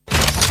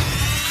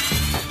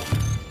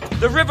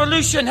The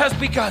revolution has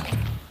begun.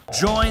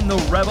 Join the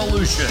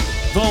revolution,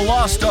 The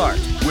Lost Art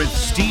with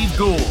Steve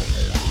Gould.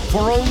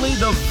 For only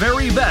the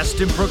very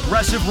best in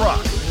progressive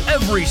rock,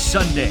 every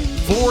Sunday,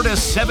 4 to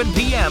 7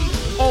 p.m.,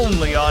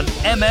 only on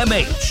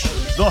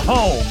MMH, the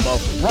home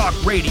of rock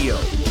radio.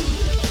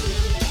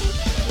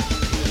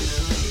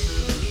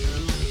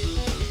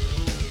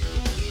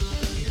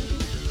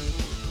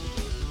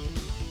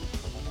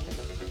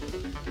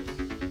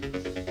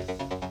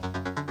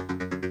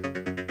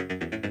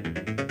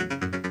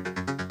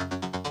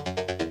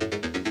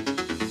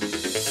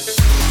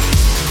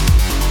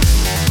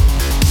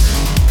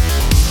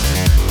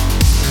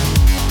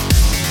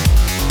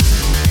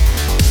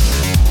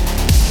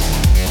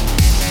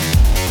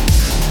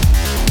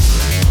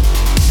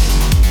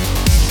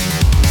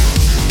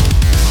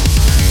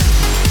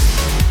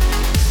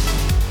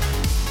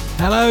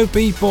 Hello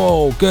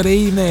people, good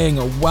evening,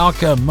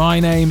 welcome, my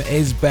name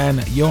is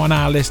Ben, you're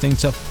now listening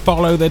to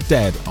Follow the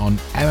Dead on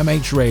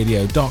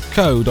mmhradio.co.uk.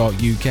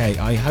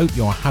 I hope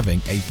you're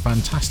having a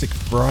fantastic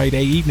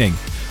Friday evening,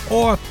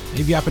 or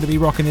if you happen to be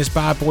rocking this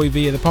bad boy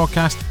via the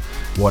podcast,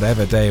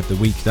 whatever day of the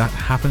week that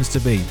happens to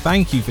be,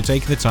 thank you for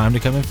taking the time to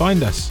come and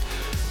find us.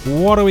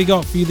 What do we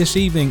got for you this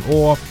evening,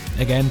 or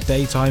again,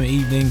 daytime,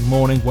 evening,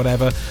 morning,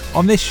 whatever,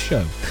 on this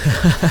show?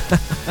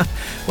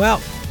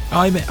 Well,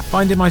 I'm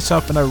finding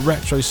myself in a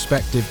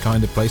retrospective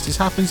kind of place. This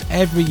happens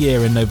every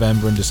year in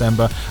November and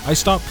December. I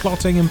start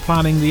plotting and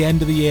planning the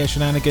end of the year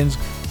shenanigans.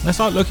 I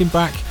start looking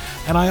back,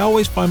 and I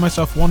always find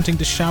myself wanting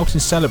to shout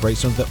and celebrate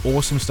some of the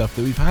awesome stuff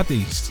that we've had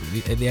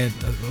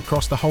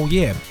across the whole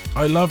year.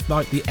 I love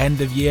the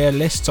end of year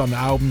lists on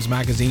albums,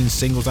 magazines,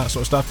 singles, that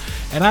sort of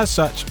stuff. And as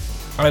such,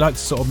 I like to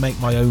sort of make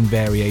my own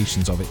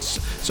variations of it.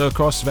 So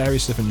across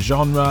various different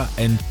genre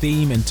and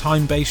theme and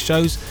time-based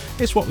shows,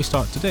 it's what we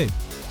start to do.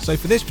 So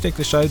for this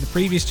particular show, the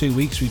previous 2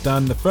 weeks we've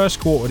done the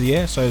first quarter of the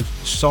year, so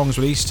songs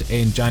released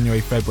in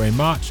January, February and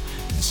March,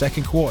 and the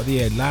second quarter of the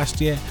year last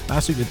week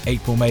with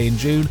April, May and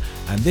June,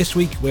 and this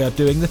week we are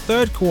doing the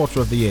third quarter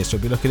of the year, so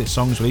we'll be looking at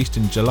songs released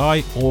in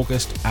July,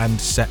 August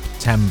and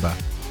September.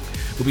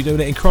 We'll be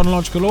doing it in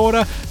chronological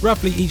order.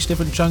 Roughly each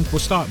different chunk will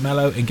start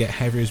mellow and get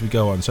heavier as we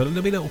go on, so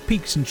there'll be little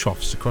peaks and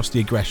troughs across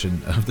the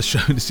aggression of the show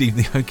this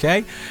evening,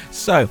 okay?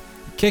 So,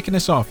 kicking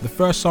us off, the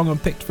first song I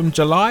picked from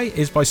July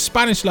is by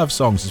Spanish Love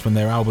Songs. It's from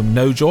their album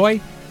No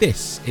Joy.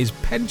 This is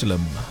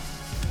Pendulum.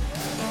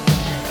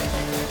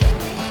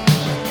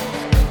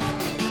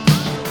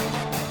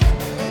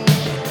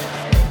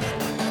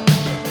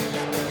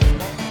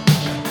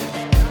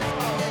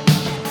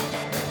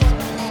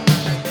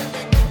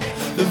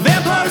 The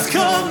vampires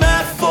come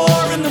at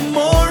 4 in the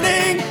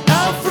morning,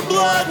 out for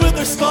blood with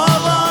their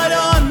spotlight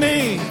on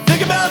me.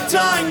 Think about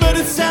dying, but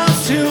it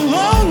sounds too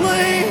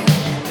lonely.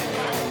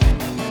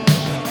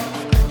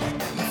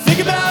 Think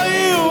about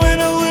you in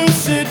a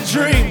lucid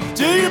dream.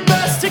 Do your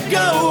best to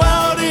go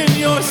out in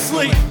your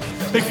sleep.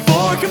 Beg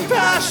for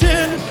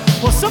compassion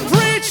while some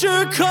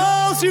preacher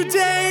calls you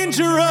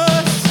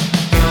dangerous.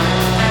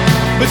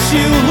 But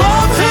you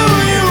love who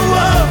you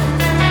love.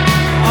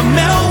 I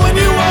melt when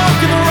you walk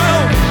in the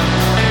road.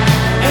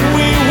 And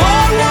we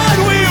want what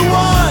we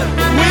want,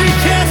 but we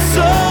can't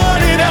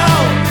sort it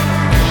out.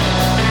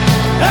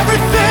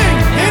 Everything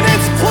in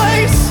its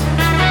place.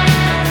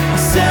 A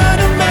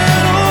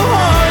sentimental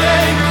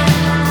heartache.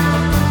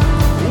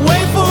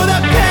 Wait for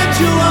that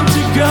pendulum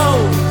to go.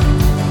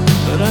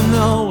 But I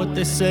know what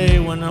they say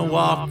when I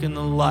walk in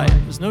the light.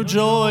 There's no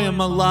joy in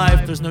my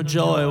life, there's no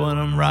joy when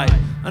I'm right.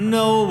 I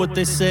know what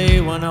they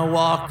say when I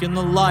walk in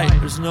the light.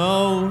 There's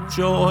no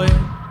joy.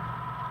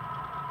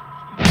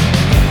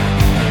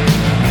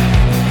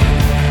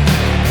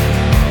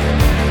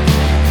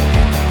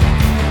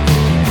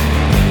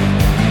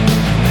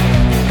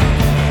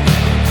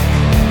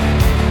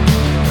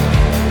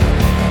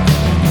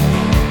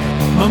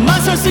 My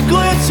mind starts to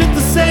glitch at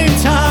the same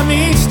time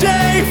each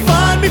day.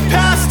 Find me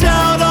passed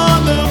out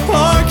on the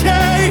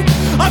parquet.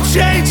 I'm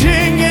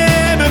changing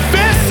in a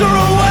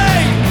visceral way.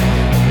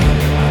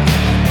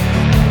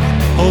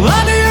 Hold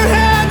on to your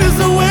hand as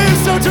the waves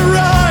start to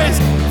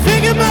rise.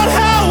 Think about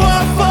how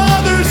our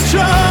fathers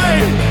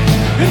tried.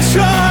 And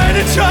try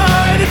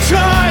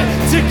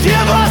to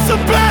give us a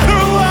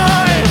better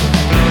life.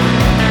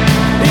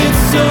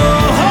 It's so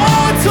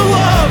hard to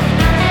love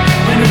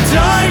when you're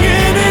dying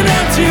in an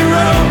empty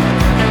room.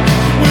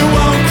 We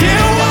won't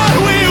get what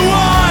we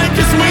want,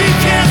 cause we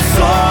can't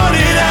sort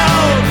it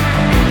out.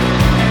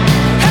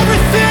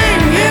 Everything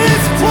in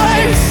its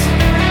place.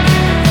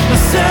 A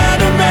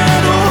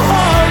sentimental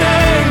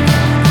heartache.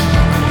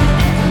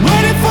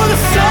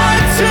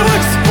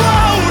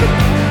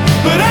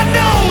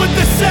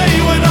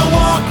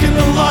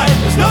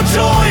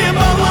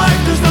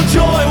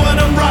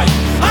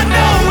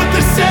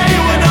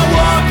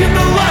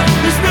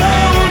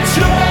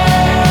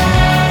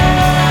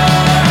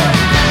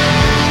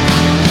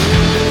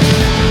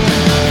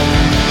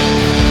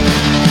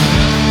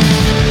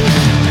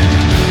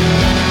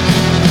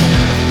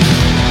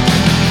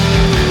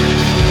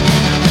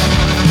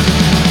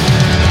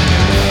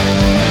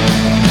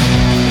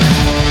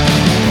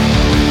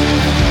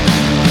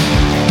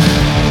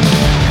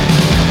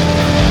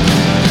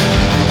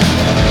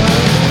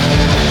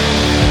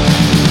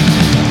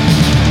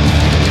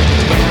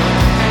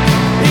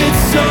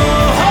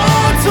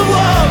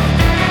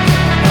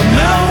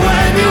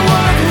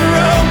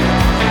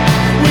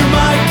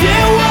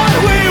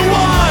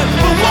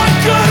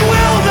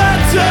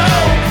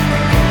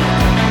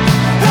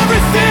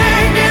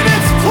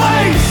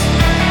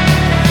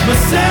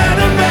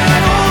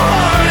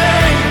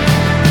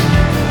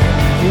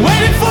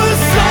 waiting for the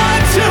sun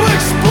to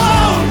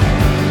explode.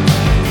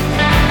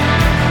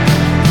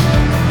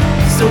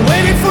 Still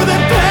waiting for the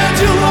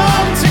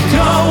pendulum to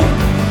go.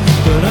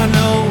 But I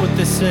know what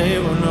they say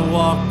when I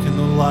walk in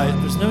the light.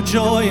 There's no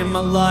joy in my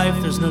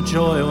life, there's no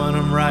joy when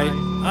I'm right.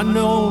 I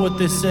know what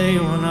they say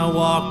when I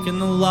walk in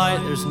the light.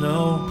 There's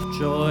no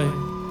joy.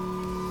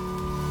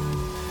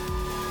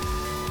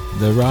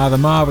 The rather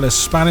marvellous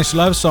Spanish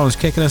love songs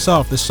kicking us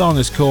off. The song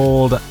is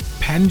called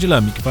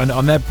Pendulum. You can find it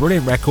on their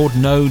brilliant record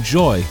No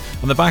Joy.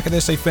 On the back of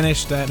this, they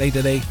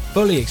did a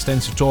fully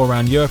extensive tour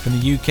around Europe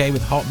and the UK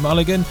with Hot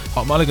Mulligan.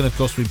 Hot Mulligan, of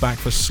course, will be back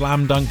for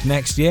Slam Dunk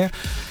next year.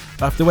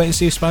 I'll have to wait and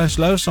see if Spanish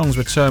love songs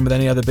return with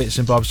any other bits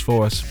and bobs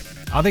for us.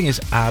 I think it's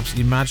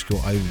absolutely magical.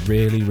 I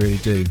really, really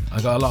do.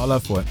 I got a lot of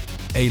love for it.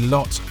 A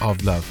lot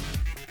of love.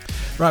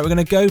 Right, we're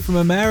going to go from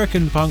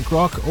American punk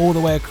rock all the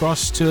way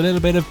across to a little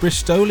bit of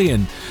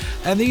Bristolian.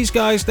 And these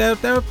guys, they're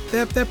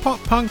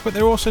pop punk, but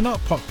they're also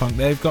not pop punk.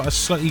 They've got a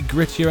slightly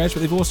grittier edge,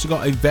 but they've also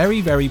got a very,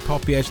 very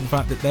poppy edge in the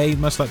fact that they,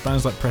 much like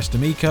bands like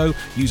Prestamico,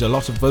 use a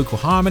lot of vocal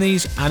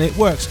harmonies, and it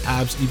works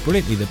absolutely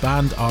brilliantly. The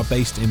band are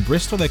based in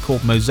Bristol. They're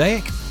called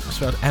Mosaic.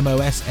 Spelled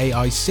Mosaic. You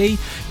want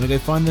to go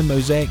find them.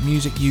 Mosaic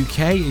Music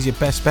UK is your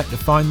best bet to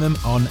find them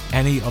on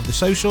any of the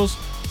socials.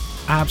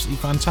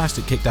 Absolutely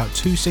fantastic. Kicked out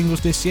 2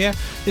 singles this year.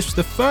 This was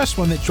the first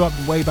one that dropped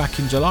way back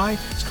in July.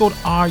 It's called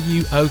Are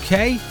You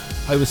OK?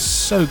 I was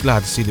so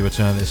glad to see the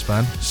return of this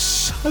band.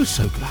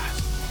 So glad.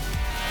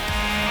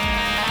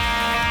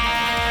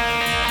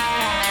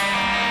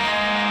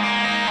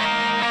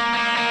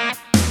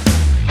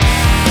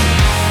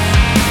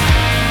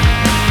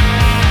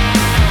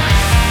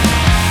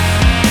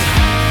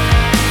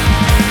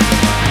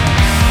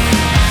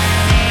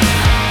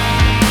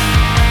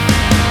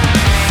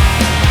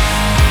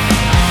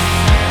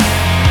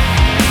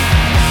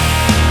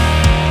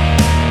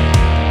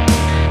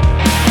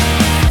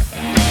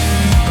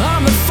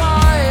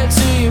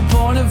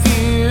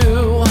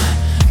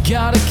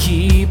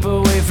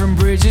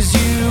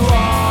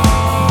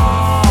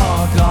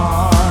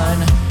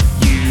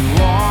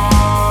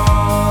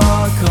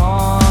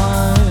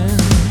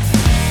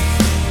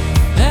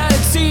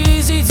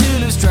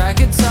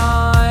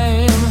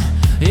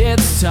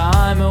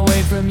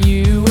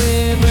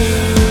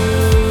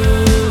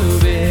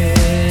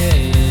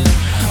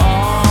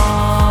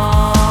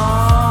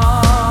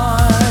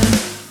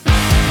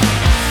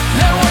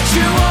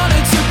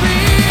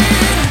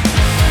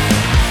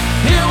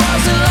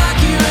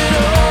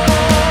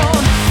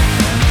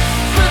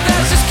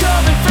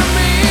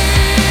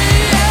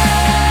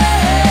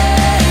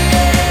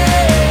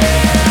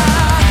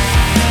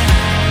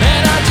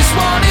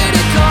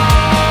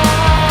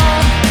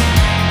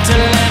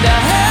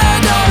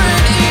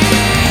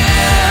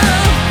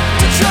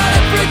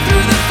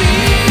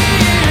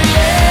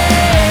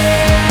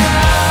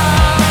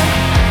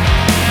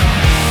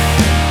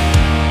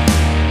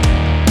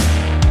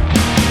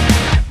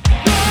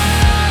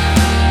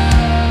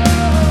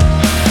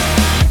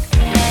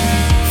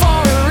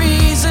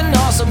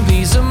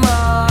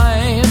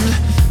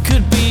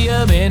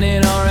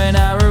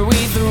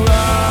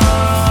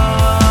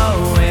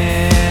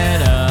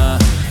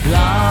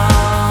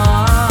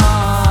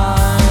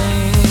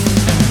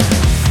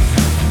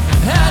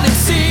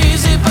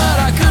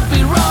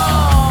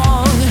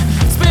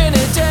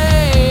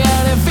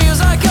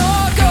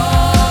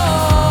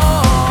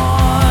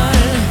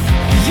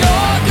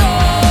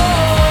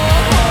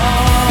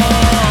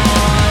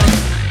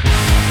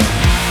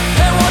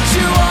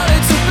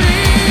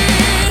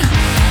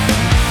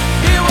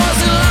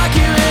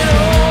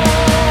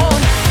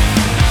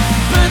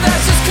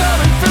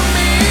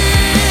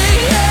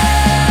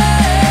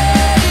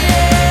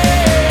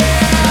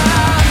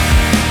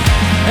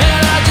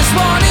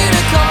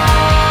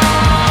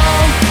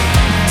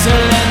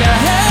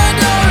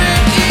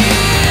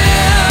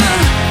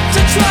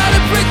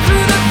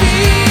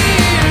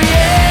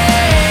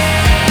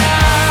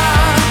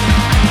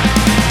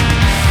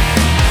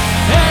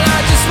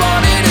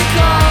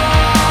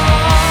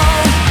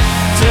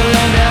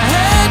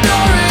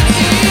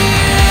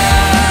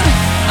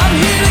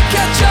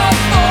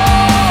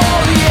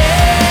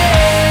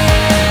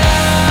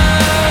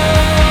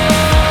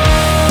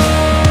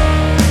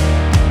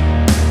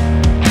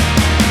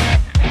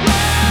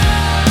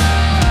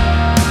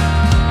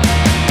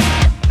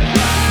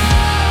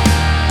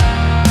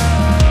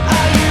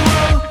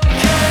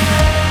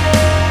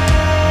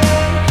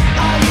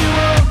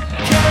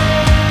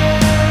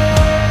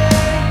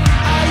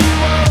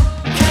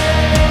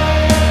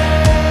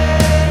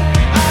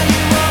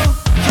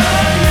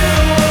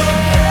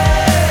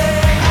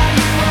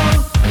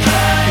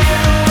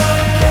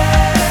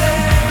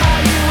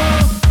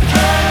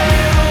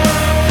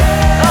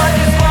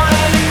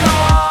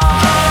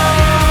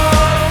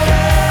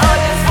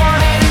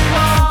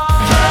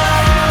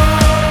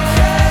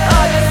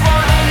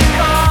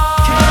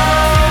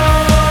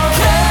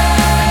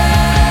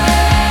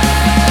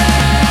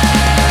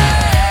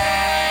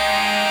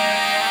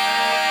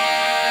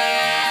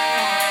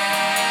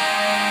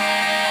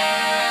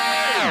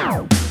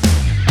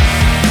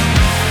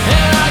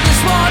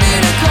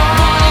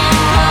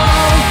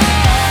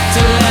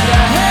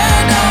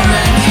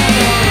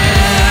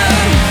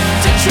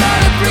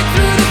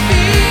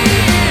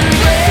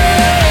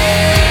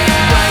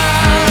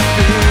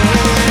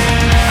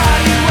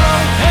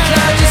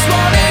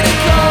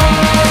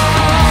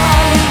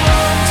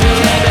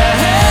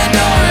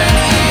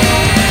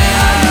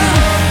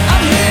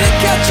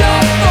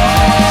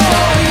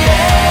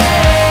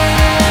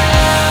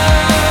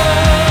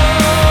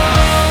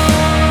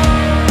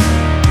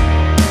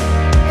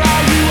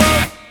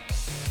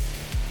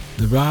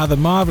 rather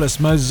marvellous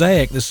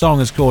Mosaic. The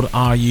song is called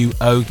Are You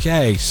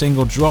OK?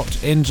 Single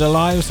dropped in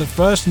July. It was the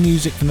first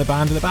music from the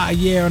band in about a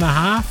year and a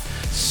half.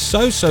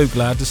 So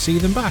glad to see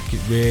them back.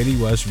 It really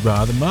was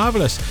rather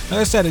marvellous.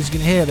 Like I said, as you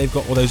can hear, they've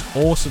got all those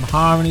awesome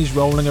harmonies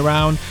rolling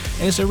around.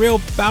 And it's a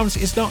real bounce.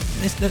 It's not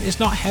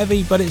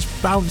heavy, but it's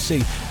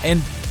bouncy. And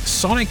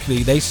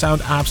sonically, they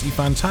sound absolutely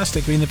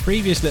fantastic. I mean, the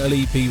previous little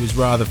EP was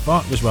rather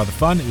fun.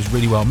 It was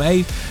really well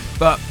made,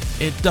 but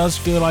it does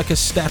feel like a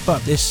step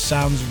up. This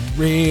sounds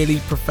really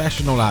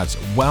professional, lads.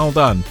 Well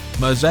done.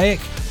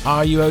 Mosaic,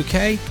 Are You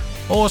OK?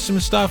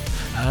 Awesome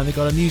stuff. And they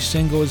got a new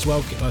single as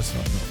well.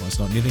 It's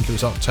not new. I think it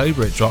was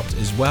October it dropped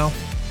as well.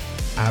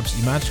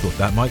 Absolutely magical.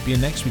 That might be a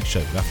next week's show.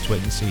 We'll have to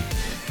wait and see.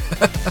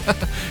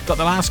 Got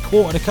the last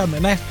quarter to come.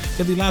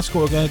 The last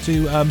quarter going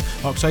to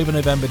October,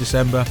 November,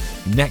 December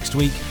next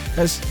week.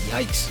 Because,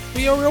 yikes,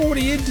 we are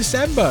already in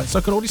December, so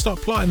I can already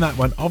start plotting that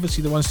one.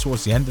 Obviously, the ones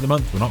towards the end of the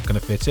month we're not going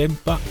to fit in,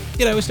 but,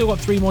 we've still got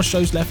 3 more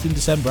shows left in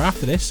December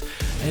after this.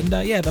 And,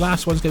 the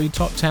last one's going to be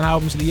top 10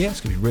 albums of the year. It's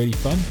going to be really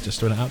fun,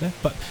 just throwing it out there,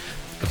 but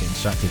I'm getting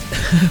distracted.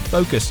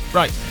 Focus.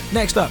 Right,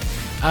 next up.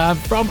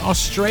 From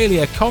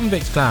Australia,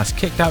 Convict Class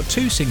kicked out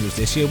 2 singles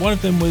this year. One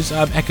of them was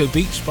Echo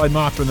Beach by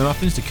Martha and the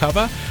Muffins to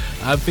cover.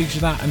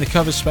 Featured that and the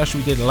cover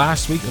special we did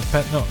last week.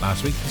 Not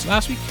last week. Was it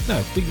last week? No,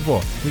 week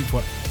before.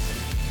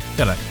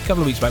 Don't know. A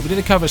couple of weeks back. We did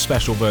a cover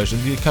special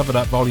version. We covered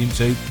up Volume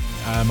 2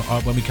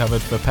 when we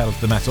covered for Pedal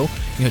to the Metal.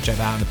 You can check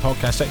that out in the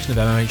podcast section of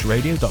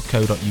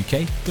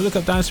mmhradio.co.uk. You look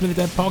up Dancing with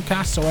the Dead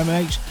podcasts or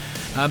MMH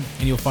and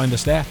you'll find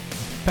us there.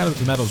 Pedal to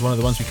the Metal is one of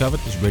the ones we covered.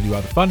 It was really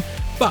rather fun.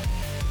 But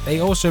they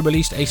also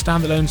released a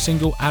standalone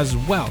single as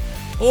well,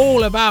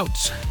 all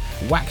about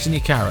waxing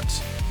your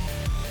carrots.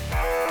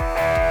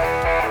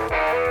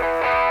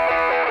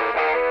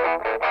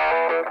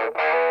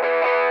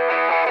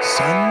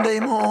 Sunday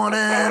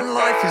morning,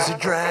 life is a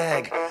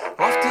drag.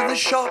 Off to the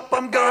shop,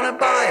 I'm gonna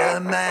buy a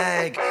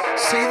mag.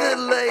 See the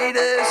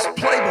latest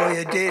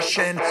Playboy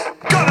edition.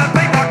 Gonna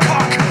beat my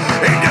cock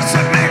into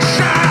submission.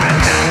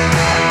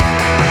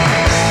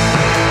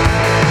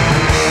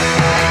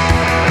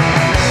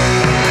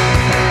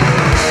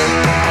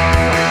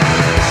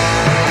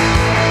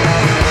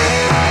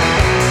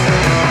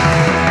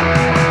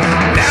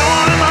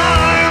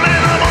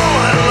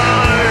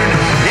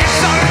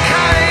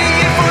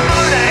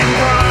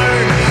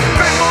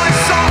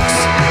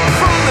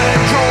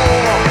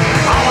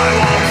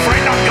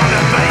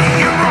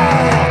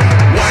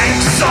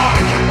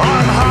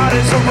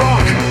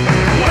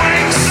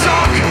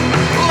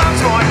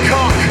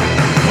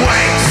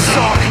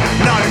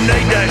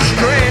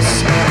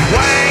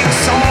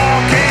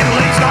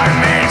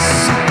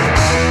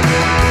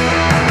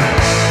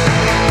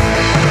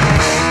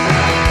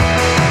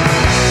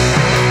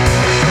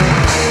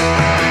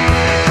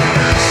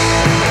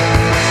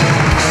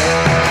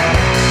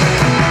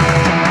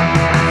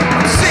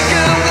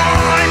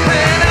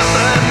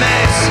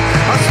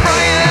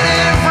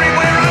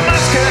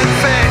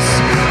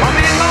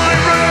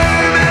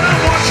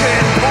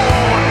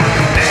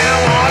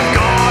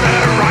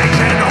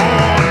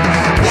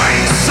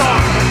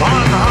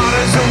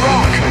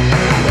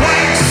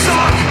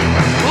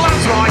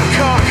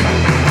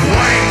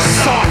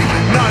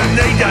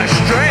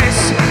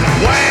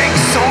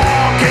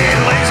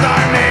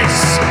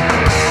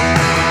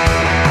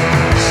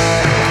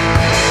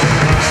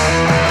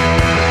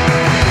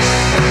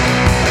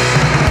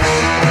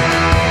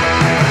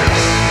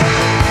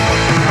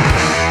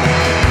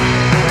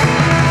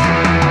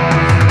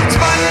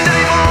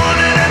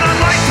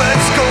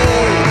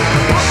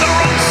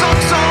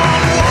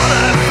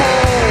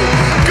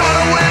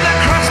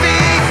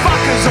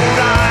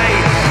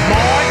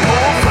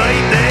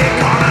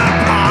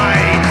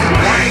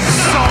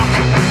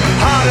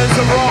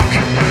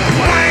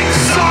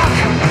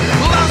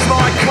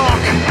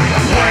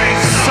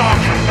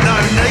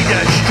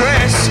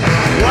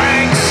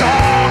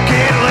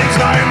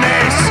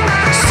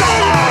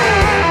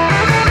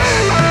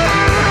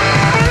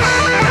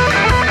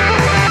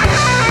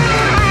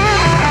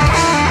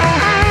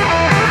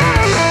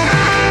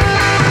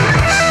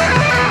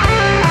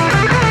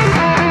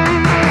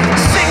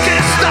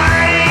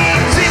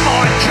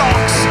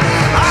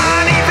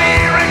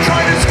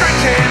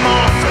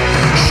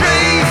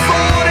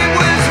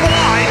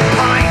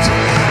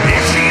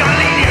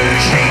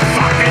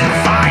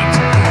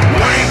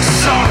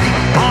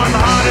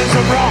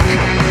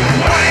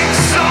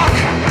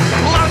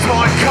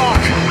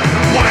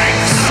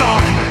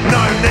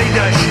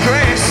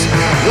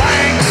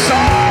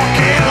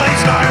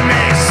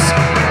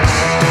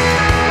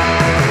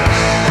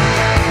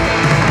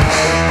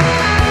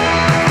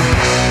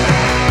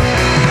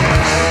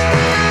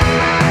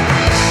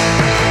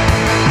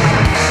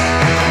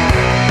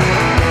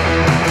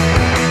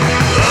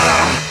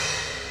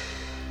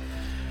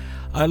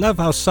 I love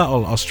how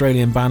subtle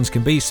Australian bands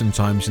can be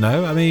sometimes,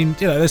 I mean,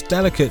 there's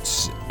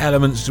delicate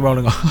elements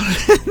rolling on.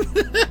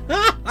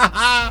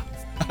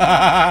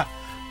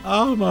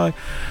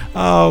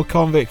 Oh,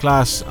 Convict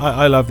Class.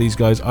 I love these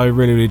guys. I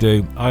really, really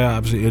do. I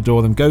absolutely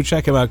adore them. Go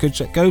check them out.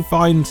 Go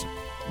find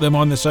them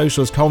on the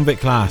socials.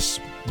 Convict Class,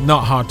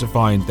 not hard to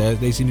find.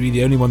 They seem to be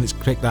the only one that's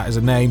clicked that as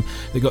a name.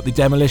 They've got the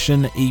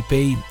Demolition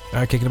EP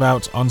kicking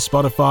about on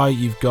Spotify.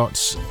 You've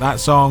got that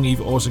song.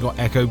 You've also got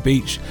Echo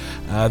Beach,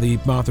 the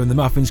Martha and the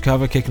Muffins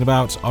cover kicking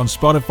about on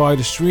Spotify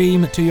to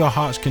stream to your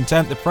heart's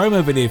content. The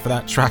promo video for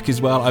that track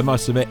as well, I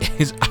must admit,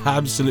 is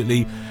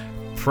absolutely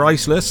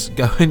priceless.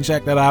 Go and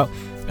check that out.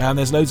 And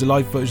there's loads of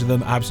live footage of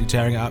them absolutely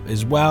tearing it up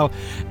as well.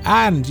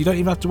 And you don't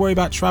even have to worry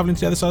about travelling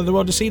to the other side of the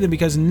world to see them,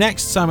 because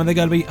next summer they're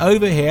going to be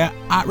over here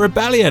at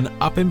Rebellion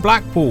up in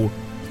Blackpool.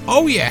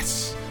 Oh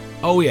yes,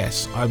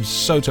 I'm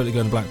so totally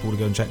going to Blackpool to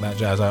go and check that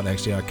jazz out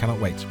next year. I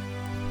cannot wait.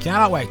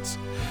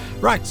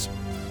 Right,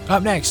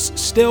 up next,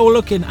 still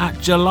looking at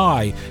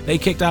July, they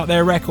kicked out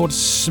their record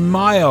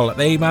Smile.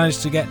 They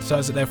managed to get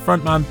us at their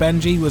frontman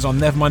Benji was on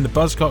Nevermind the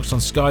Buzzcocks on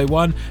Sky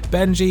One.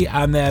 Benji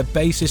and their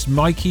bassist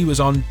Mikey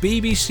was on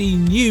BBC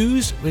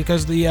News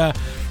because the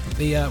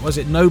was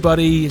it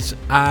Nobodies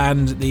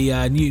and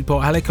the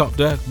Newport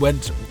Helicopter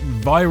went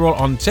viral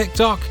on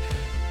TikTok.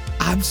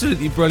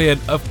 Absolutely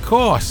brilliant. Of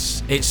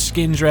course, it's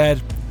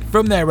Skindred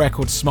from their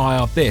record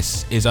Smile.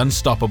 This is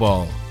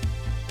Unstoppable.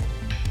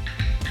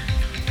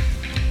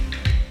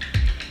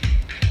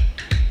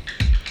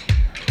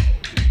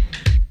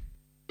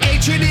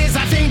 Hatred is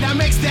a thing that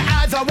makes the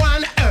other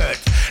one hurt.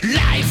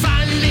 Life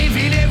and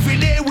living every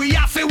day we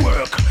have to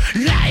work.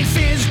 Life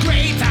is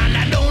great and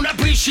I don't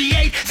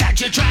appreciate that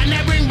you're trying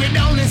to bring me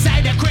down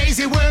inside a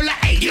crazy world of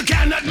hate. You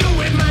cannot do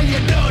it, man, you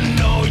don't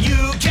know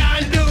you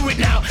can't do it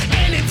now.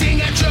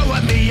 Anything I throw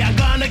at me, I'm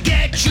gonna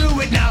get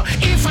through it now.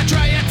 If I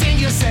try a thing,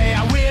 you say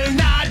I will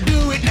not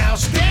do it now.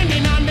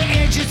 Standing on the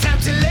edge, it's time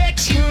to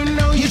let you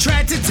know. You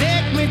tried to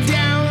take me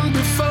down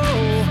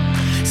before.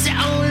 Say,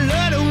 oh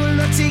Lord, I will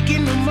not take it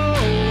no more.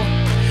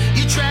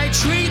 You tried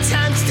 3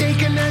 times,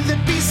 take another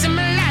piece of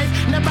my life.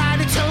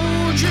 Nobody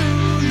told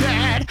you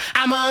that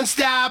I'm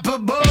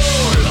unstoppable.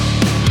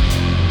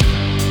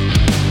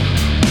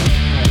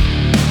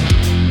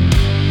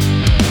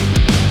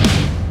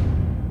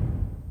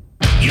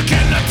 You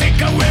cannot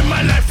take away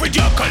my life with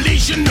your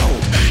collision, no.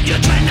 You're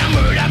trying to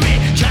murder me,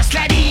 just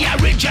like the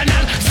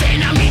original.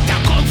 Saying I mean to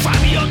come from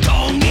your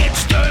tongue,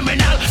 it's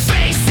terminal.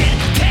 Face it,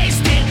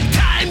 taste it,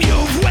 time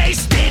you've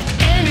wasted.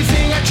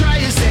 Anything I try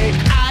to say,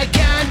 I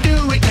can't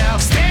do it now.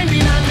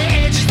 Standing on the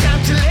edge, it's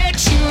time to let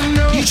you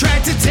know. You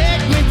tried to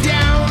take me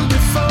down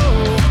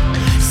before.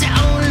 Say,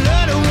 oh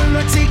Lord, I will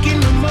not take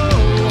it no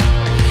more.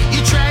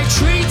 You tried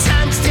 3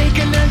 times, take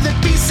another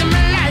piece of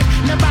my life.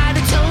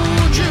 Nobody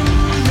told you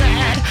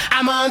that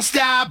I'm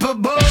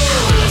unstoppable.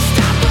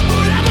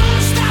 Unstoppable, I'm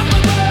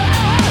unstoppable.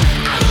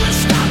 I'm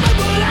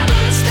unstoppable, I'm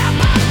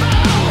unstoppable.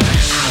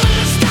 I'm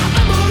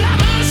unstoppable,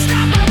 I'm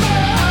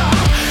unstoppable.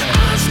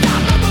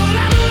 Unstoppable,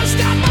 I'm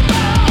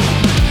unstoppable.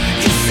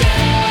 You say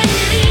it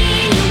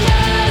in your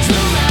words,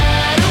 no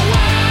matter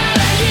what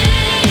I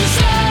hear you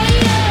say.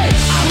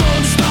 I'm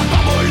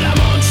unstoppable,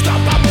 I'm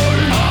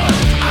unstoppable.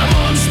 I'm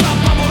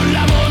unstoppable,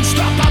 I'm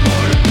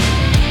unstoppable.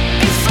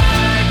 If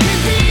I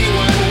could be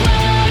one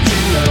word, you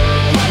know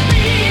I'd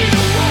be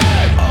the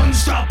word.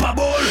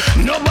 Unstoppable.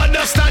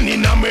 Nobody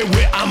standing on me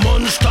way, I'm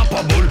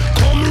unstoppable.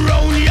 Come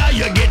round here,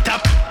 you get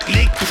up,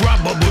 click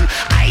probable.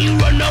 I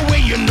run away,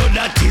 you know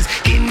that is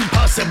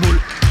impossible.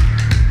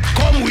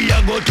 Come we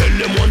are go tell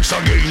them once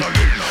again.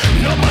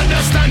 Nobody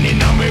standing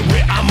on me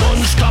way, I'm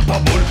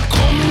unstoppable.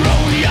 Come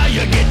round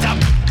here, you get up,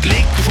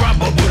 click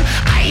probable.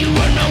 I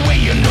run away,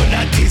 you know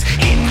that is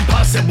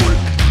impossible.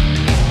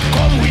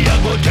 Come we are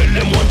go tell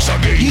them once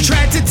again. You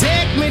tried to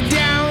take me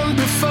down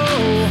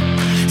before.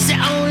 Say,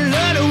 oh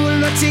Lord, I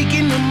will not take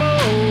it no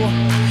more.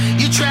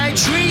 You tried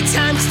 3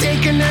 times,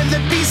 take another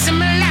piece of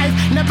my life.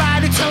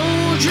 Nobody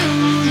told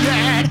you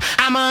that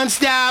I'm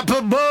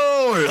unstoppable.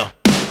 I'm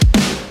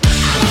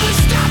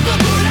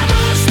unstoppable, I'm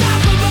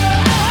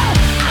unstoppable.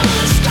 I'm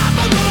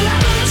unstoppable,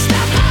 I'm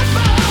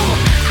unstoppable.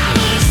 I'm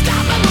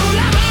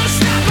unstoppable, I'm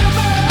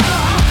unstoppable.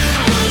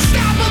 I'm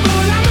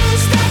unstoppable, I'm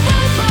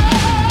unstoppable.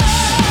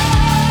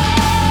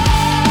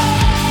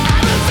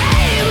 I'm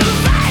available.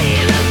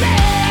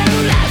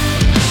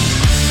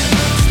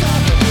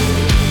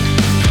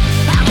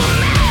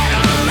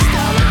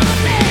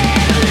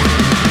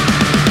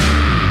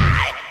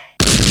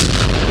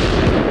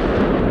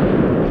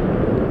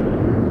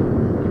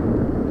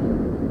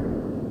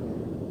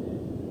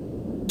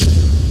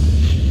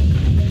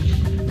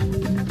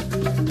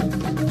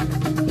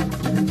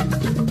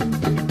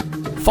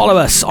 Follow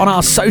us on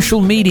our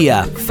social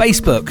media,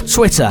 Facebook,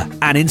 Twitter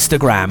and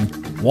Instagram.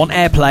 Want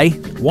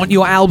airplay? Want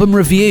your album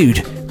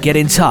reviewed? Get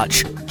in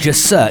touch.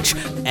 Just search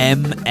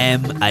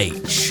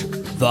MMH,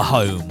 the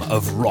home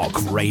of rock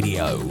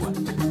radio.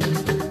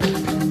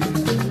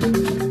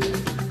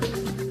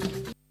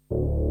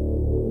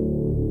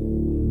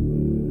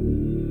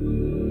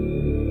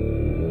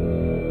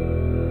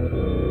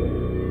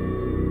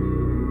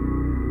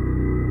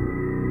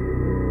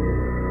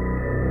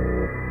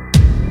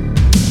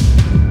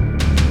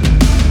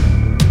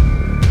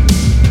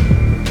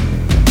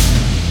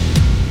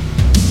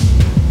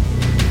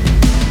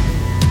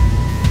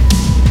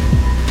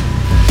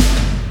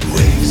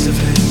 Waves of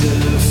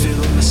anger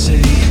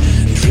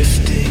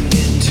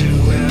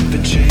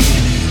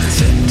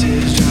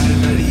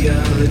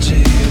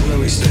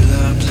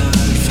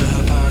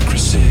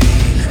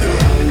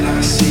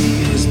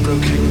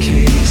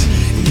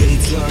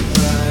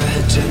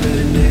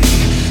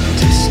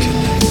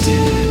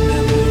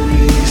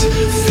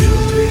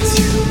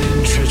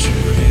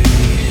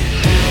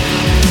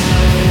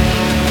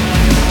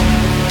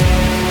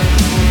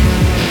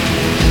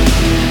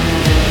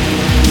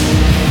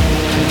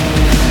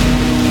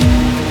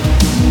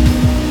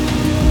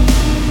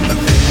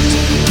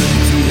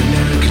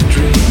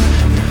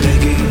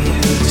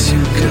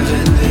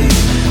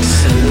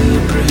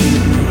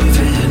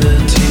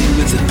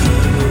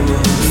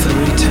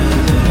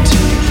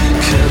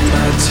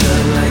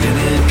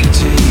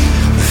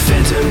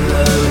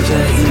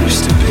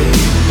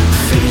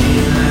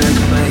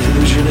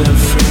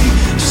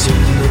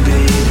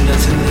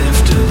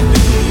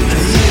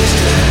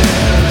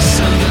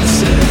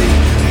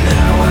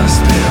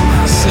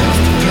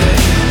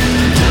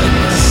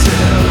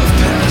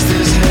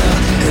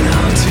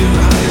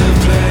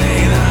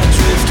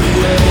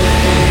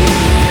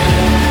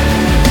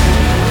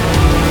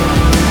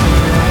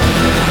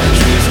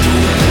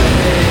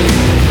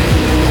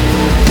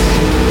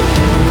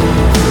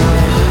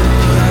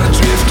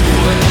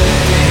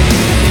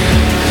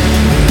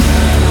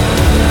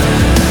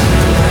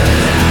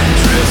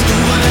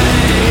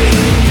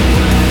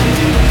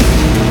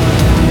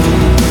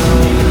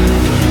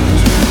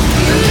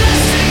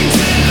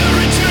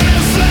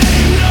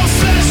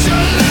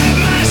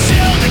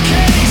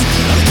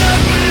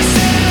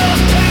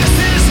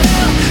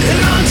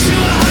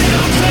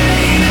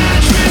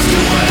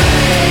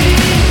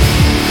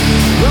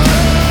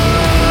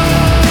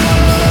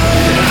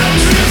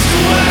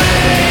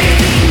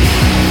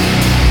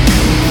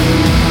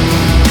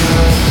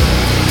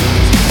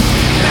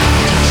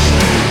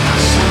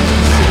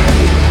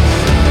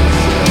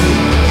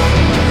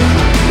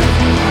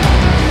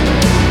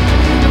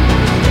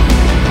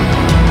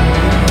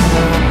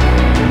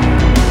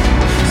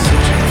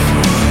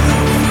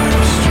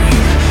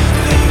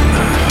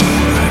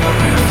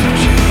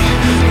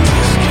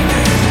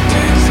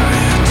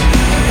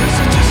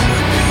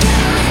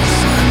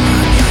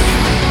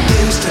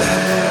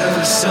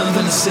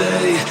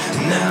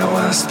Now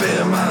I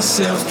spare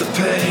myself the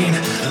pain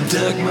and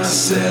dug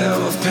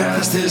myself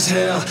past this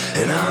hell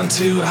and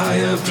onto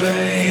higher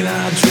plane.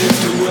 I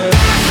drift away.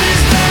 Life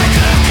is back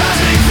of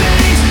cosmic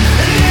things,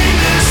 a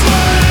nameless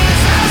world, a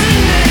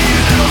thousand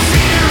names. No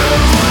fear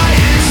of why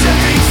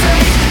accepting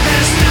fate.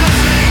 There's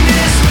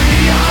nothingness,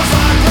 we all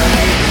find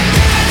prey.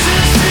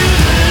 Answers to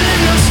the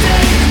liminal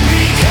state,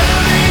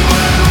 becoming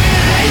one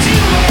with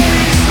aging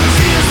ways.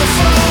 Feels the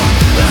fall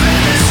of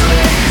endless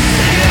rain,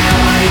 and now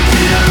I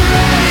get a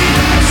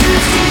rain. I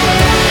drift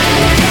away.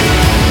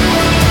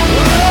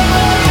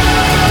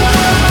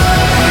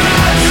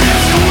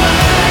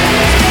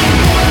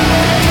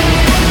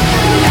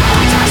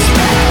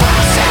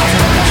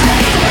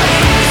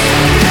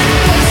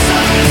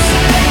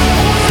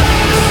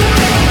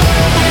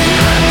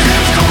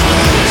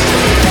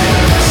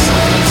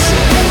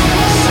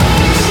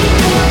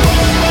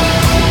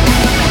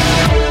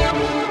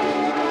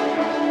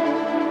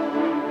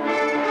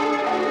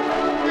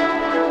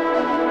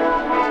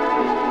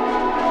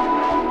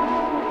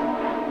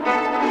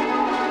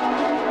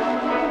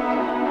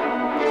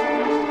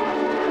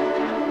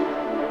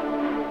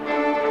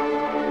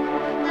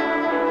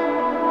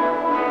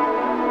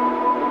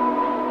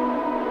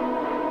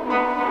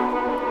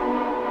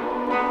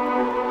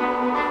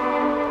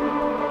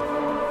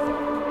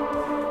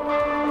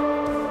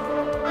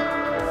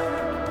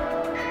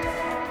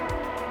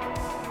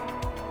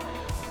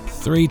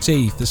 Three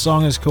Teeth. The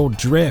song is called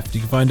Drift.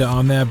 You can find it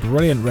on their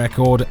brilliant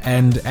record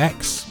End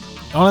X.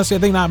 Honestly, I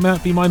think that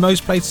might be my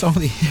most played song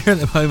of the year at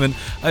the moment.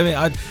 I mean,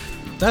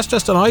 that's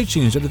just on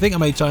iTunes, but I think how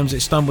many times it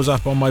stumbles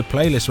up on my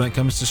playlist when it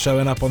comes to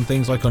showing up on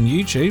things like on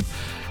YouTube.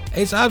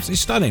 It's absolutely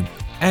stunning.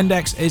 End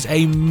X is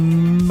a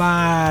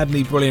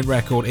madly brilliant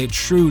record. It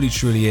truly,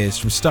 truly is.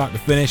 From start to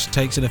finish, it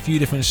takes in a few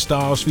different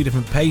styles, a few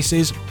different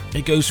paces.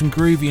 It goes from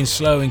groovy and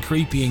slow and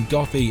creepy and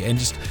gothy and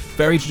just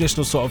very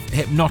traditional sort of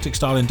hypnotic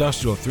style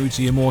industrial through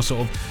to your more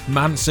sort of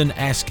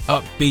Manson-esque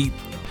upbeat.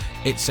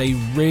 It's a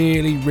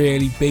really,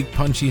 really big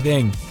punchy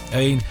thing. I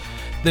mean,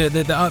 the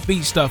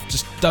upbeat stuff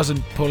just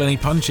doesn't pull any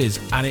punches,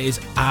 and it is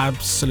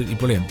absolutely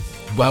brilliant.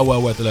 Well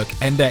worth a look.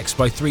 End X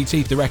by Three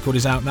Teeth. The record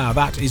is out now.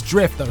 That is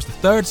Drift. That was the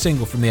third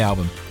single from the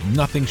album.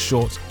 Nothing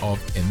short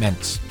of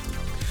immense.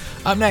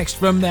 Up next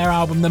from their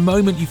album The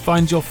Moment You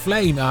Find Your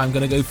Flame, I'm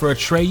going to go for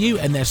Atreyu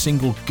and their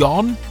single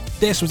Gone.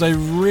 This was a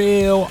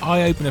real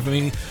eye-opener for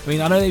me. I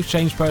mean, I know they've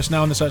changed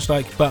personnel and such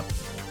like, but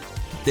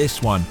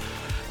this one,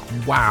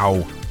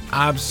 wow,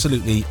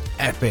 absolutely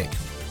epic.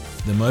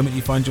 The Moment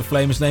You Find Your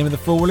Flame is the name of the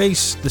full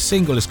release. The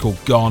single is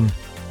called Gone.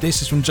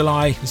 This is from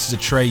July. This is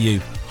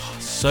Atreyu. Oh,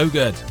 so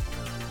good.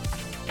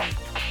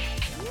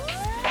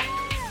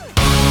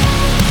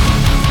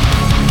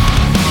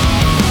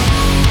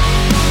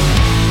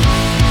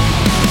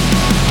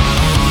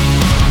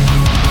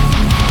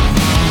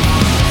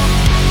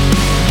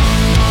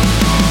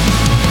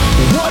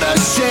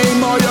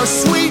 All your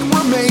sweet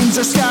remains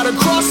are scattered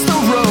across the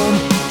room.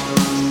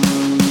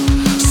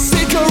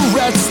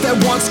 Cigarettes that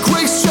once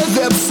graced your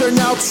lips are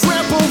now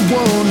trampled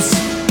wounds.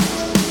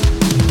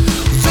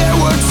 There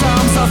were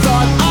times I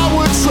thought I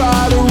would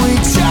try to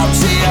reach out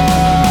to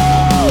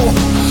you,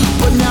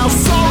 but now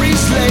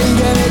sorry's late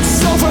and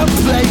it's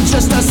overplayed,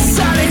 just a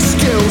sad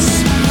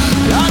excuse.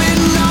 I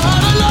didn't know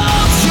how to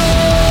love you,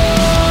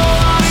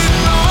 I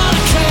didn't know how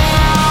to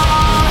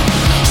care.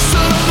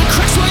 Stood on the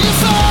cracks where you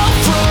fell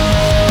through.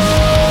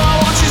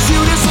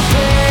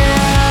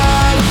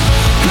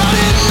 Love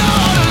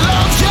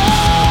you,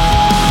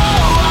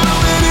 I know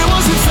that it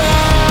wasn't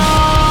fair.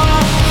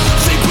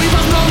 Think we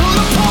both know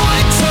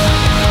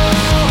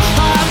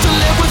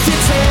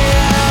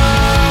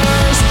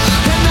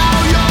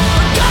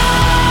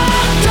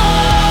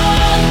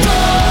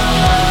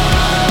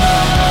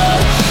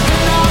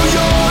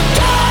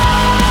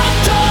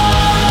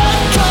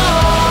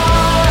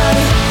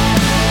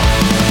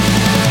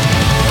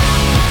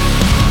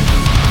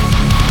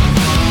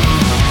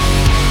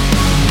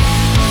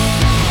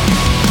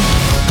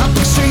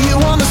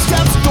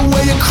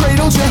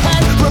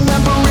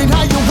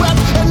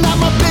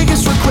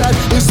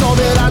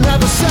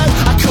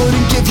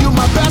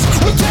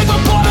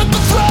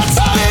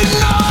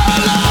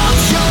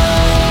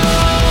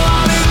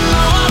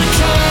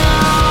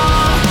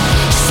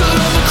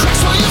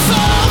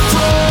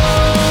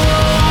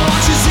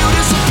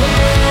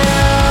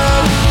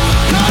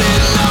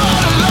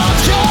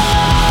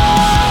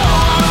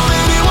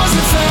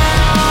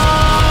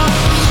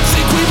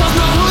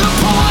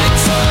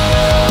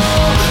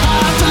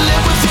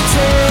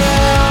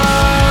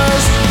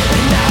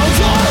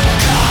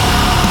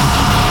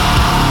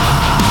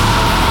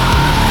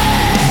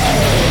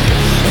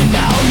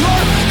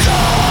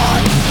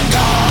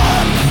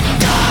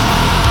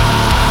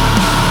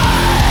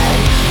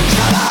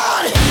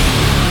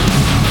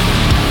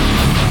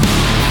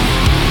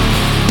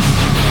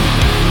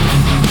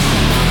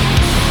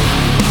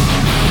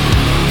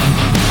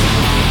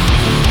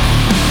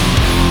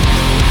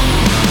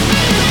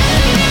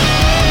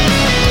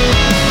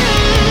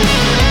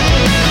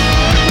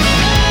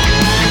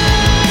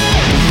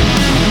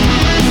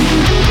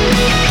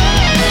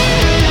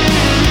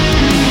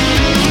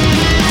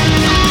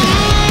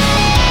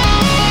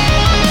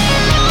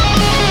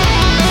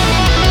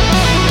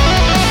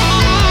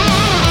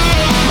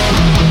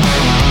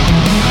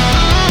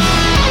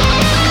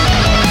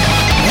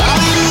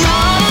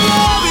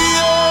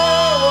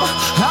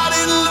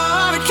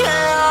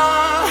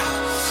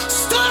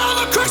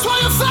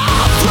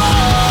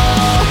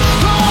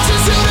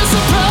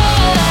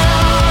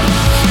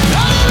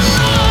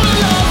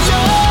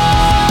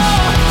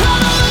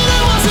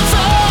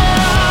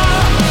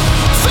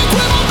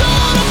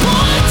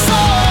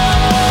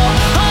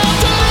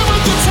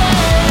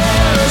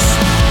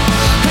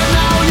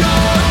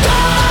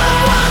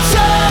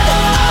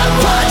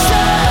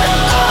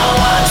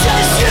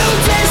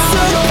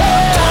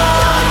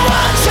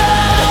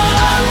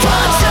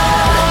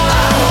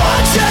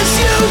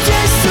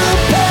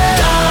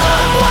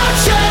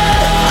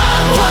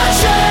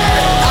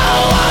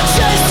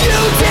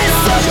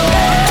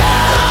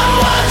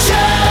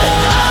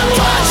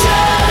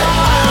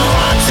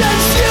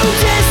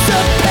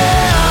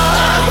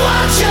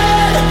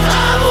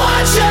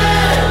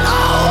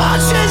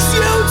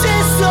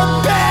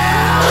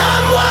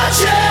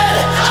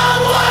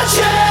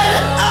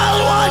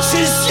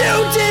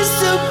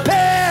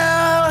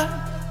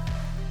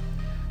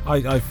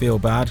I feel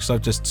bad because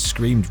I've just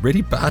screamed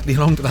really badly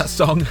along to that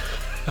song.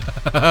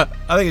 I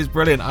think it's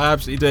brilliant. I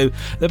absolutely do.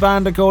 The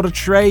band are called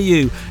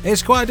Atreyu.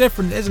 It's quite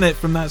different, isn't it,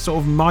 from that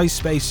sort of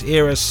MySpace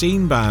era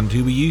scene band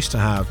who we used to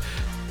have.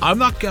 I'm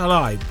not gonna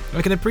lie,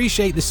 I can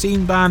appreciate the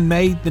scene band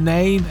made the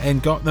name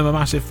and got them a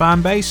massive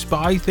fan base, but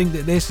I think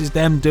that this is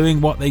them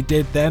doing what they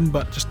did then,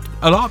 but just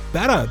a lot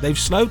better. They've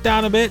slowed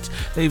down a bit,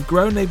 they've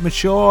grown, they've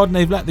matured, and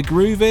they've let the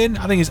groove in.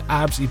 I think it's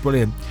absolutely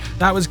brilliant.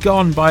 That was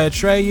Gone by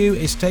Atreyu.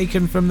 It's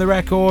taken from the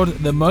record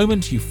The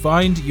Moment You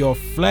Find Your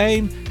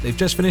Flame. They've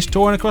just finished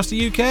touring across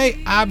the UK.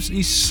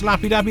 Absolutely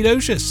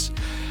slappy-dappy-docious.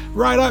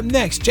 Right up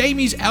next,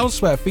 Jamie's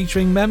Elsewhere,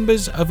 featuring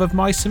members of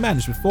Mice and Men.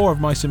 Before Of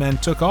Mice and Men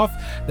took off,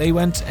 they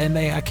went and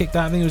they kicked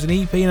out, I think it was an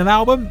EP and an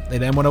album. They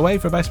then went away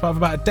for the best part of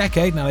about a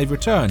decade. Now they've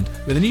returned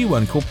with a new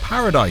one called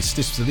Paradise.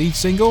 This was the lead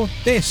single.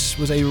 This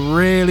was a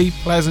really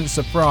pleasant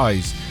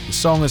surprise. The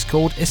song is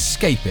called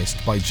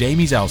Escapist by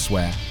Jamie's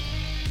Elsewhere.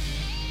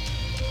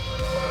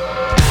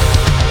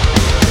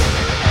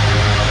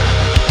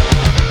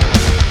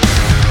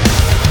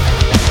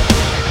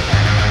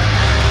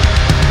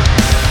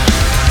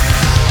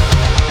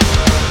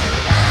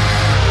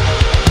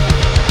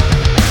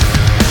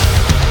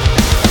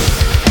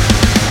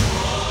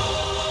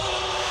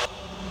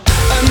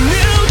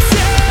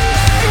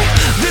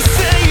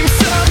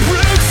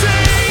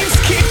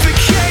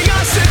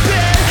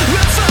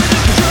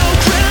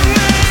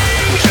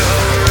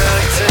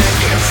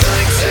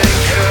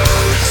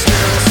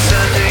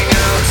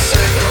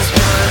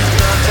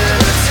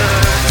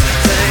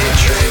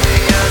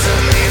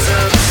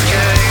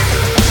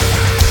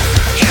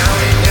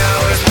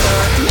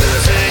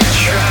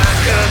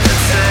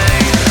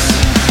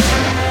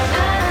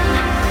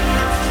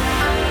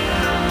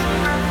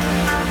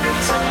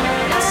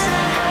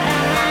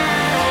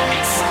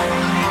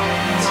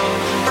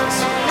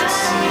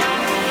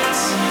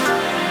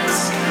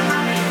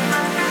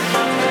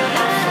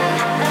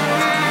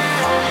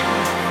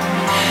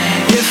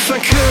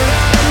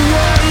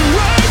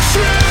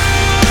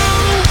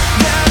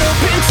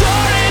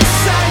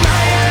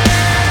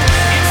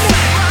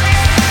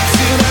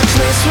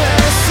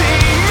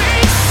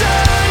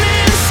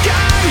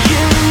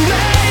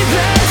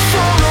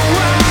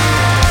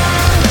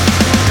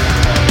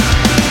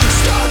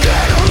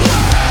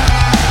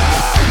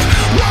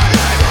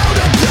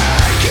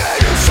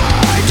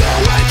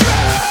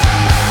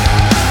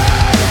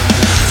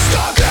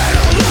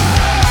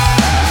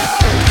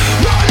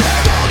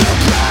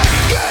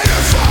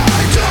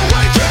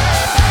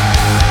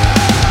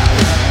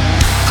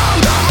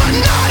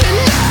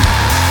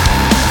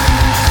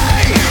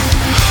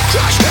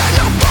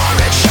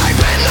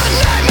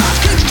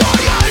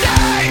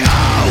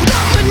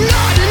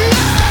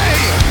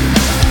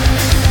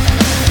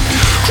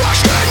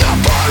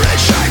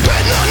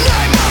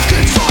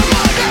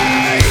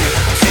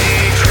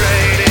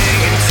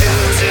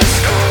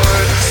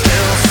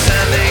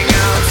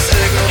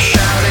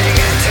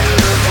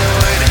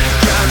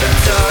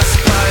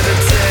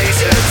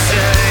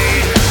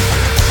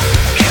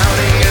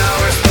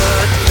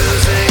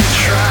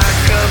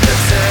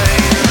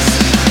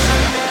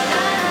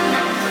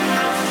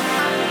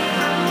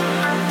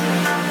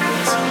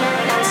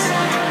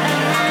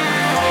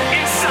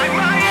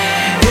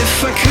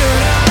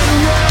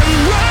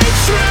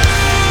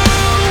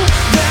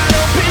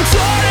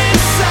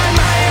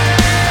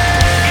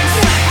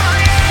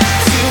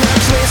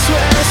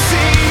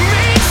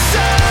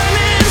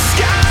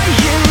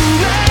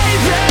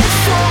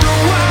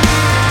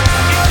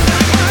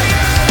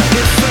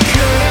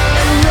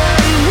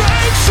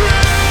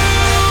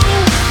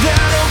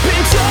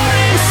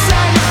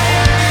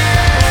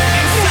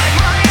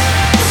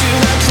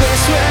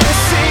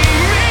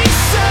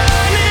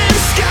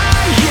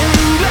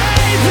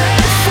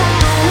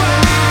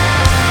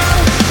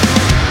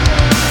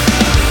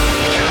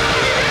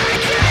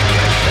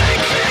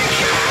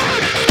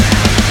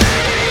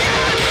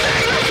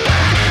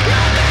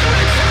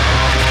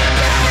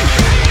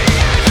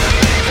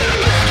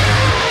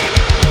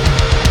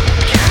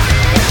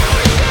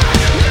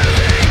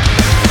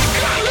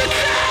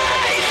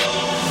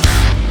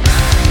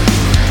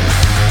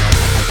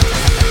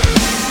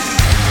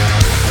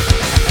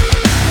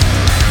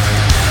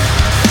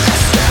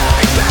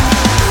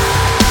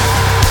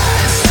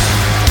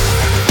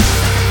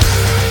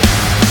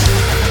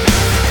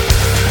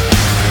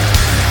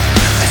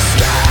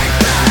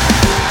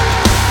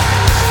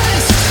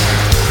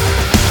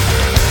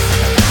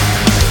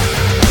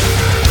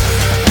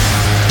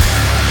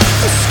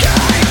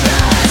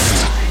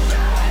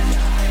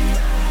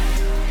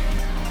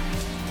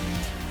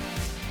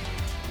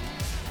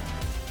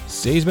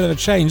 See, it's a bit of a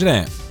change, isn't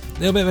it? A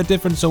little bit of a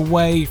difference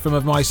away from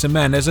Of Mice and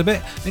Men. There's a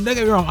bit, and don't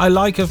get me wrong, I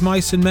like Of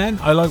Mice and Men,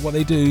 I like what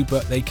they do,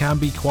 but they can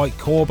be quite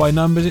core by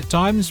numbers at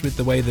times with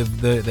the way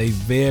they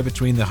veer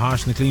between the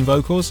harsh and the clean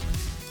vocals.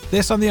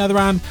 This, on the other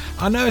hand,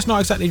 I know it's not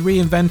exactly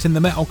reinventing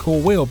the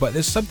metalcore wheel, but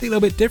there's something a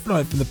little bit different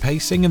on it from the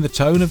pacing and the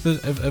tone of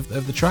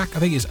the track. I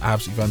think it's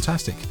absolutely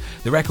fantastic.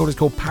 The record is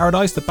called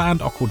Paradise, the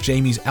band are called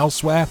Jamie's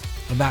Elsewhere,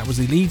 and that was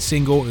the lead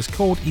single. It was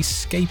called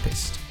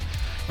Escapist.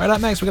 Right, up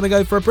next, we're going to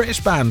go for a British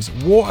band,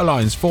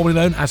 Waterlines, formerly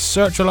known as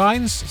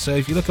Searchlines. So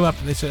if you look them up,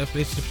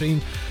 it's between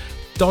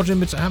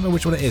dodging, but I don't know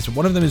which one it is. But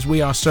one of them is We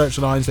Are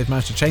Searchlines. They've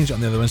managed to change it on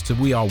the other ones to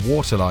We Are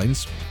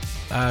Waterlines.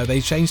 They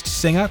changed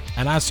singer,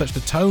 and as such, the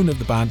tone of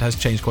the band has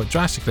changed quite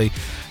drastically.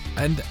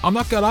 And I'm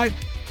not going to lie,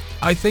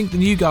 I think the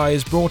new guy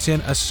has brought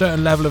in a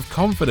certain level of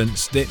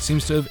confidence that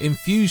seems to have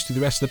infused through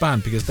the rest of the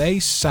band, because they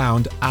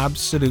sound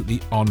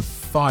absolutely on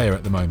fire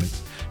at the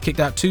moment. Kicked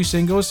out 2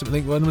 singles. I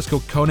think one was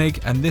called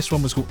Koenig and this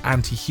one was called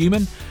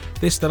Anti-Human.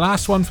 This, the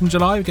last one from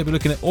July. We're going to be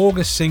looking at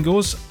August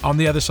singles on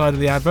the other side of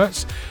the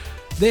adverts.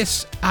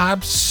 This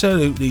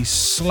absolutely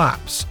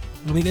slaps.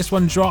 I mean, this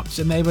one dropped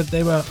and they were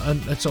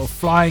a sort of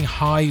flying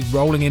high,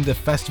 rolling into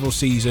festival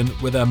season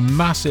with a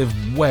massive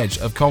wedge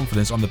of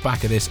confidence on the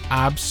back of this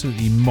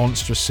absolutely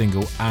monstrous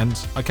single,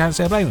 and I can't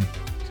say I blame them.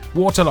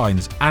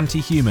 Waterlines,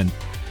 Anti-Human.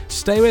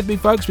 Stay with me,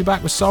 folks. We'll be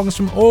back with songs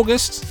from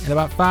August in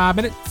about 5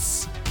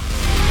 minutes.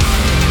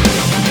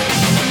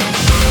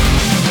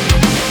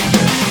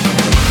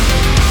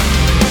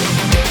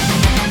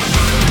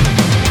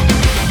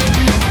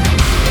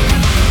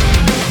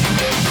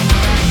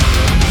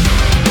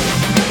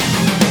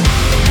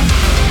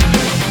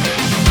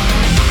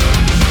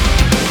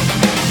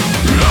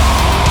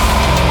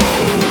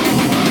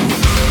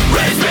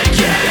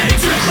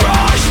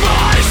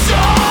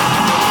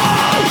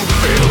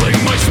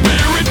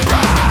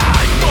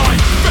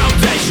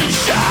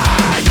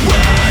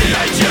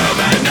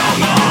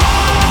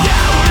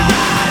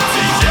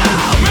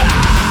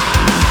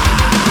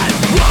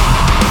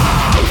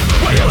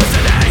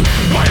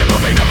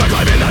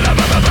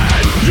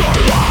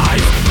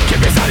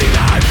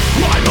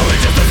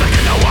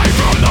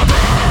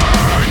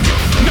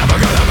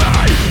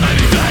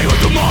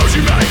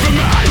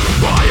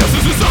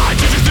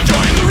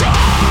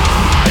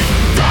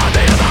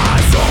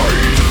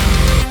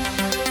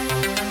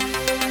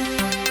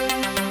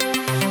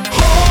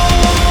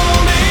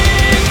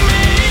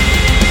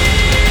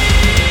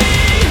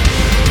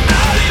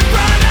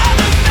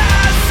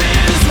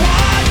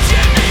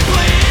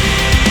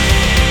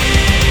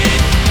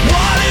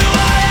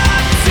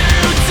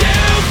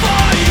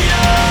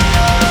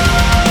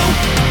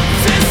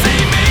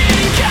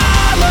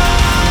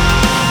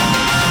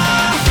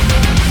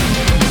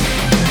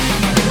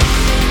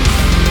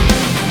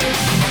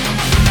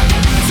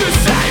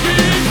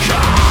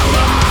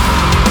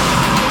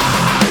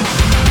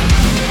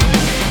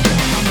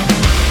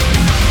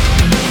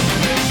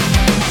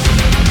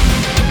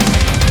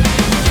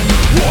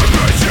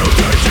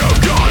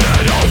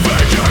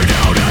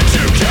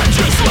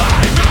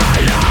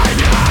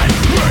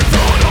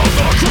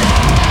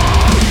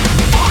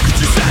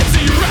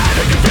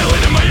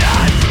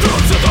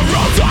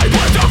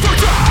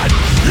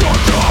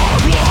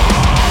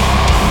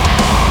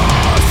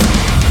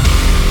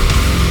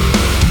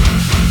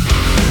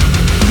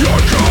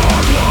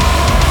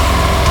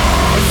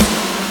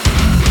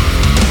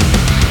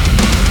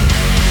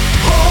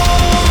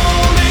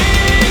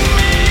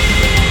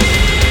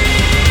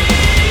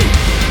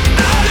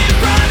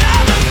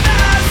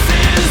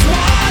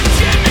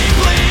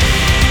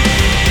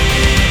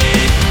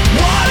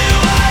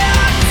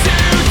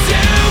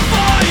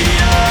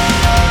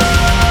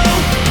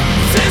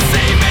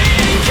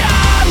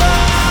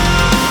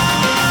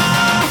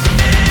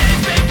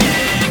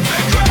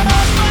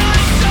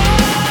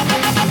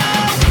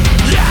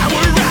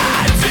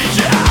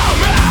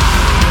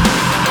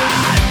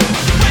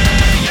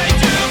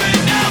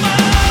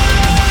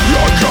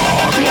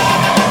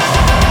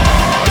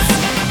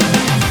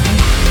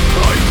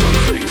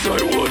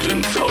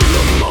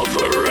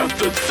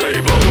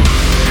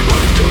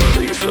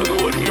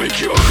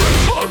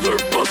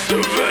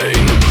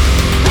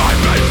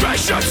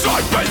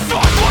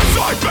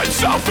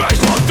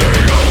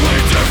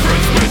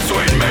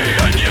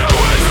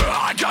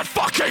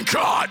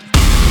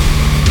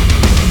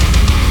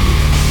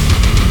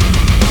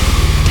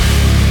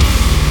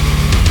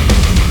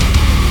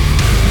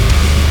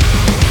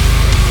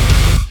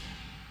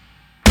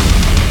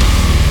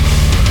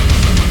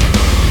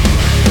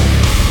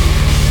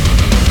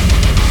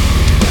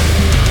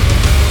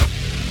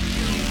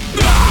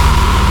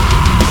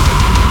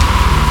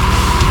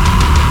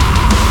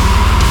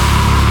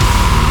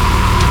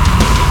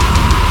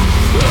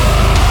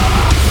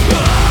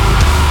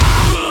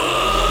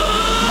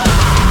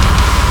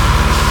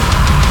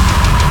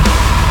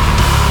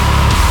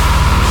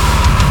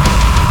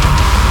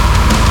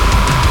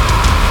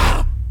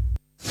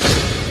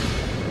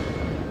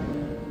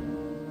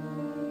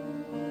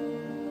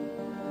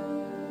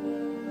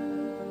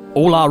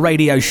 All our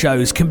radio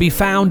shows can be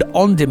found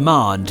on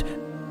demand.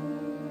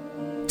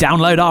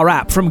 Download our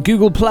app from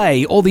Google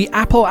Play or the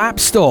Apple App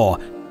Store.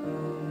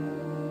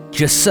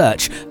 Just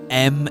search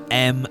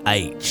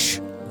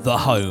MMH, the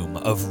home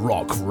of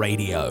rock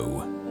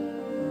radio.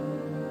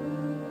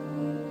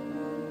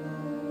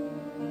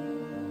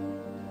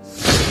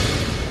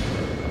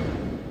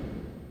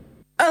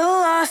 I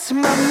lost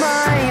my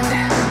mind.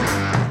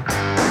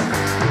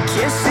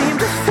 Can't seem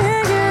to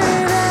figure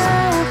it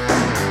out.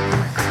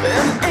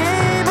 I'm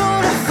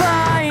able to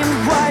find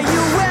why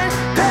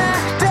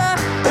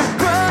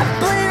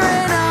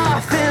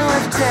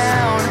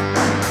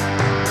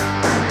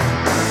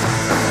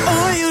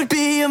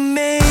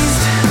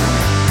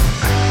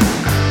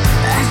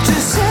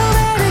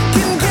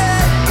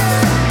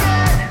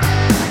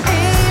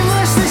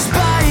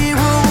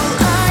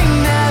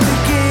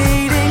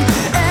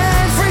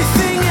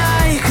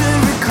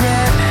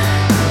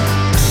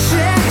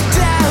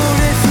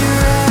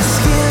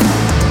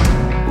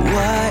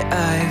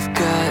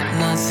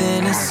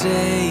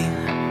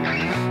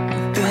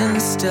been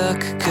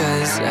stuck,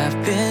 cause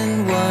I've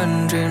been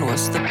wondering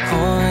what's the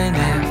point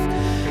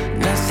if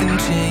nothing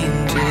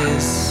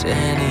changes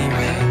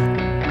anyway.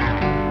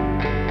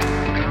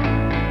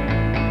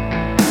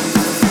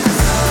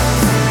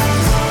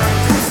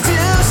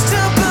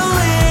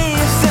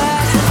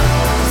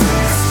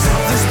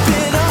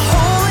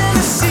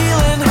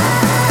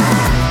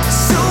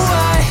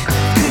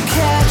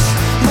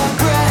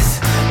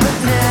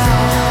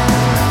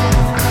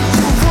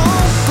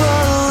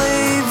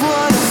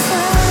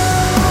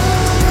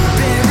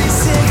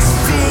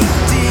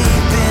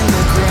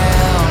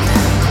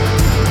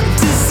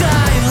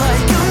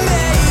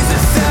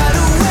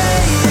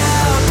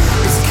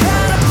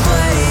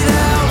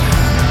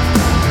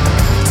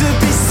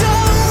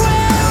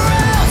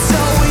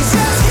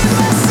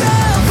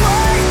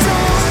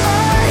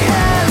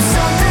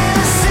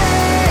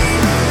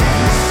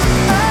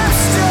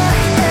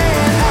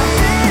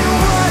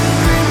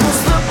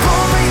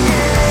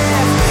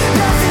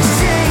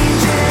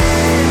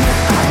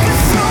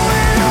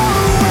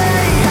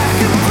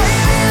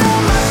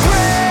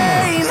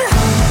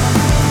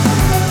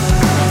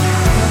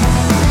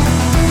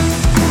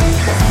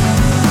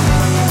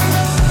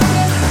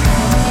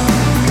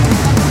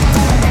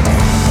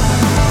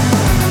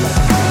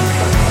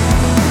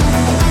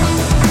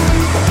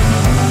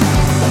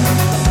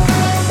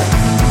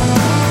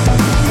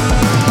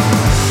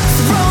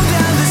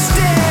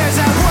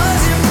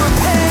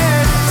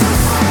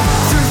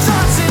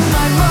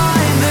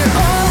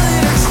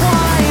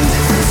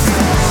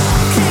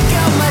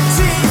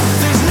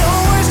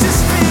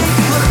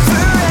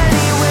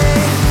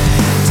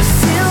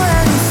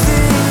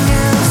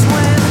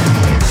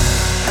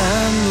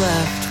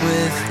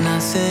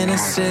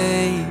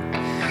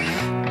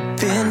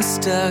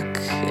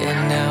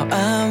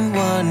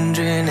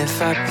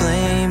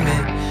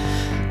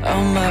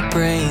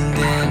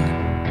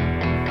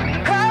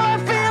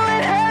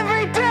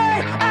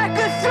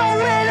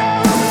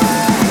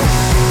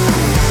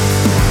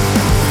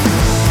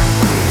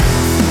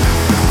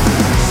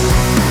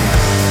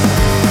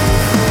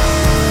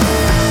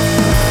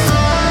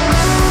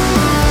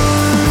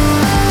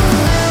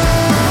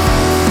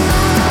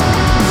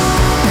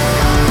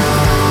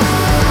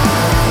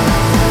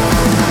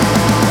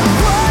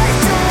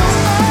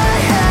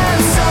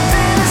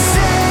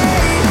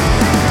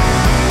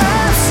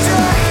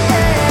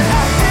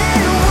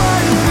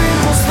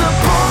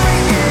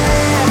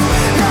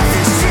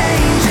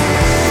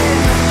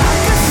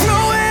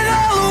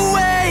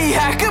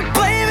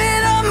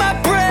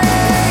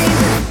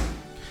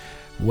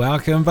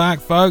 Welcome back,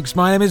 folks.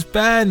 My name is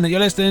Ben. You're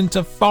listening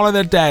to Follow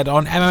the Dead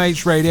on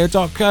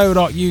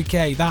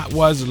mhradio.co.uk. That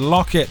was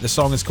Locket. The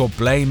song is called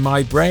Blame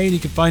My Brain. You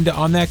can find it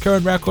on their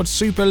current record,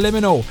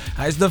 Superliminal.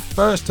 That is the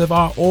first of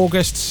our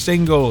August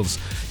singles.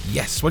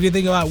 Yes, what do you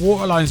think about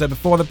Waterlines though?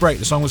 Before the break,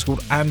 the song was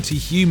called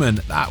Anti-Human.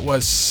 That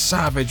was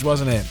savage,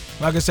 wasn't it?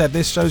 Like I said,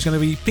 this show's going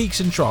to be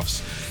peaks and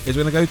troughs. It's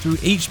going to go through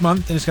each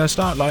month, and it's going to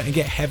start light and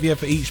get heavier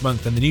for each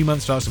month, and the new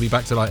month starts to be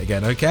back to light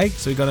again, okay?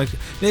 So we're going to,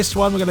 this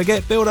one, we're going to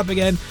get build up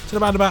again to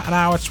about an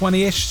hour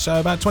 20-ish, so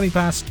about 20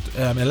 past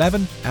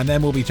 11, and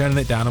then we'll be turning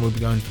it down and we'll be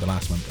going for the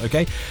last month,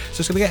 okay? So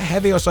it's going to get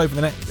heavier or so for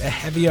the next,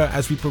 heavier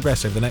as we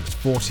progress over the next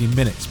 40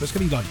 minutes, but it's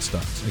going to be light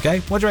starts,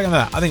 okay? What do you reckon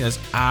of that? I think that's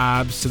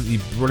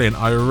absolutely brilliant.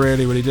 I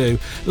really, really do.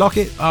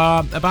 Locket,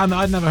 a band that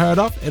I'd never heard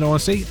of, in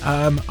honesty.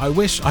 I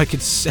wish I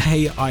could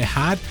say I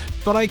had,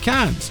 but I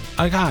can't.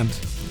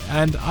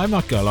 And I'm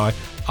not gonna lie,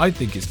 I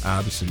think it's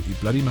absolutely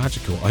bloody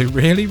magical. I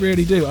really,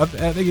 really do. I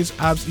think it's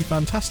absolutely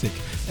fantastic.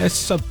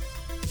 There's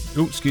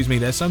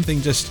there's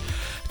something just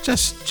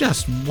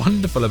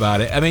wonderful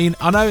about it. I mean,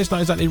 I know it's not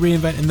exactly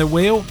reinventing the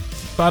wheel,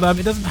 but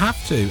it doesn't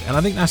have to, and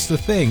I think that's the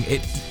thing.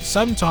 It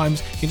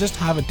sometimes you can just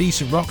have a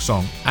decent rock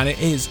song, and it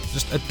is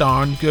just a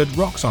darn good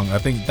rock song. I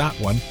think that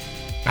one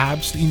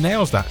absolutely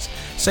nails that.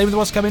 Same with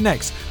what's coming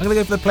next. I'm going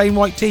to go for the Plain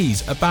White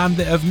Tees, a band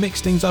that have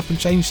mixed things up and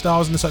changed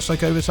styles and such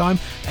like over time,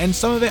 and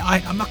some of it I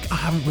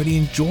haven't really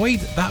enjoyed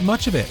that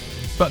much of it,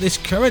 but this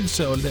current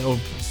sort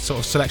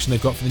of selection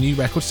they've got for the new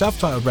record,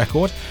 self-titled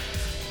record,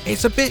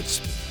 it's a bit,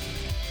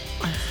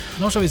 I'm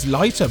not sure if it's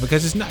lighter,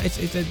 because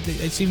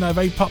it seemed like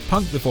very pop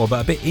punk before,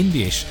 but a bit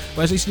indie-ish,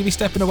 whereas they seem to be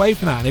stepping away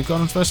from that, and they've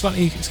gone on for a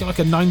slightly, it's got like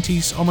a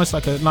 90s, almost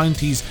like a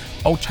 90s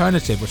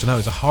alternative, which I know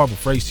is a horrible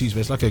phrase to use, but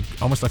it's like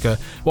almost like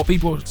what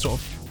people sort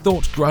of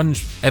thought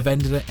grunge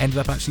ended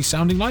up actually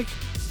sounding like,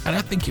 and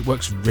I think it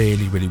works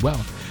really, really well.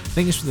 I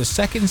think this was the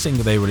second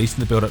single they released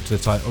in the build-up to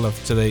the title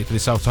of to the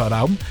self-titled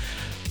album.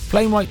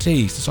 Plain White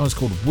Tees, the song is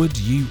called Would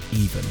You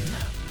Even.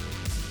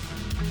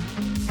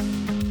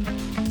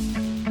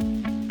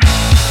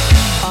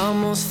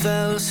 Almost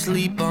fell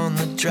asleep on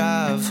the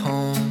drive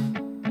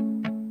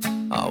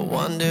home. I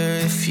wonder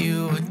if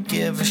you would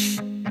give a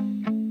shit.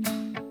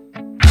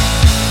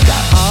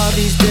 Got all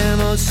these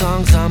demoed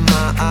songs on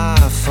my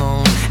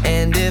iPhone,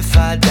 and if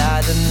I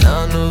died, then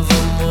none of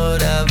them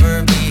would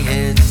ever be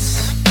hits.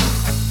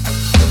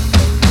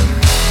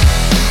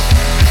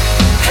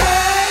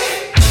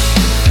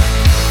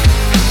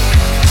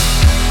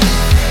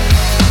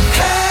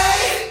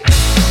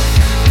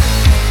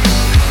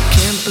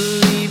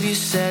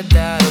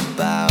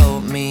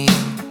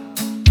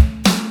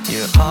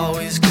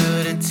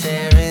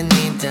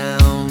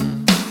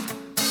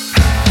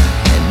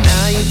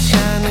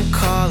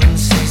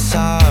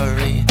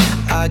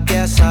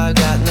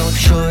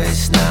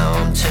 choice, now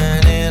I'm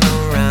turning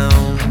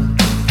around.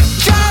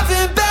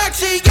 Driving back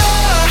to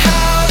your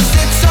house,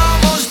 it's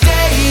almost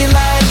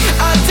daylight.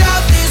 I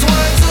doubt these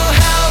words will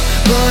help,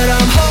 but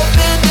I'm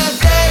hoping that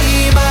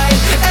they might.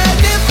 And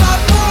if I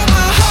pour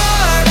my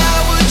heart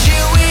out, would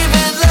you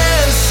even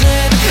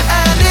listen?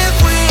 And if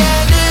we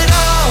end it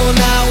all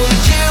now,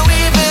 would you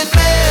even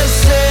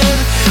listen?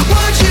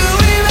 Would you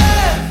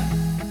even?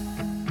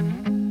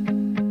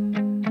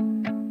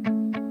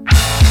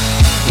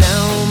 Now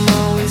I'm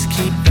always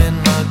keeping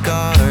my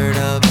guard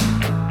up.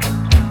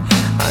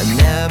 I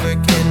never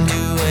can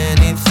do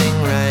anything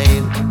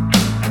right.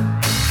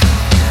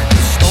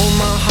 You stole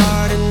my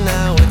heart and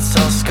now it's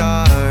all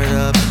scarred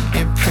up.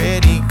 You're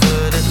pretty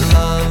good at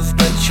love,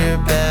 but you're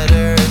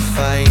better at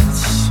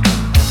fights.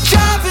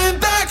 Driving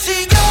back to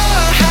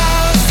your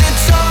house,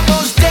 it's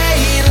almost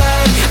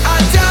daylight. I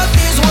doubt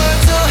these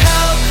words will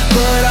help,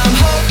 but I'm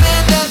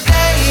hoping that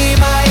they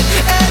might.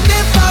 And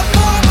if I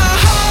pour my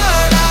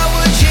heart out,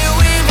 would you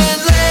even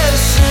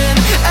listen?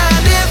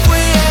 And if we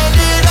end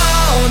it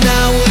all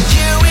now, would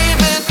you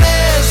even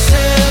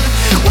listen?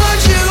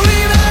 Would you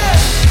even?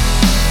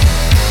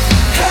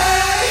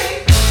 Hey,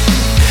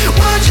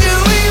 would you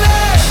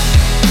even?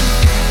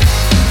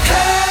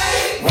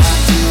 Hey, why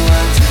do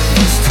I do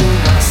this to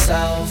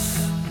myself?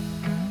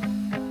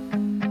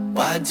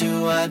 Why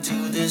do I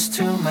do this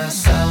to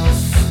myself?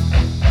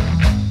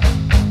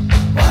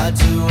 Why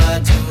do I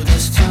do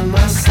this to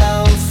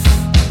myself?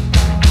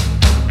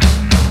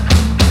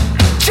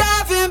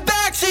 Driving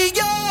back to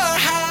your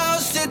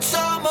house, it's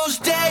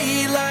almost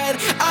daylight.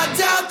 I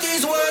doubt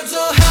these words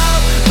will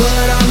help,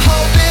 but I'm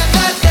hoping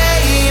that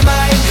they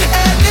might.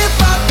 And if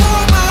I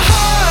pour my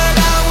heart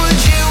out,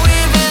 would you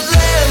even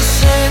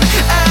listen?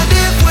 And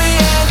if we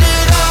end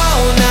it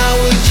all now,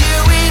 would you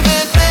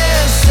even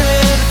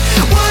listen?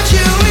 Would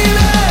you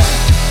even?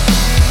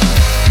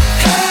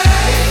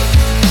 Hey,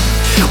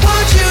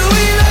 would you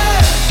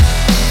even?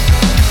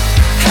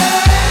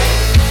 Hey,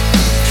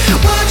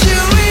 would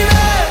you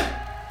even?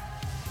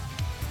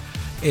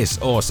 It's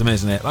awesome,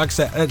 isn't it? Like I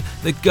said,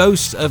 the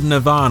ghost of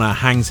Nirvana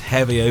hangs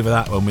heavy over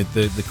that one with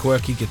the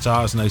quirky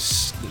guitars and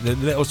the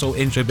little sort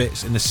of intro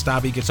bits and the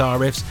stabby guitar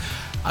riffs.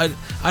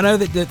 I know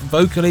that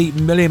vocally, a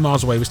million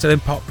miles away, we're still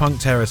in pop punk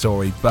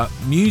territory, but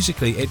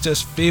musically it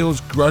just feels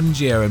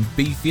grungier and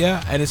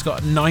beefier, and it's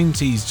got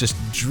 90s just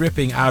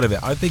dripping out of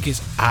it. I think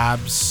it's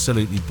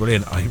absolutely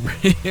brilliant. I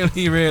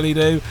really, really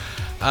do.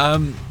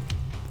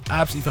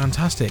 Absolutely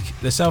fantastic.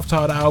 The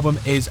self-titled album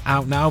is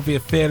out now via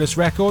Fearless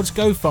Records.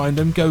 Go find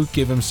them, go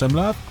give them some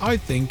love. I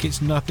think it's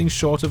nothing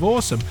short of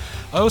awesome.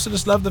 I also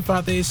just love the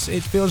fact that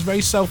it feels very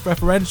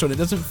self-referential and it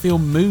doesn't feel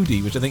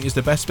moody, which I think is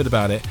the best bit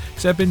about it.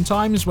 Because there have been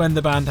times when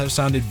the band have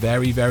sounded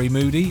very, very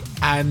moody,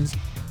 and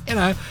you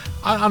know,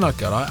 I'm not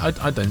gonna lie,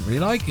 I don't really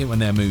like it when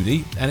they're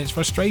moody, and it's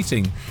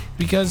frustrating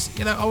because,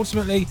 you know,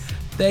 ultimately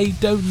they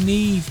don't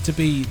need to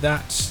be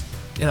that,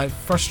 you know,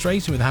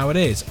 frustrated with how it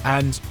is.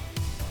 And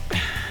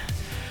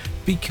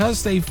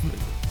because they've,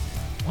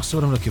 what's the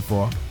word I'm looking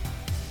for?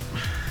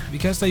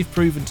 Because they've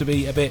proven to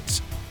be a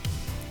bit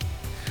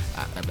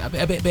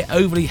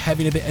overly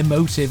heavy, and a bit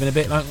emotive, and a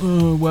bit like,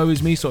 oh, woe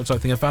is me sort of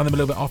type thing. I found them a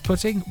little bit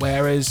off-putting.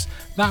 Whereas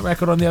that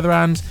record, on the other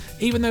hand,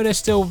 even though there's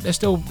still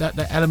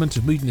that element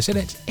of moodiness in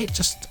it, it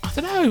just, I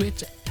don't know,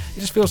 it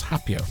just feels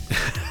happier.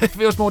 It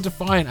feels more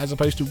defiant as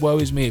opposed to woe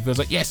is me. It feels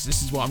like, yes,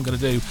 this is what I'm going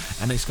to do,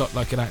 and it's got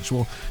like an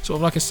actual sort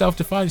of like a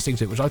self-defined thing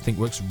to it, which I think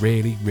works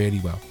really, really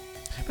well.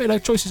 But, you know,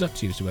 choice is up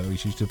to you as to whether you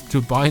choose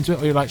to buy into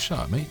it or you're like, shut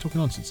up, mate, you're talking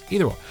nonsense.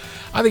 Either or.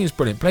 I think it's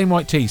brilliant. Plain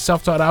White Tee,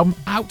 self-titled album,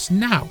 out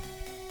now.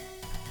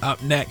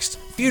 Up next,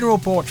 Funeral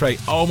Portrait.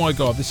 Oh my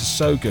god, this is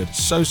so good.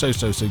 So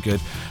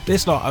good.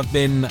 This lot have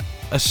been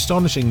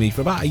astonishing me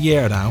for about a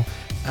year now.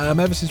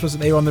 Ever since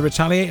they were on the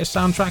Retaliator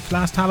soundtrack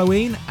last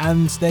Halloween,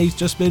 and they've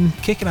just been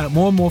kicking out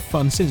more and more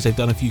fun since. They've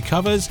done a few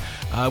covers,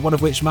 one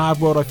of which, Mad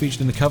World, I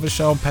featured in the cover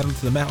show on Pedal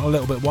to the Metal a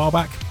little bit while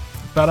back.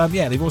 But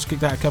yeah, they've also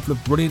kicked out a couple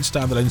of brilliant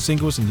standalone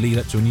singles and lead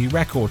up to a new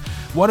record,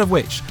 one of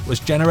which was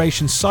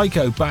Generation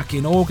Psycho back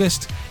in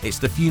August. It's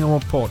the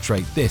Funeral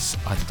Portrait. This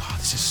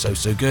is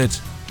so good.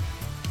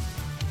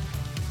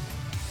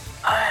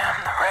 I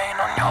am the rain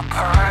on your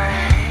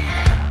parade.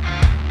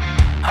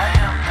 I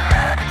am the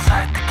rat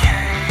inside the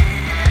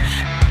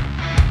cage.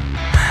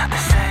 They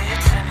say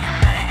it's in your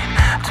name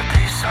to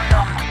be so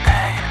numb to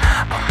pain,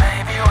 but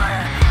maybe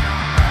when you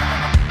run,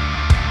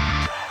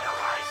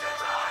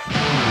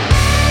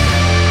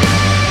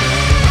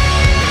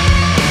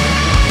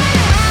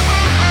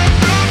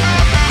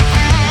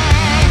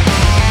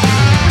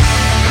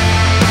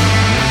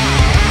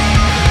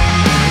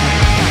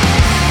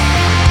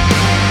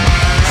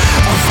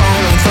 I'm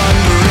falling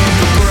thunder in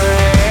the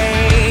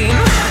brain.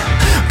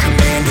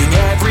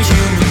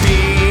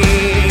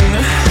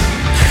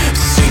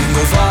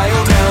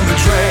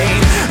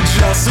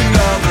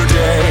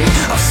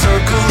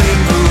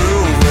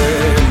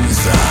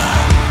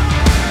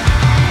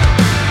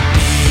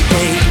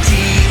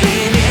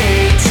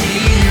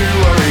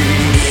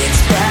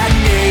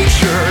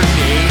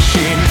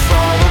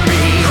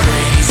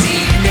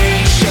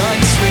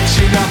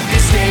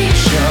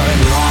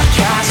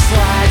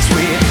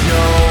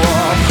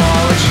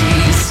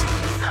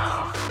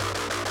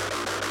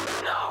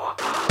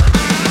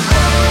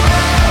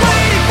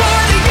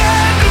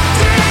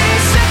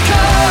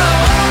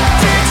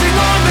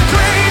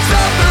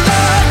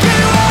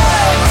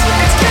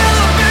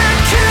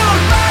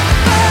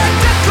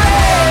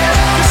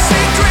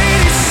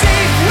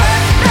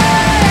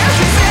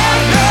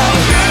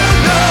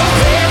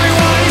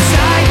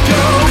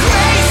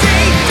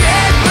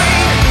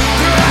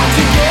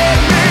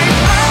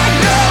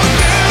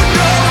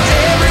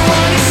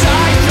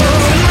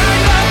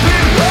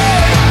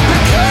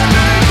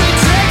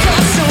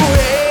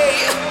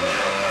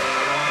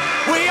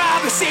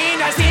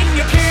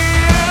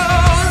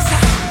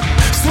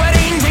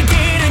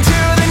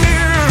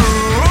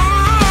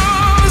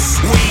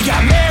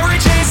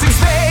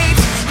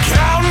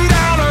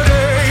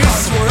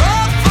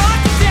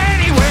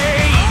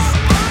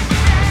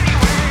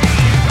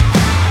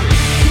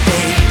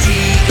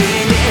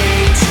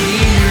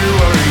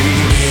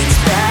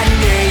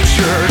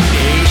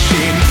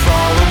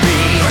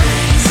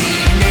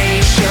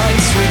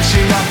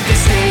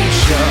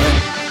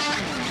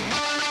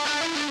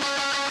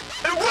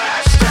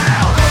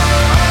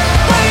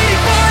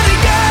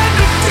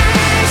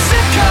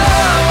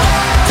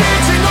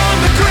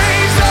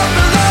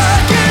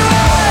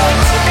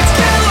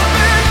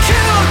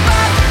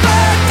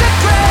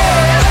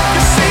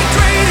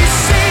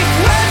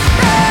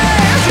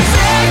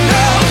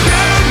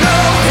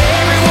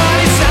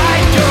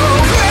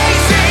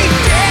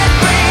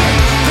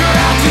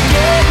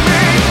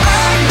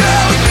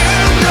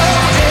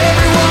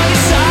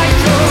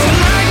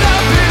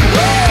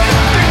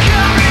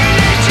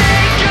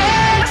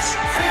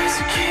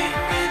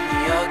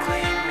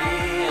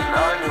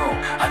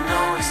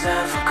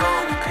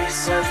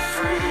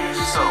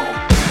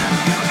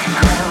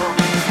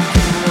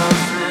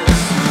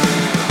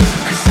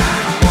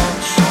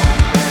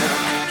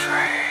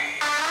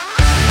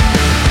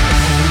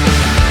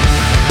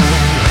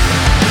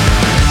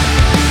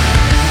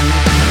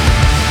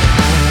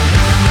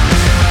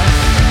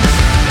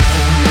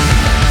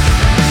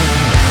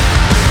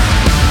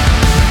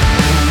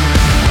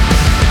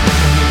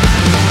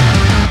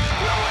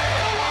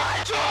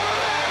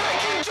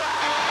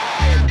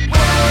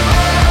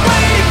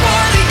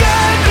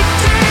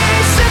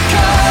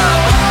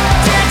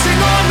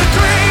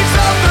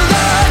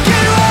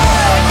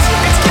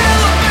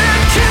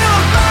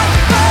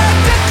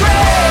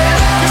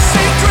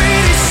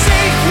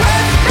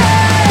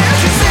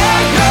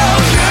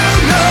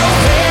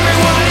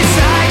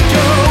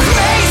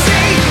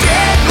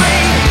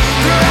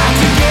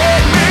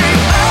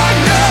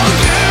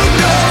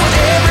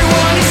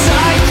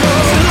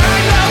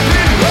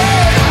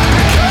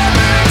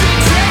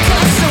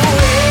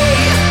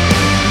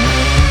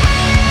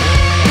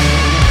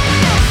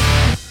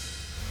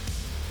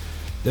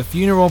 The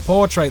Funeral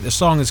Portrait, the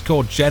song is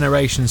called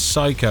Generation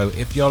Psycho.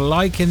 If you're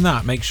liking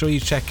that, make sure you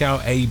check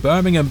out a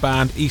Birmingham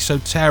band,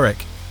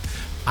 Esoteric.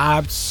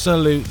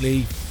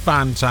 Absolutely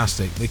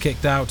fantastic. They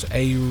kicked out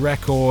a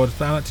record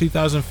around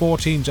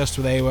 2014, just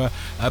when they were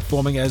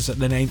performing as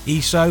the name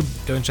ESO.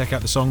 Go and check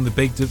out the song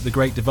The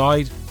Great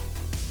Divide,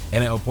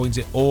 and it'll point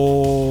it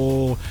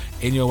all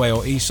in your way.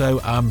 Or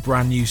ESO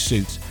Brand New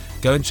Suit.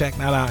 Go and check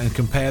that out and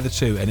compare the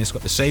two, and it's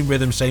got the same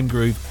rhythm, same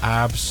groove.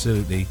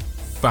 Absolutely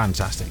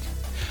fantastic.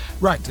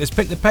 Right, let's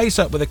pick the pace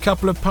up with a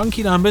couple of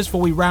punky numbers before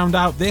we round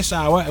out this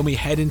hour and we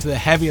head into the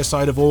heavier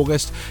side of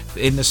August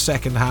in the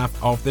second half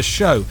of the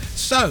show.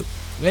 So,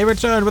 they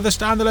returned with a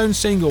standalone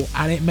single,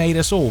 and it made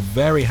us all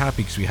very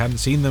happy because we hadn't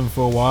seen them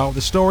for a while.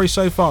 The Story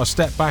So Far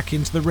stepped back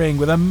into the ring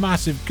with a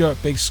massive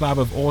big slab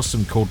of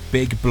awesome called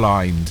Big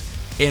Blind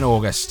in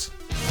August.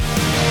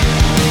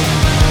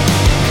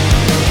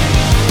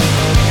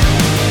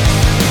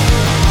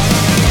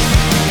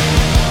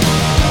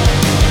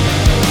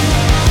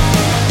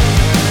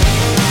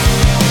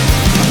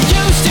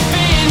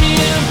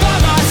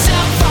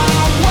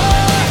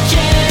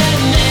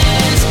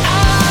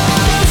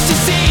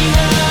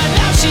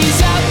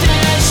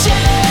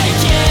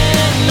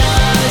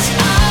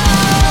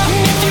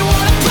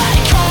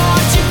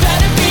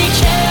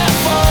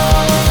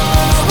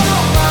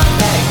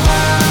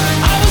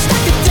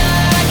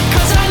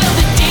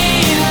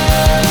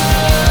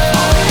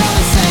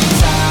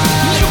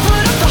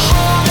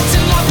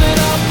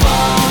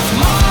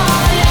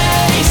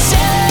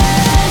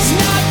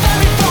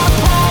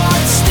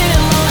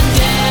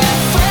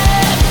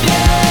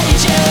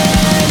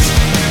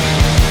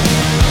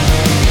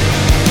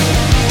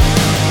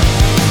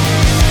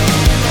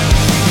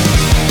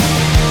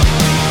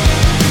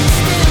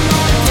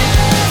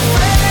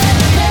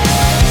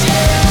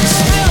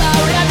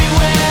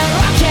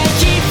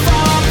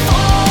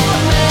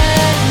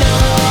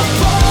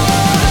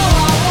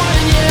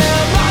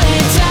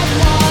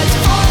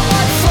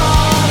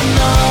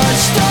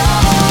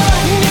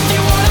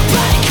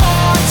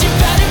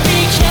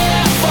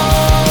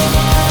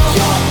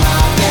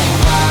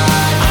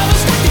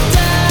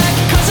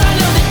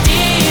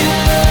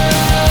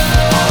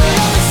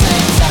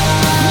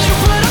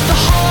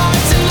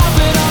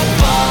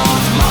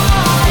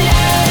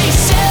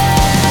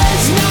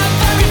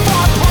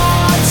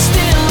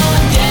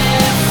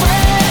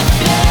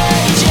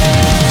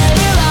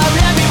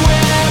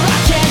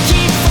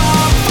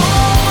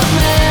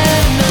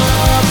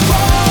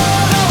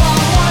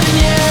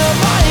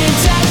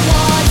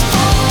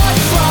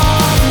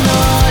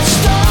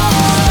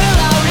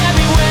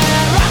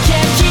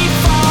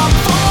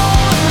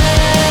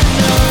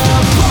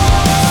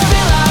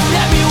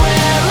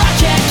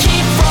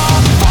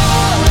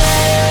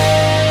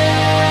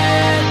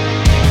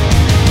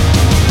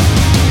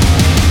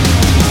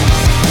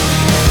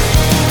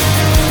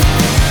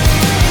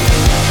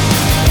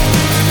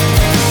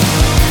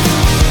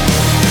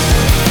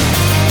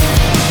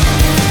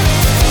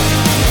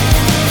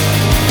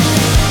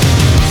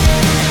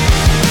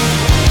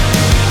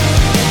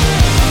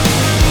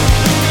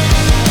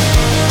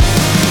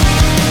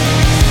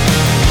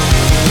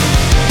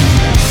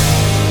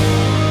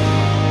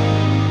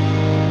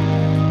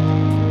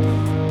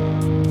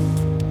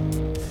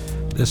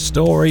 The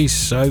Story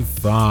So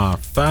Far.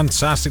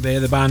 Fantastic to hear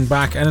the band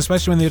back, and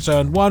especially when they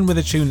return, one, with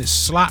a tune that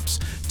slaps,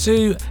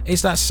 two,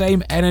 it's that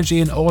same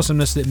energy and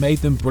awesomeness that made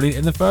them brilliant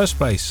in the first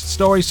place.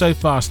 Story So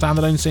Far,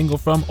 standalone single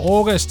from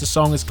August. The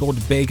song is called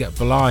Big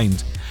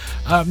Blind.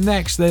 Up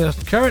next,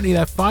 currently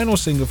their final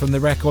single from the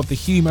record, The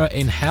Humour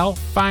in Hell.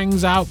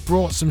 Fangs Out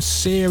brought some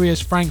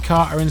serious Frank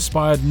Carter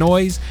inspired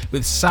noise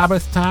with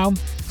Sabbath Town.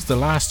 It's the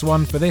last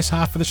one for this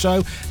half of the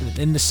show.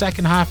 In the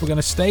second half, we're going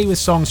to stay with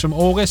songs from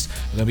August.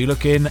 We're going to be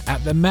looking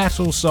at the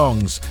metal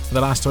songs for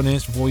the last 20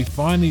 minutes before we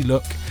finally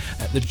look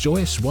at the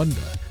joyous wonder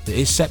that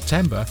is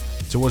September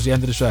towards the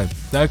end of the show.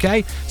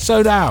 Okay,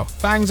 so now,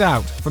 Fangs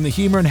Out from The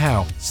Humour in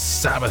Hell,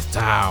 Sabbath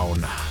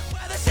Town.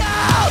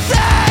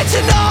 south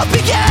to north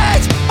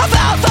begins. I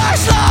found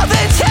first love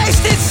and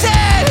tasted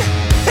sin.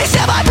 It's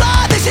in my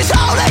blood, this is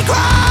holy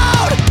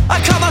ground.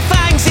 I cut my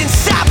fangs in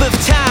Sabbath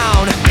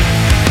town.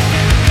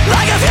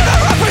 Like a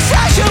funeral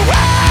procession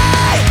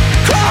way,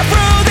 crawl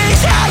through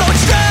these hallowed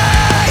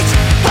streets.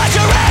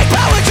 Pleasuring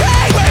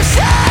poetry where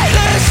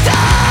sailors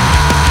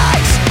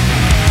stakes.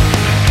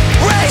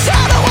 Raise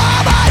out the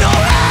wall by no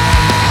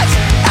hands.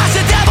 Ask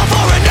the devil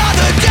for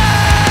another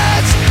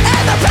dance.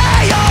 And the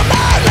pay of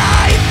my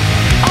life.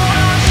 All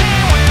I'm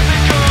seeing with the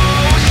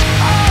ghost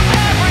of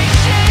every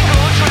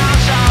single drown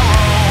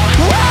sorrow.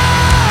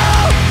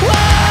 Whoa,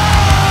 whoa,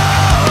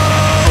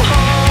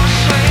 home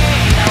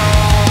sweet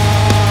home.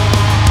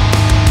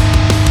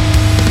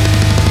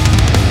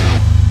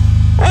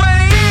 When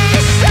the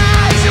east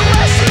sighs and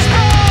west is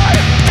born,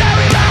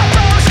 bury my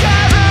bones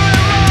gathering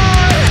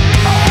more.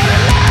 I wanna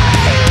live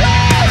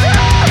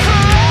on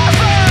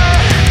forever.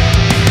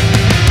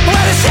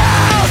 When the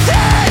south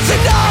ends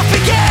and north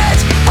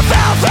begins, I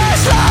found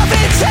first love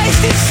and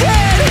tasted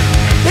sin.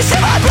 It's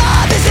in my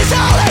blood, this is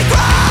holy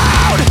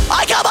ground.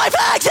 I got my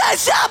fangs in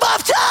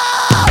Sabbath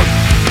town.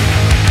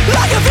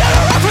 Like a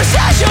funeral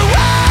procession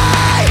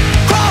way,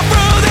 crawl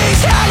through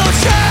these hallowed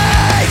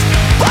streets.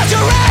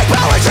 Pleasuring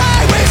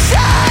poetry with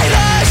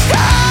sailor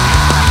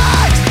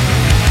stacks.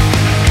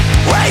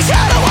 Raise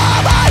out the wall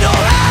by no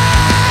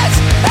hands.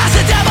 Ask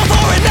the devil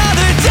for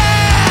another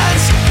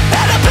dance.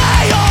 And to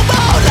pay all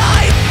my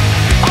life.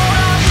 All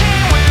I'm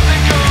seeing with the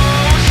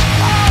ghost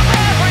of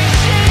every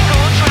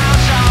single drown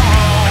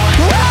sorrow.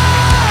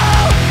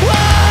 Whoa,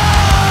 whoa,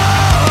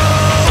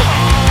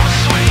 home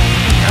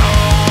sweet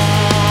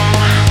home.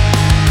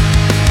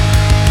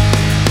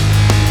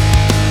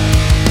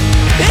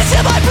 It's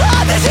in my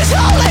blood, this is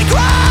holy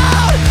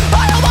ground.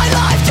 I owe my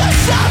life to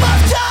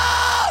Sabbath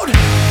town.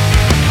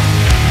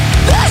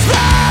 This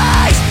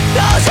place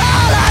knows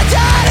all our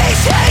dirty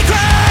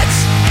secrets.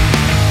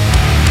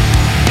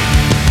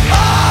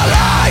 All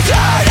our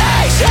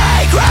dirty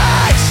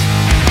secrets.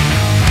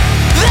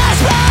 This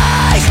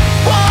place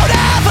won't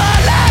ever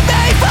let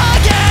me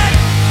forget.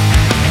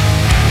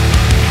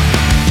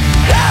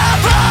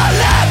 Never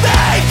let me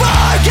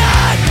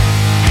forget.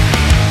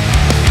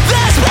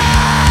 This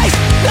place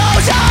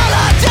knows all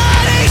our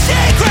dirty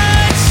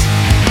secrets.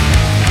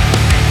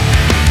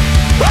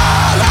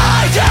 All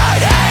our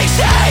dirty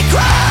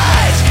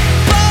secrets,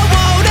 but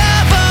won't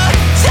ever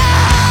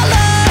tell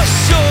us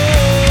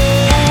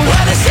soon.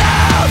 When the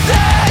south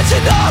ends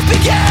and north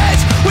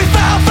begins, we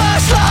found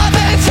first love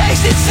and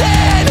tasted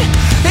sin.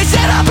 It's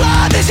in our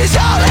blood, this is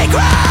holy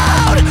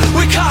ground.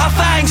 We cut our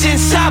fangs in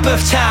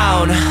Sabbath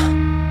town.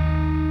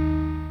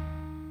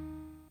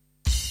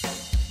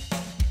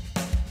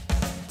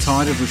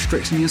 Tired of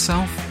restricting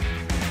yourself?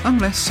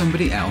 Unless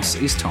somebody else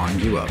is tying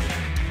you up.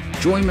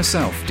 Join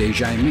myself,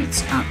 DJ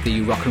Mitz, at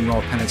the Rock and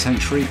Roll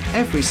Penitentiary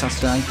every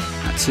Saturday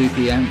at 2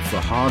 PM for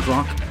hard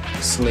rock,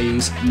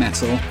 sleaze,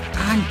 metal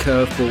and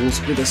curveballs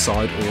with a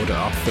side order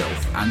of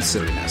filth and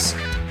silliness.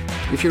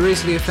 If you're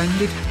easily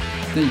offended,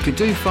 then you could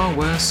do far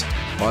worse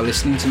by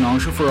listening to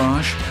Nigel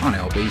Farage on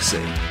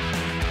LBC.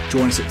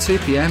 Join us at 2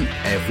 PM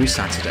every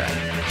Saturday.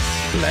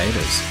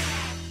 Laters.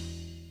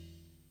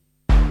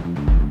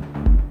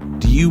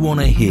 Do you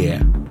want to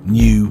hear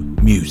new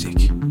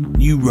music?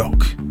 New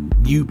rock?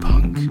 New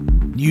punk?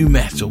 New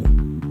metal?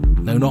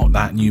 No, not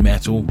that new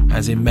metal,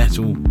 as in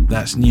metal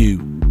that's new,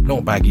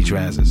 not baggy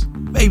trousers.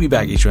 Maybe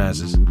baggy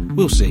trousers.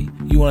 We'll see.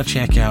 You want to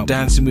check out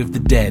Dancing with the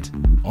Dead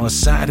on a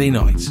Saturday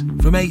night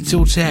from 8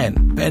 till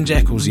 10. Ben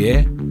Jekyll's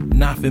here.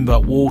 Nothing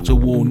but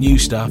wall-to-wall new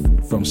stuff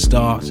from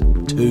start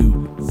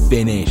to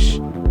finish.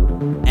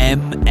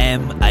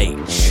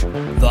 MMH,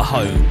 the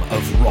home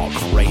of rock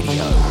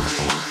radio.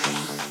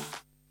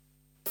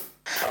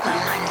 My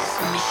mind is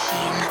a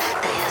machine,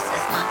 deus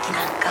is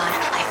machina, God.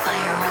 I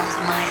fire rounds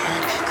in my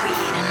head,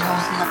 creating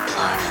holes in the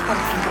plot.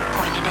 One finger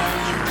pointed at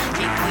you,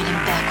 three pointing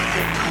back with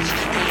a punch.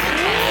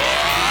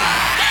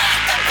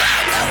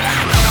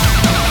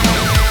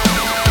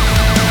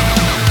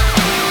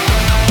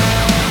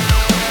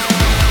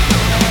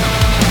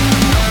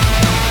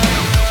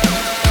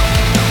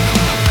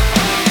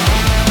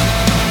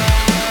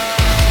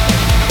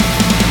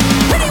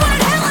 Pretty one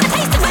in hell and a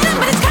taste of venom,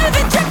 but it's kind of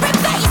a trip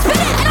that you spit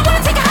it. And I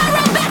wanna take a high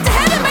road back to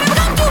heaven, but I've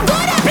become too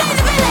good at playing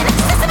the villain.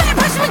 Systematic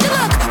pressure with your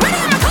look, ready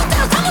on our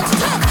coattails, tell what you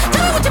took.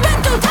 Tell me what you've been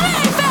through, tell me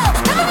how you felt.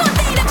 Tell me one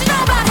thing that you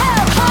know about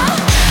hell, huh?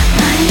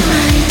 My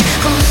mind,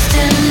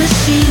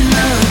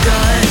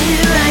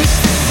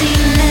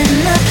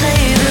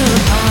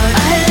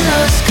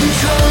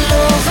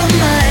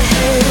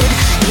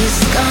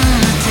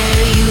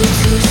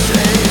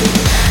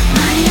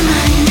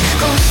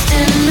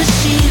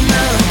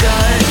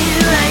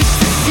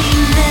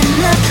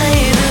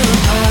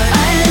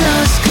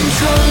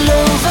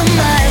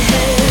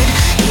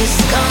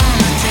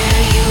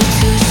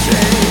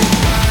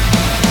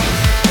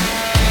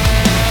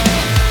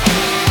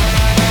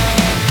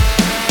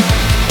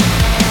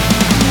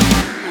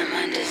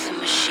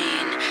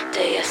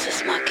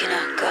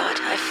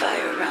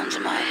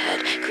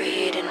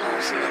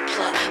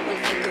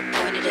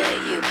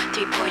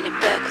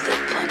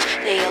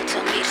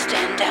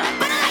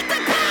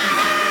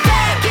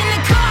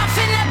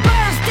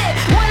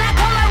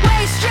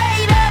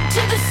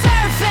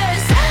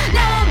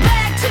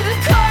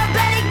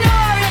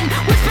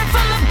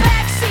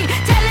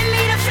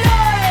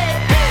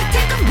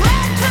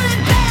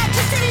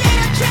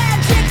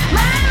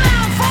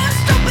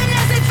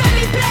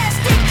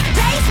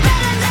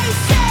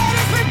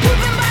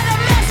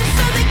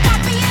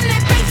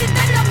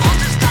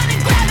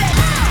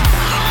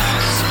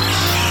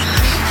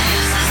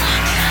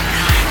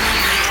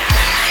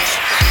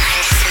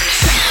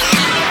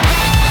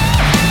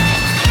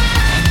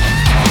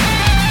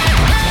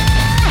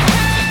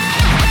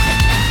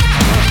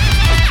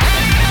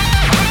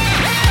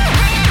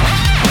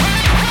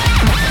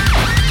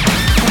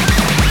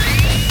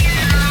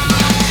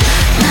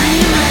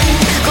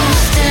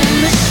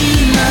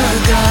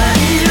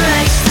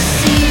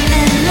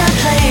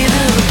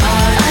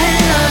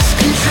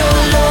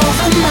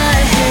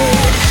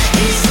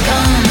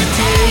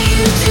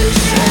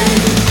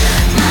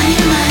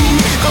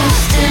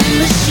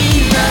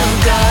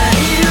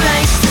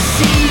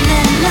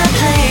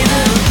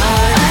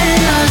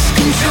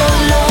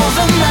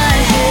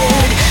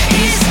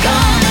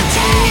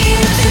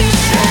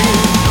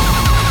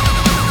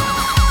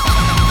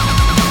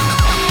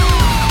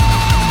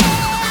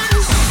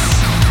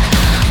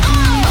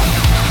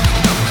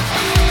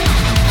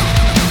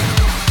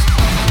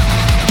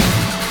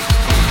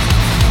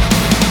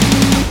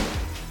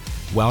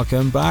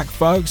 Welcome back,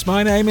 folks.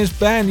 My name is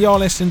Ben. You're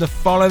listening to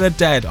Follow the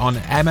Dead on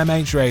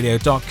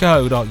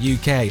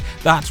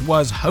mmhradio.co.uk. That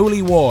was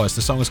Holy Wars.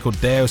 The song is called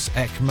Deus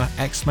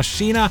Ex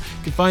Machina.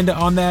 You can find it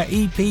on their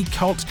EP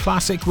Cult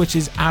Classic, which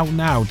is out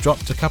now.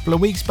 Dropped a couple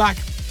of weeks back.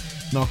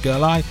 Not gonna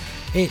lie,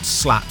 it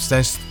slaps.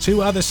 There's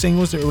 2 other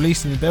singles that were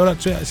released in the build up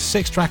to it. It's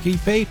a 6-track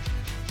EP.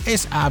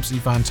 It's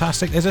absolutely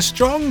fantastic. There's a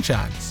strong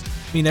chance.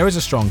 I mean, there is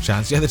a strong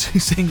chance the other 2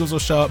 singles will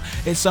show up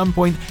at some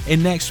point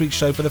in next week's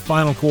show for the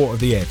final quarter of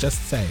the year.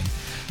 Just saying.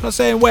 Not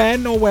saying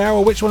when or where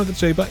or which one of the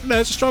 2, but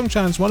there's a strong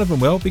chance one of them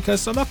will,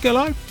 because I'm not gonna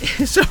lie,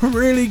 it's a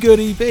really good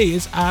EP.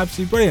 It's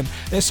absolutely brilliant.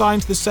 They're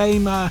signed to the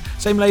same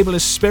label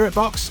as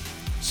Spiritbox.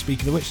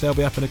 Speaking of which, they'll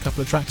be up in a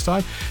couple of tracks'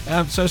 time.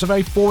 So it's a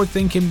very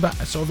forward-thinking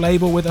sort of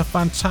label with a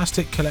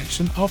fantastic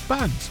collection of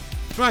bands.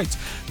 Right,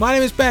 my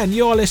name is Ben.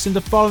 You're listening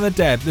to Follow the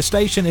Dead. The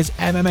station is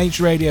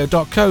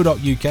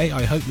mmhradio.co.uk.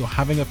 I hope you're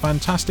having a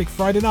fantastic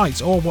Friday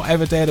night, or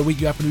whatever day of the week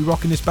you happen to be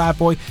rocking this bad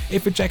boy.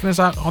 If you're checking us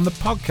out on the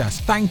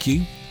podcast, thank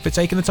you for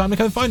taking the time to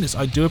come and find us.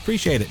 I do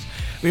appreciate it.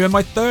 We're in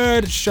my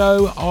 3rd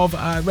show of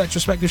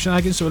retrospective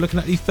shenanigans, so we're looking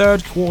at the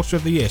 3rd quarter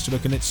of the year. So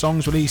looking at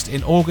songs released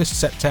in August,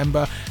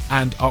 September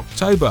and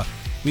October.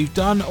 We've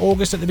done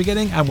August at the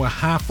beginning and we're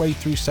halfway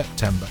through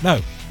September. No,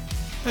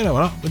 we're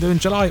not. We're doing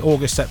July,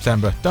 August,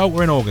 September.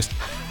 We're in August.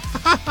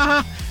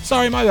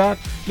 Sorry, my bad.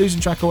 Losing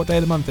track of what day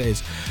of the month it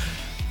is.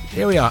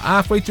 Here we are,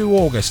 halfway through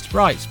August.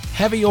 Right,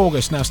 heavy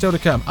August now, still to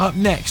come. Up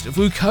next,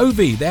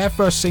 Vukovi, their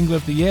first single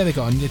of the year. They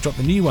dropped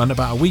a new one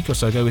about a week or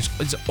so ago, which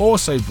is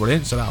also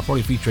brilliant, so that'll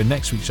probably feature in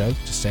next week's show.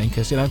 Just saying,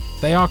 because,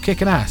 they are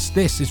kicking ass.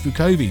 This is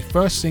Vukovi,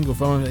 first single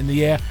from them in the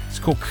year. It's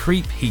called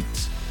Creep Heat.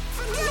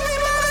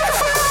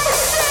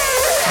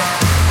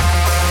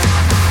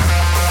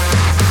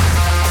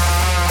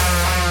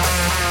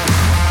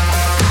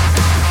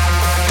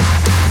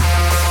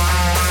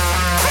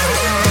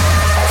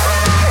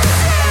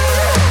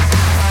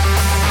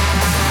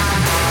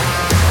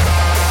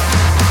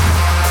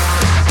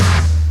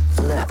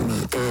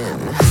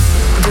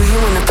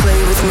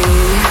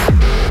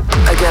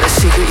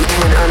 Secret you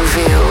can't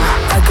unveal.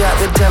 I got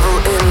the devil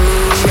in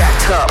me,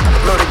 jacked up,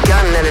 loaded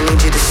gun that I need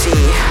you to see.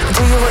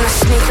 Do you wanna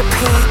sneak a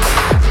peek?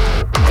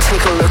 Take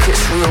a look,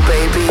 it's real,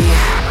 baby.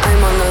 I'm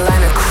on the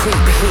line of creep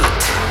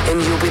heat, and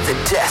you'll be the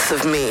death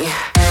of me.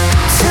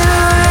 Too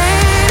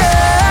late,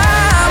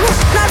 I'm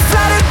not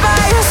flattered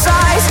by your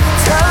size.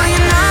 Tell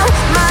you now,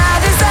 my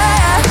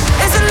desire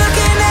isn't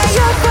looking at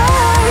your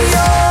pride.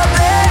 You're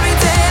very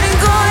dead and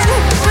gone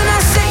when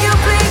I set your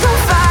blink on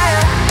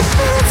fire.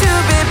 Too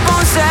bit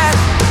bone sad.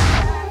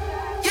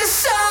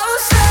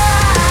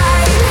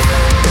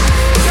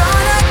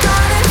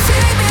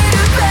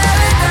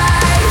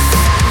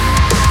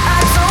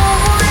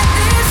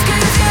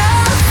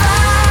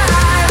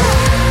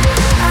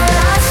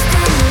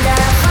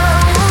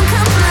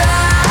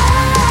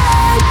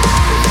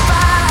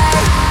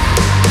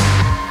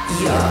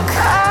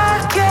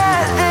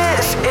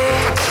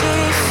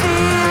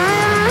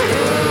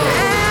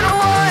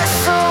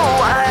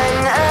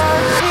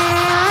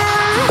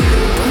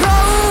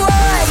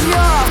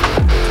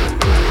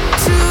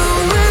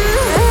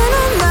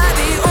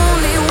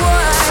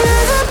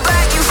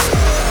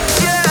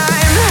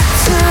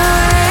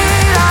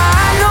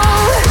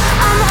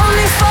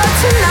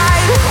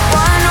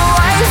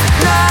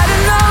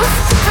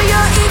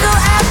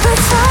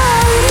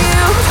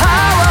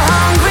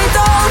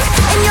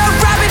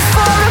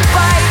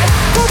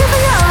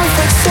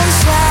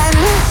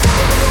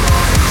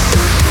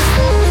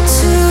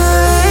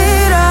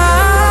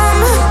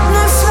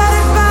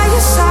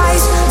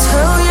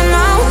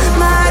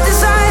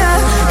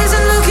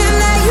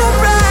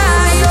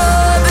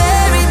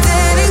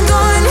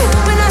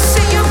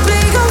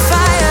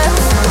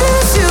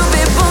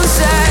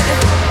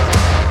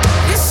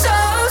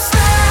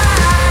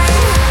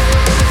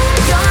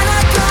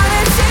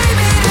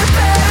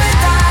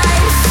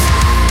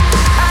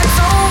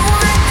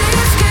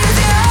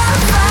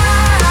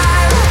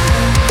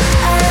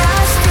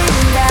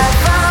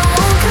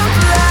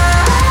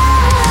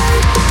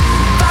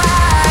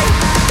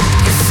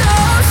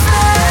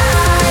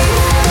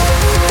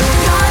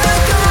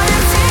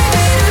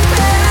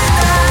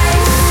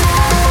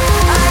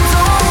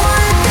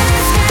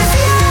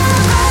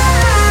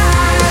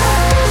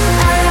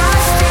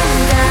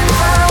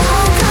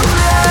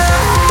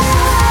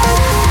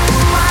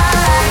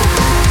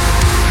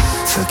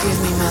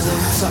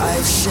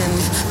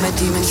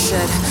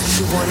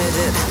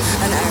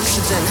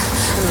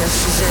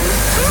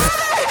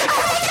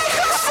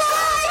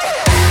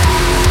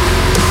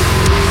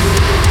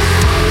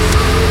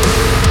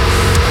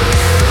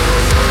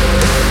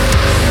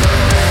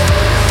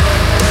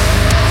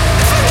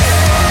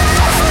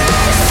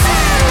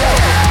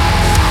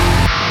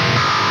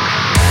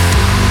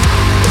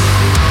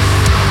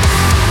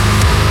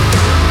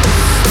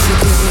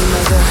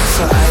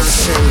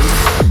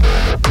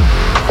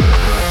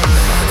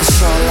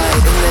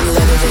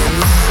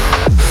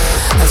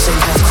 I think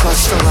I've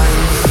crossed the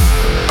line.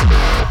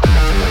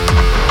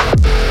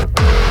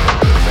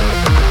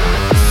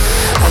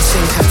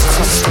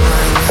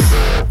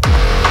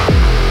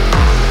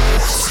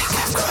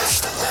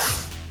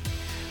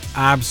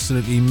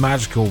 absolutely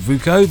magical.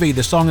 Vukovi,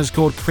 the song is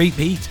called Creep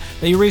Heat.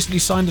 They recently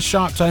signed to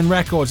Sharptone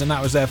Records, and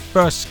that was their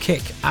first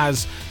kick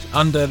as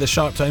under the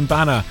Sharptone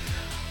banner.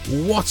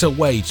 What a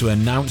way to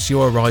announce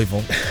your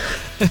arrival.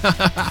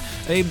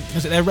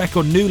 Their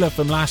record Nula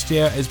from last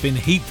year has been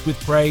heaped with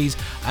praise,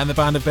 and the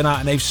band have been out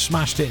and they've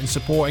smashed it and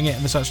supporting it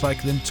and such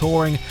like. Then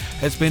touring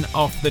has been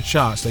off the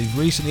charts. They've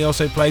recently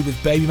also played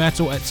with Baby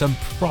Metal at some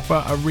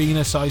proper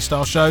arena size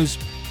style shows.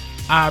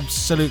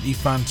 Absolutely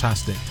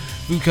fantastic.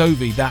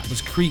 Vukovi, that was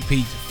Creep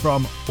Heat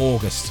from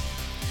August.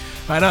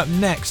 Right, up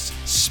next,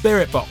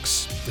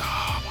 Spiritbox.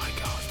 Oh my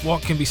god,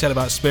 what can be said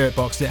about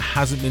Spiritbox that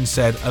hasn't been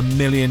said a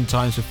million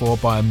times before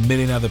by a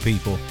million other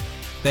people?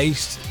 They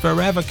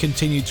forever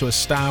continue to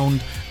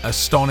astound,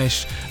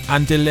 astonish,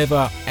 and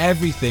deliver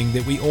everything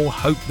that we all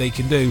hope they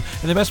can do.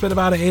 And the best bit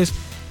about it is,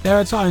 there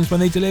are times when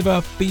they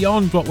deliver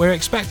beyond what we're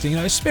expecting. You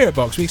know,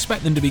 Spiritbox, we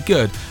expect them to be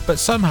good, but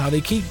somehow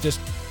they keep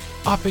just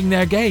upping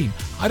their game.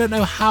 I don't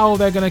know how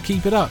they're going to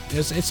keep it up.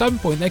 At some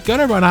point, they're going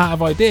to run out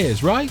of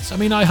ideas, right? I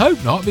mean, I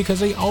hope not, because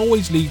they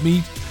always leave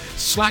me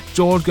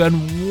slack-jawed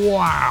going,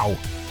 wow.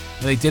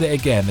 And they did it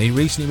again. They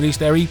recently released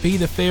their EP,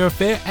 The Fear of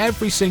Fear.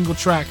 Every single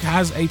track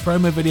has a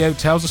promo video,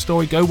 tells a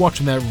story. Go watch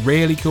them, they're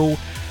really cool.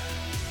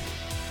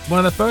 One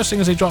of the first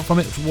singles they dropped from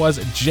it was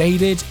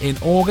Jaded in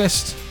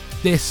August.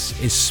 This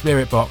is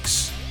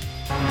Spiritbox.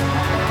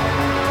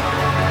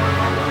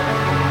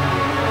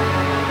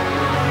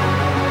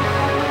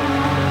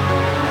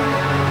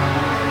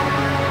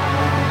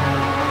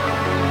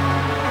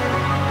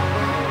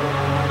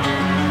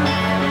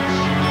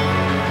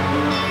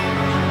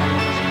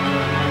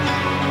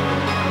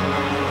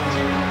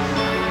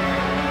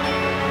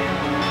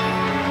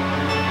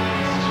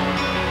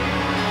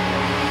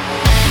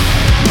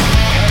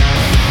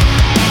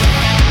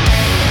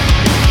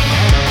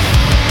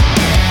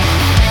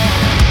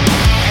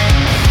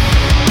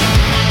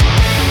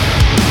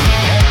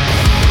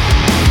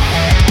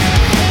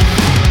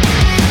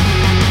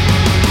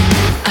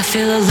 I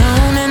feel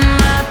alone in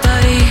my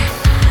body.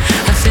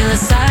 I feel a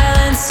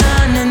silence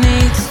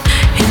underneath.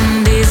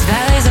 In these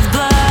valleys of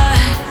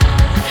blood,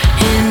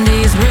 in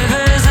these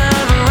rivers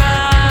of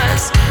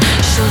rust,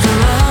 shoulder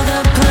all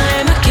the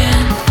blame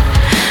again.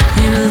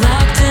 We were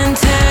locked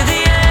into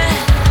the end.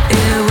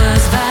 It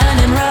was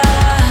violent and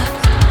rough.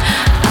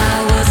 I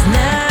was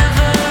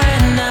never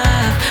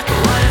enough. But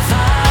what if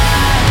I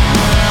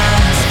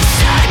was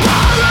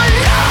stable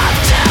enough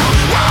to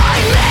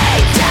wind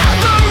me down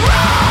the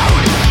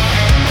road?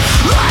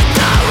 Like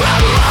the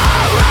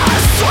Remora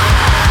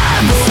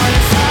swam. But what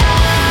if I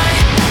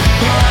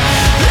was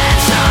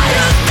inside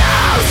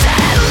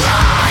 1,000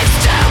 lives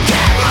to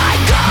get my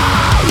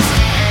goals?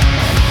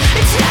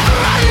 It's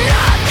never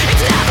enough,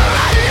 it's never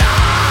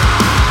enough.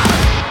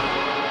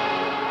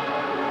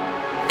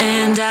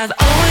 And I've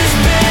always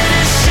been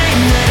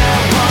ashamed that I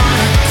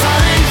wanna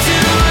fall into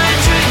a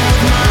dream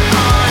with my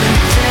honor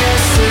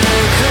desecrated,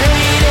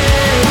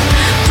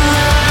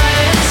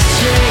 blood is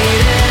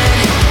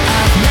jaded.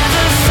 I've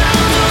never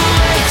found a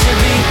way to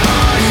be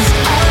honest.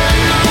 All I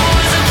know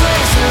is a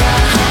place where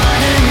I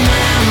haunted,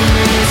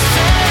 memories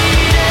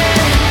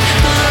faded,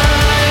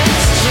 blood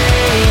is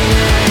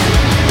jaded.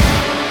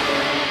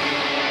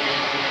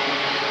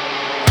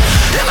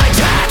 And my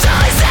church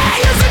only see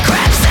is the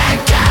crimson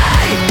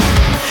gate,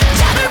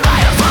 tethered by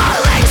a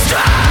falling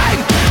string,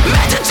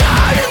 meant to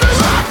turn in the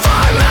love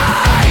for me.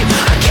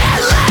 I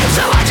can't leave,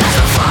 so I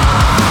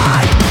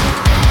justify.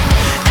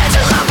 It's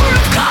a lumber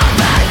of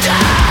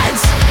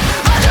confidence,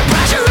 under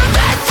pressure of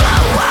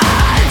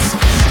influence.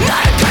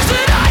 Not a curse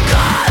that I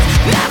could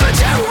never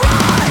do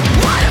right.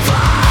 What if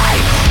I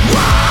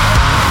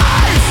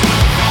was?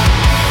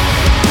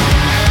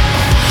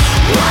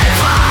 What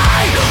if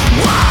I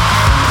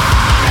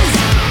was?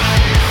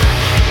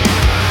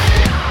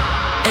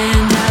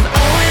 And I've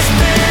always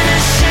been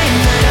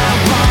ashamed that I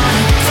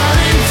wanna fall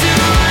into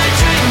a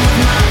dream with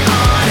my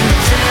honor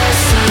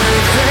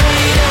desecrated,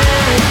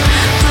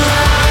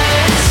 blood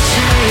is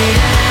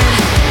jaded.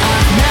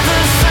 I've never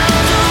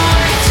found a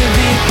way to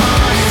be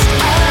honest.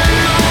 All I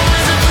know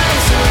is a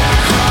place where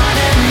I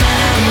haunted,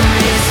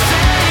 memories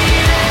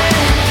faded,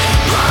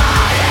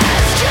 blood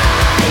is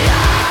jaded.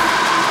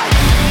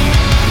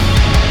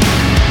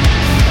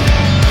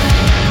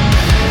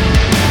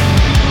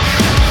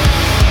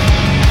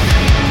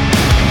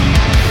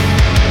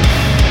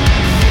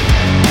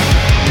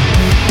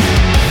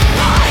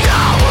 I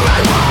know where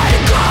I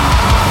wanna go,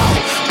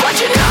 but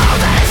you know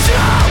that it's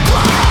too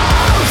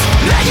close.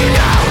 And you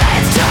know that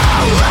it's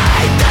too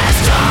late this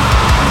time.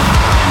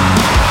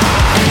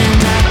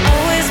 And I've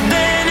always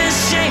been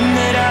ashamed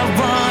that I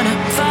wanna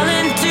fall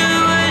into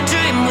a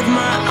dream with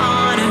my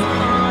honor.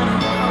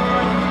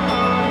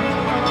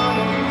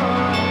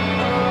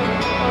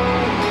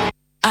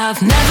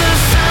 I've never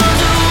found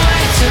a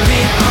way to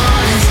be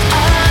honest.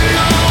 All I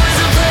know is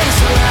a place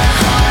where I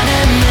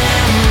haunted,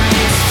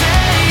 memories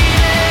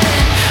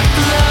faded,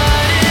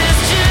 blood is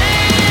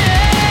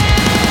jaded.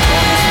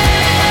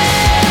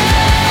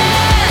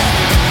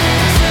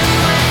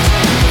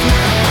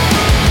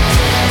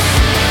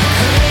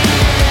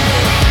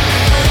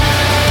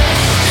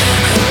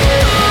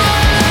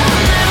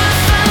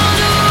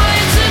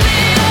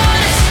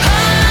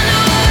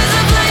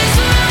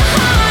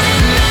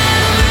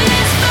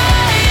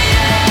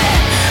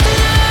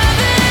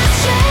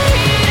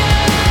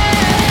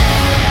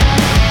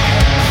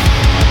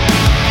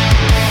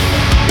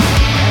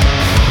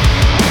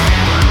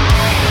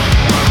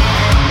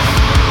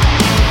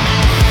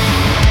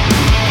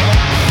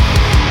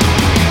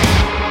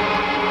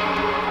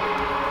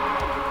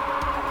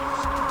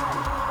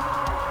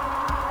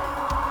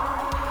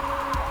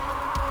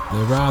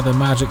 the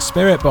magic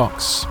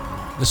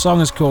Spiritbox. The song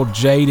is called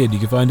Jaded. You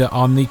can find it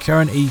on the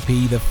current EP,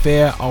 The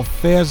Fear of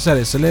Fears. I said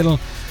it's a little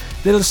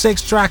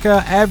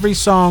 6-tracker. Every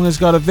song has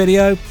got a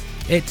video.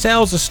 It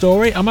tells a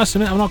story. I must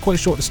admit, I'm not quite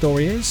sure what the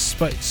story is,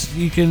 but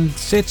you can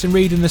sit and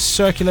read in the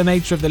circular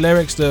nature of the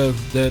lyrics, the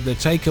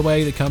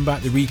takeaway, the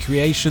comeback, the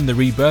recreation, the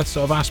rebirth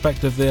sort of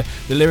aspect of the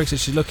lyrics that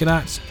she's looking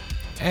at.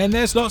 And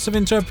there's lots of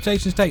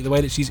interpretations to take. The way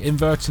that she's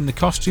inverting the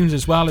costumes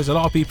as well, as a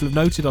lot of people have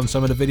noted on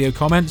some of the video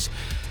comments.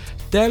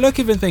 They're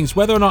looking for things,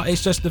 whether or not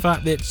it's just the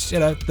fact that, you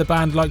know, the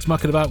band likes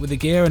mucking about with the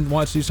gear and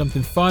wants to do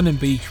something fun and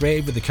be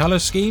creative with the colour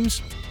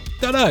schemes.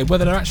 Don't know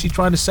whether they're actually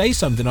trying to say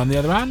something on the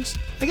other hand.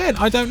 Again,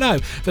 I don't know.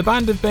 The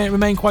band have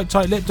remained quite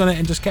tight-lipped on it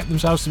and just kept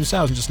themselves to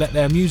themselves and just let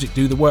their music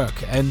do the work.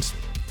 And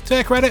to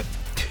their credit,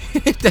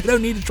 they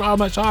don't need to try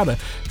much harder.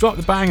 Drop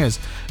the bangers,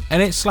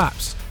 and it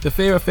slaps. The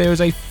Fear of Fear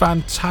is a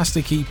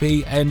fantastic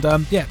EP, and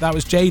yeah, that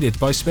was Jaded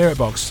by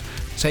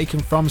Spiritbox, taken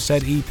from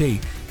said EP.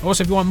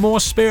 Also, if you want more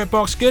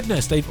Spiritbox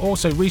goodness, they've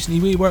also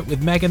recently reworked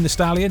with Megan Thee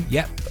Stallion.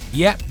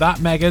 Yep, that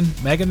Megan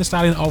Thee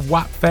Stallion of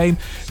WAP fame,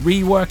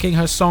 reworking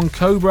her song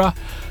Cobra.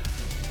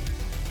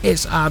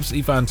 It's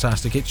absolutely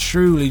fantastic. It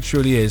truly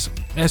is.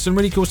 There's some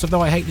really cool stuff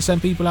though. I hate to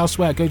send people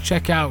elsewhere. Go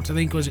check out, I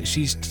think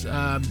she's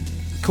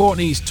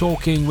Courtney's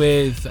talking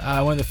with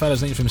one of the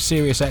fellas, I think from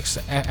Sirius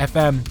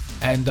FM,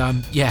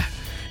 and yeah,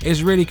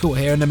 it's really cool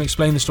hearing them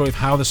explain the story of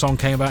how the song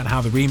came about and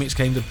how the remix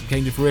came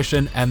to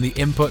fruition and the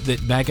input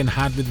that Megan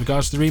had with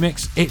regards to the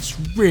remix. It's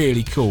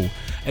really cool,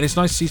 and it's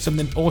nice to see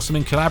something awesome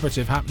and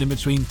collaborative happening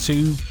between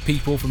two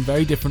people from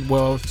very different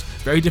worlds,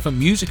 very different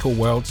musical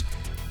worlds,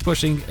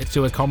 pushing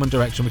to a common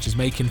direction, which is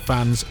making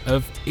fans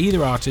of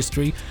either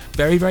artistry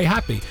very, very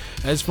happy.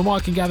 As from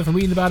what I can gather from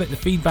reading about it, the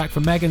feedback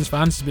from Megan's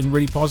fans has been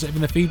really positive,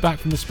 and the feedback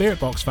from the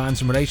Spiritbox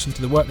fans in relation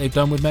to the work they've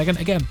done with Megan,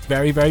 again,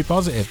 very, very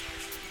positive.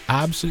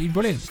 Absolutely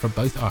brilliant from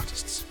both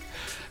artists.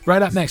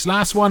 Right up next,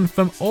 last one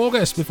from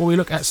August before we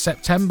look at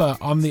September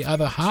on the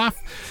other half,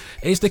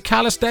 is the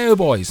Callous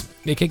Daoboys.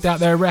 They kicked out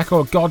their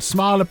record God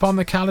Smile Upon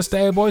the Callous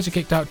Daoboys. They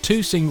kicked out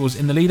 2 singles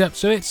in the lead up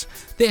to it.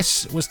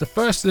 This was the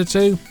first of the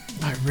 2.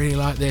 I really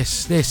like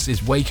this. This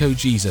is Waco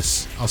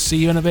Jesus. I'll see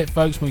you in a bit,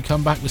 folks, when we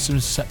come back with some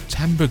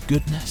September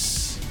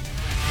goodness.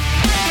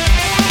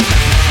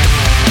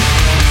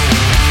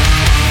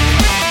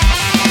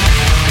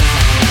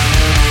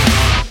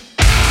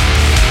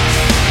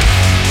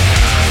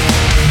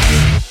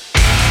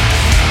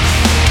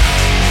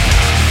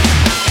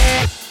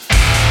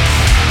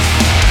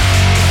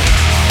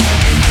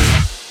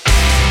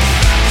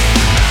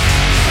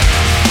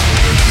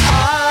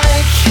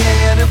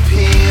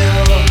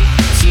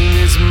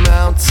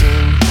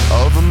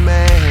 Of a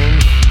man,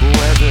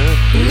 whether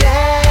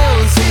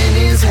nails in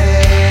his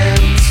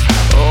hands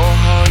or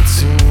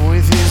hunting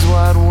with his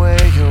wide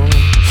waco.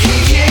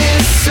 He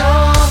is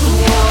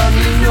someone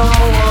no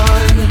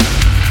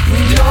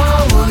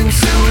one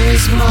to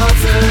his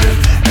mother.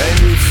 And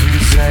if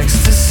his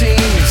ecstasy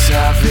is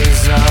half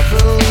his, I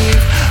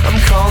believe I'm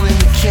calling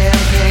the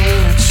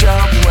campaign a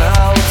job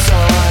well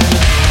done.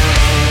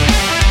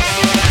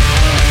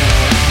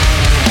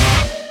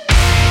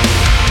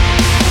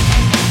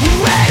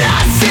 When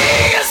I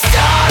see a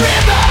star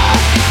in the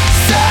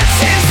search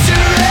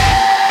history,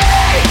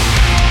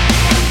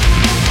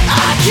 I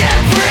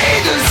can't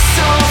breathe a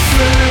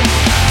sulfur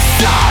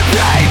star,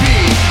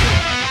 baby.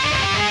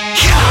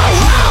 Come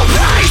on,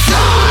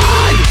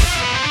 Python,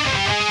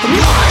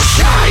 my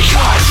shake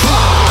on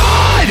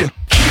flood.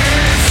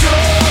 Kids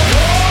are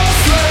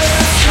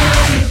hopeless,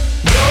 and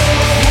no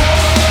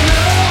one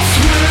else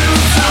will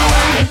do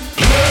it.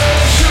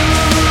 Pleasure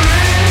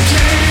in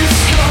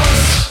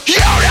disgust.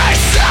 You're I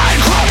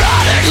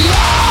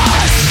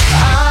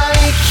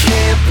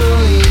can't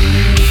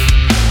believe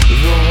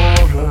the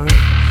horror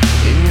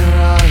in your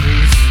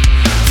eyes.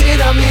 Did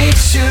I meet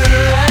your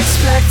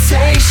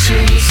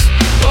expectations,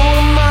 or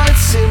am I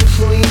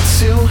simply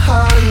too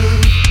high?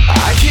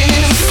 I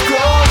keep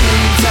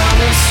scrolling down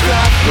the screen.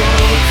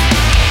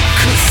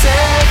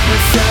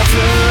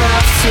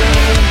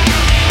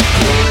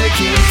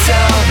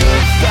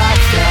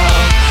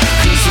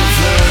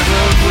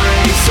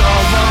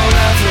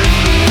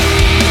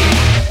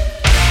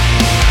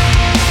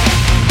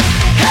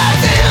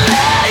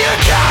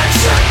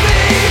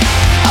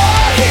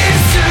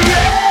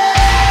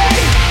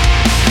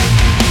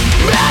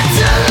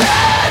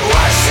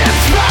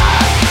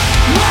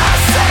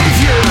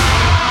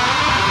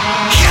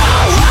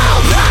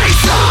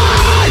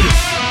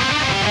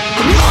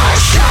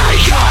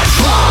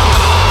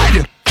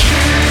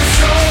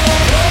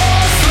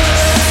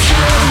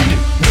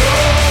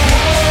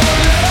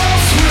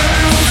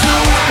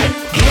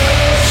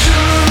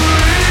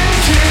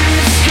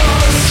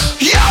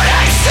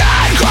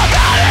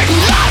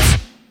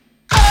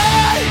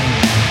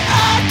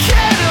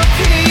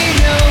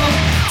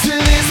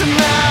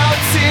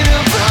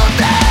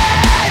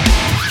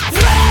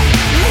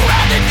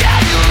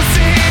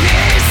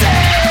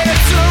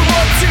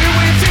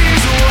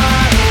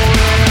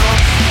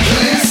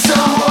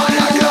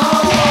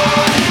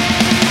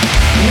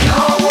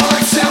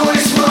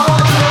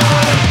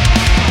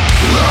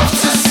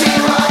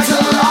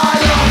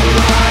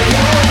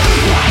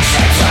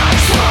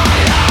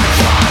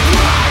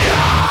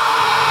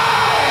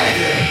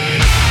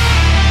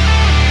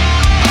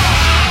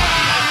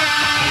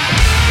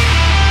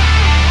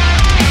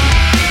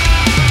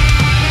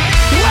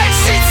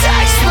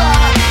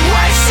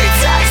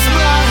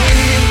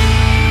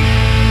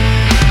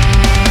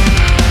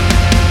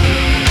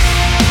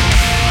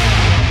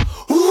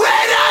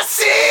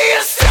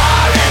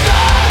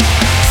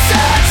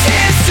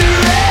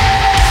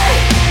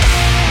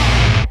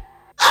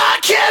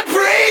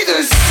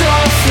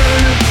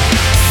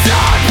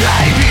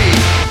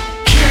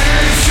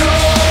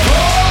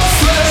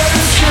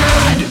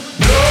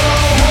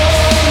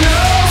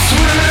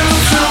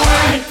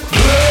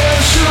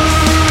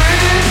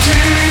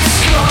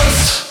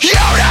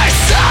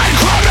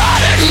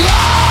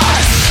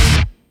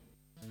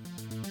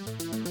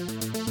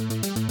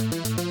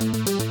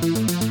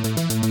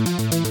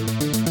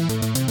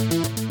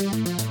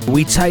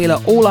 tailor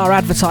all our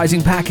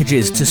advertising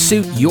packages to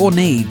suit your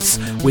needs.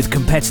 With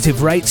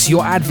competitive rates,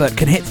 your advert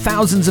can hit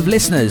thousands of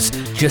listeners.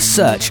 Just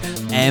search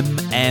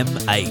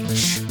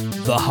MMH,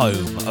 the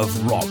home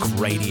of rock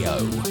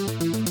radio.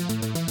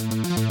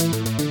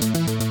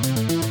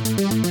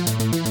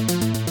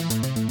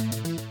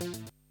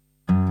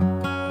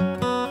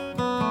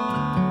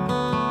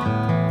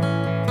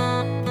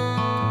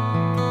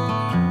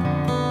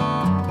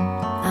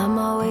 I'm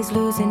always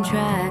losing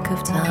track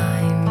of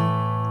time.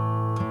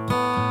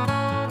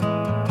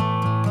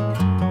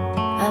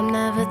 I'm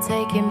never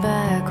taking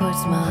back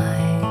what's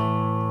mine.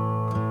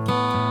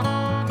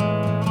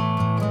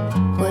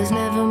 Was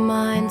never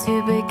mine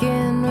to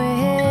begin with.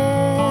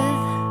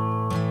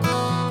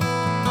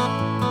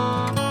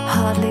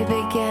 Hardly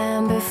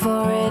began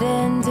before it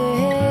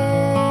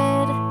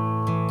ended.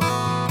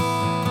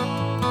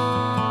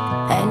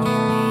 And you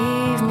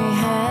leave me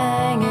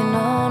hanging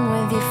on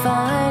with your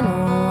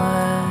final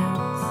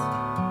words.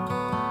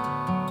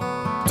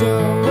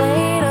 Don't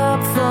wait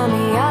up for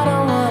me, I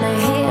don't wanna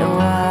hear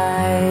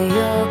why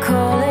you're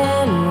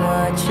calling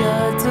what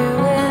you're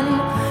doing.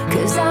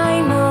 'Cause I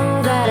know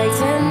that I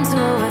tend to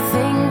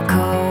overthink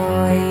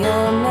all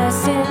you're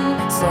messing,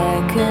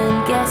 second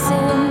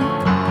guessing.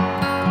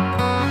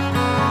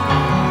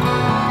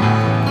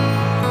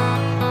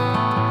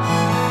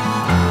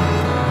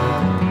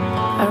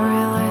 I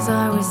realize I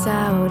was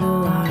out of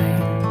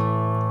line.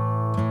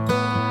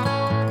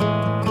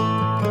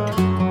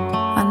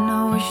 I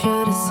know I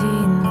should have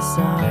seen the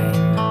sign.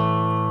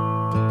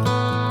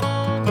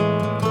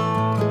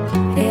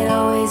 It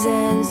always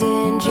ends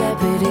in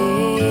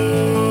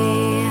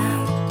jeopardy,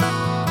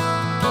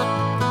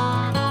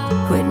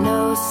 with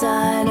no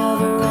sign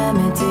of a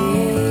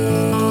remedy.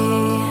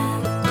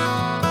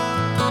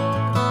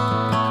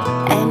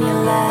 And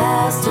your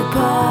last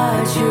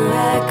departure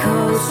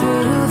echoes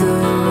through the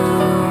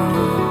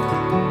room.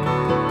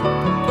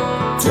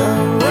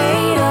 Don't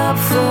wait up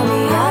for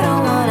me, I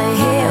don't wanna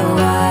hear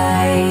why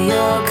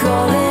you're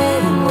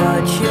calling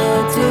what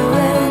you're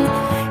doing.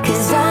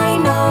 'Cause I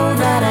know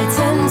that I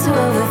tend to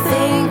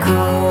overthink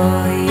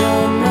all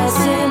you're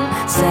messing,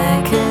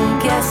 second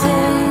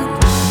guessing.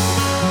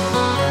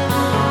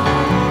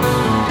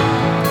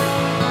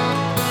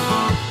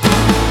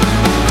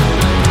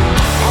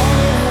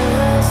 And it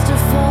hurts to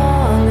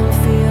fall and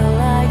feel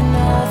like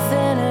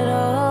nothing at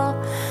all.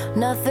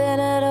 Nothing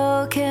at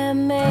all can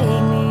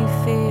make me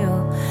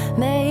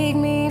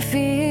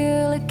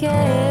feel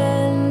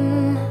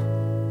again.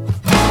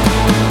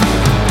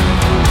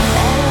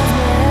 And I've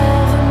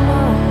never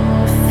known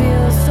to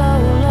feel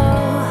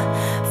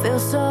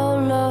so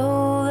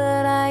low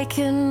that I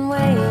can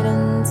wait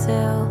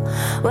until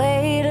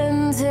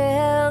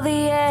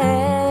the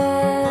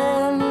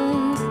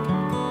end.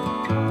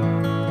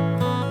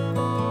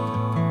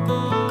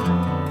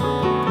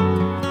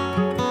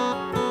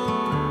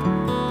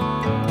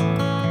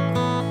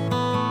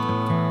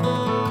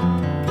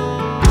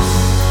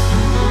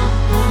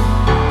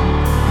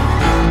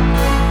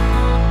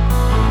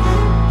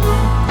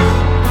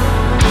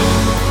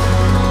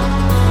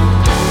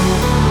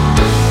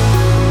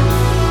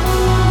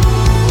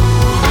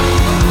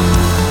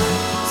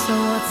 So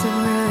what's it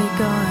really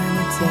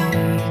gonna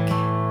take?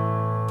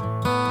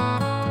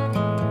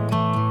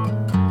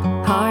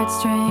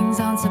 Heartstrings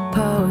aren't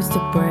supposed to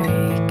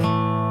break.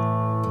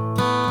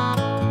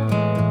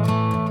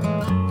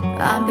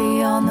 I'm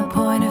beyond the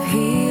point of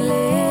healing.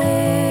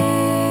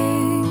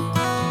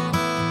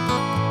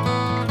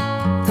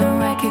 Don't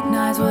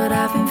recognize what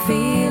I've been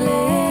feeling.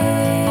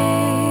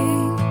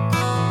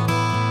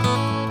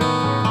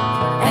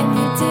 And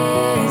your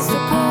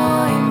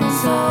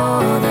disappointment's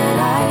all that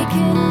I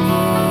can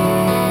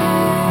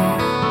hear.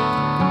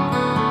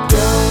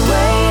 Don't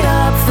wait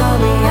up for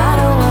me, I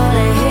don't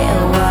wanna hear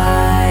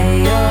why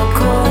you're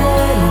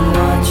calling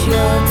what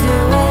you're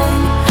doing.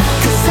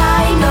 'Cause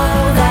I know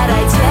that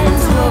I tend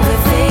to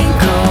overthink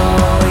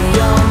all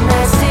you're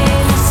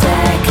messing,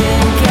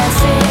 second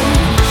guessing.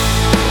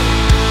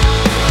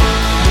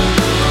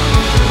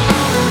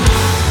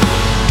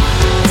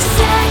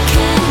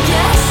 Second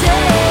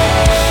guessing.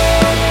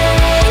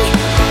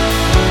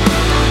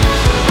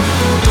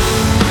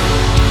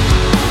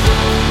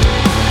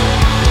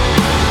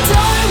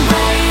 Don't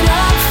wait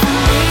up for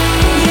me,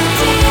 you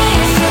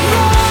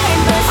disappoint,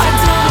 but I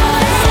don't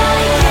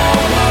like it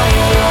when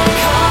you're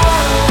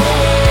calling.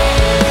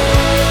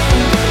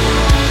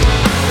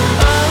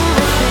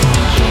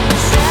 Overthinking,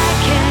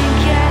 second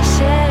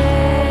guessing.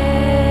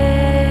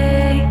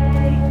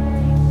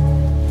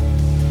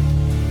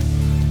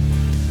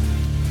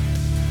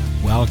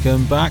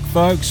 Welcome back,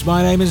 folks.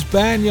 My name is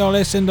Ben. You're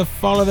listening to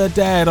Follow the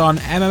Dead on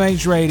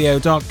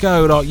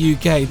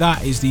mmhradio.co.uk.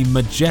 That is the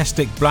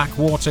majestic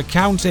Blackwater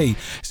County.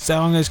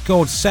 Song is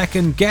called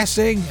Second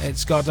Guessing.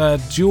 It's got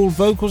dual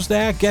vocals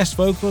there, guest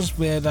vocals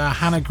with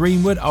Hannah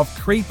Greenwood of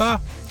Creeper.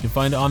 You can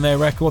find it on their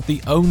record,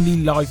 The Only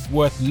Life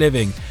Worth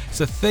Living.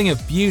 It's a thing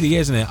of beauty,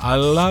 isn't it? I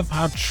love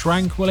how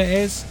tranquil it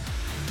is.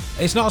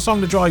 It's not a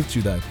song to drive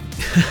to, though.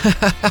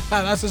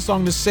 That's a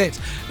song to sit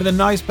with a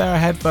nice pair of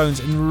headphones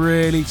and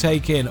really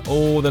take in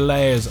all the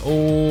layers,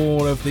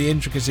 all of the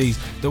intricacies,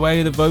 the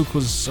way the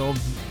vocals sort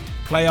of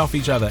play off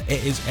each other.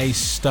 It is a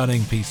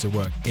stunning piece of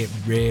work. It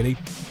really,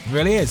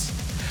 really is.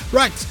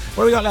 Right,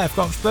 what have we got left?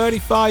 Got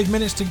 35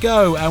 minutes to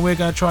go, and we're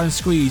going to try and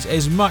squeeze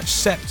as much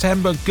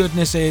September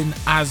goodness in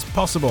as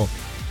possible.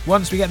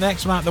 Once we get the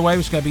next one out of the way,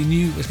 which is going to be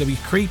new, it's going to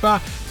be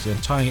Creeper, so I'm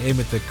tying it in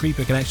with the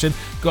Creeper connection.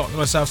 Got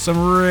myself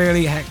some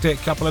really hectic,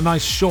 couple of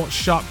nice short,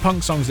 sharp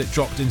punk songs that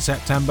dropped in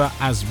September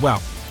as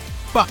well.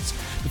 But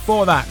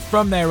before that,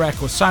 from their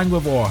record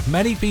Sanguivore,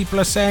 many people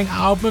are saying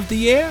album of the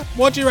year.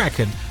 What do you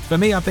reckon? For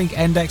me, I think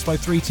Index by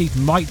Three Teeth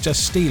might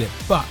just steal it,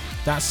 but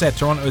that said,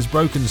 Toronto's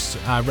Broken's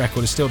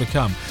record is still to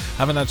come.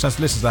 Haven't had a chance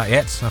to listen to that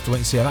yet, so I have to wait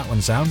and see how that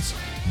one sounds.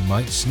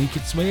 Might sneak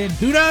its way in.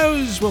 Who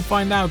knows? We'll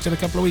find out in a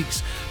couple of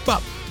weeks.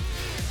 But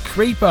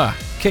Creeper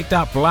kicked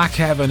out Black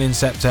Heaven in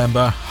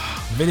September.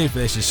 The video for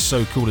this is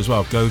so cool as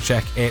well. Go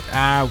check it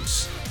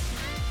out.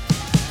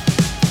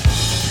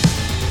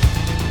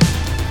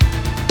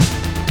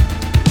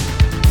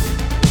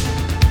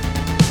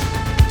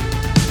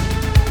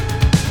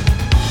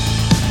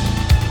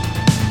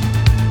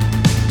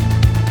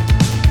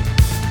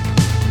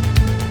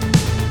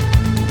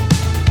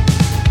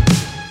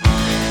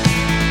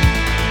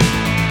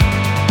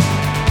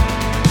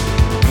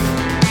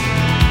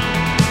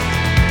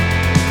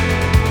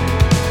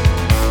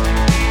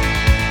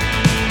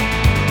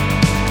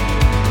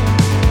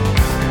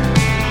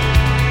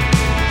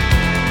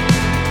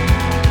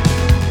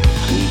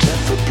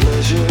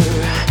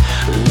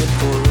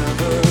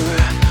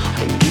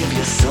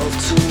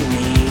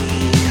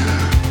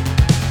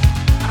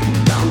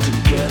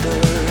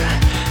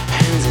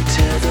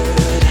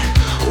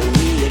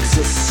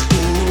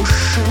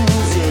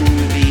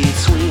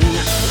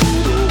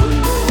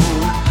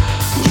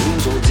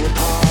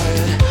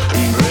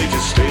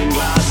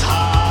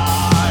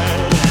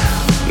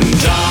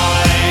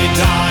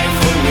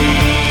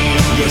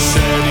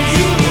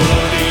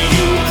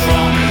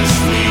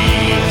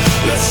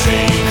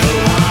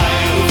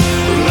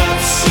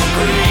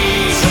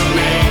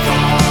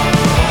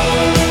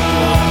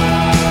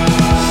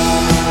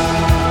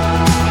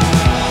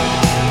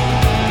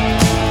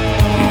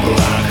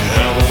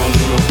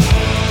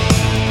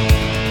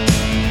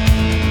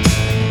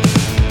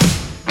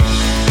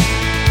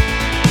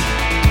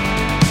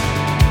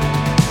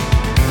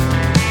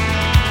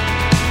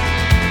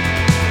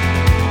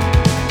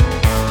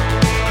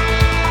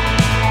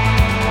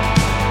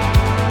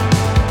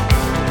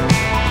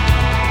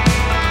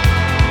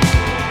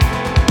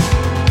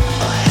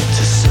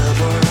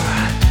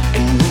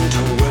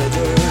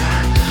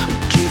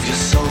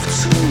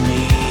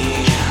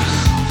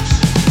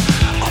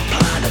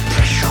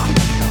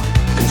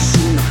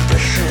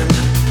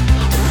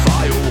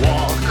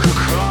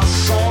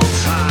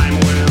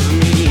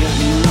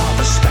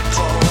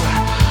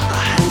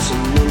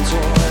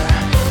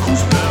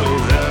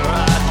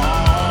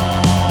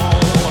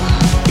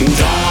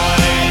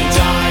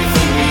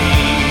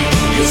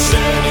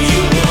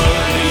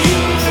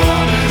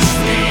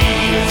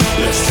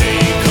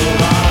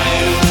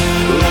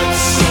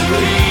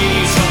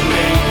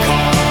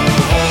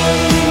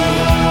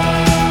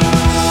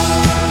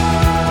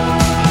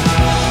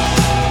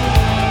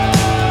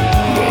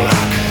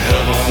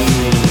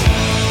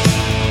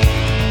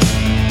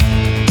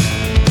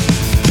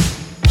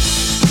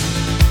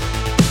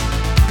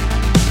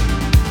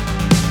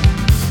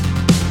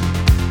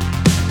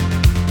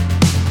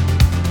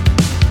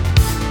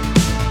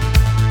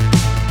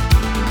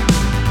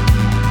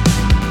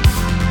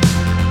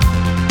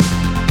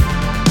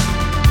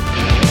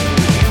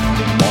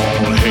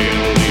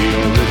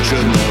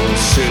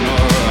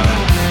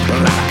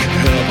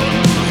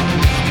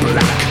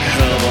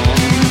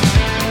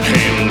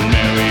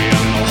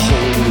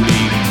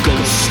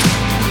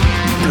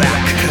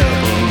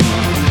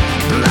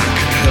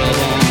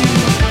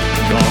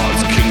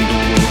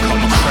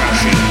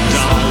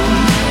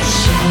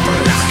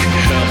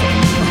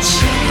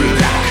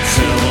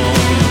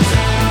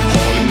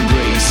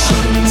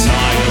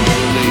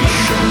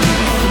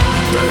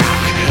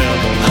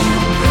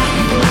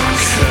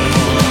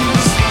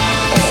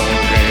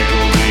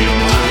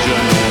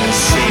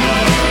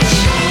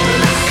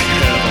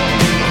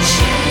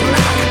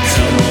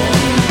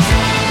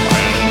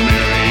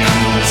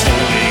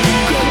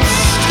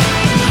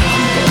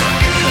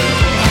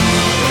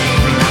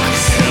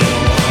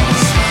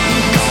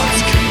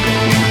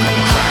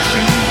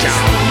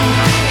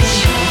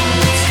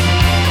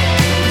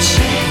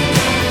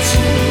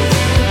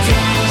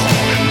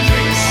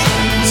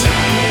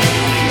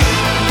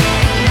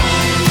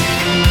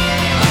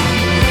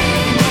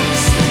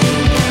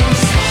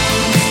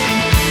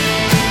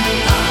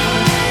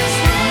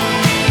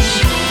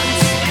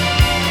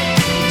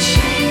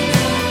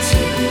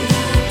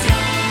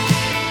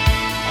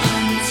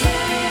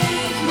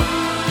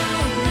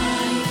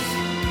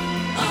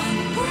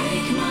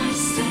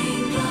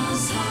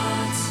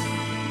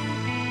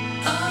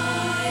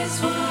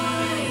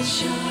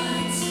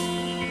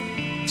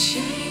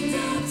 Chained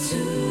up to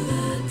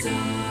the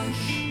dark.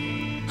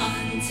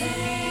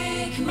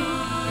 take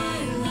my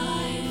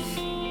life,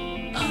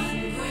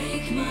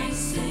 unbreak my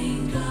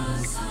stained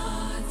glass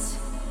heart.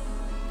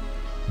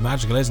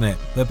 Magical, isn't it?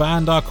 The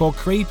band are called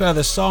Creeper.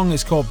 The song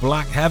is called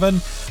Black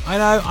Heaven.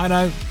 I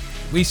know.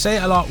 We say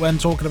it a lot when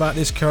talking about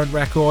this current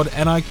record,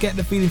 and I get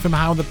the feeling from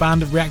how the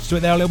band have reacted to it,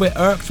 they're a little bit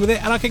irked with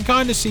it, and I can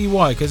kind of see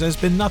why, because there's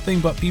been nothing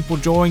but people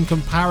drawing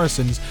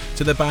comparisons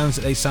to the bands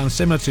that they sound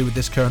similar to with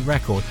this current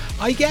record.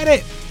 I get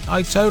it.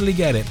 I totally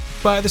get it.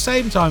 But at the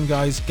same time,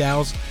 guys,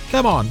 gals,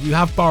 come on, you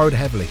have borrowed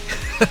heavily.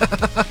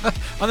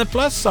 On the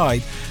plus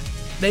side,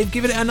 they've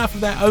given it enough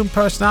of their own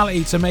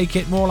personality to make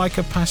it more like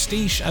a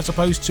pastiche as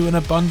opposed to an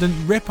abundant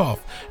rip-off.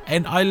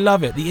 And I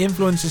love it. The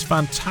influence is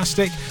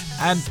fantastic.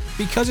 And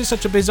because it's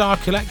such a bizarre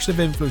collection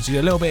of influences,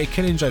 a little bit of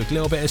Killing Joke, a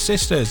little bit of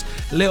Sisters,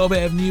 a little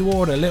bit of New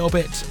Order, a little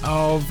bit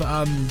of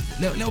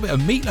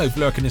Meatloaf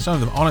lurking in some of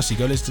them. Honestly,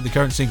 go listen to the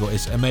current single.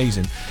 It's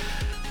amazing.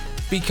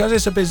 Because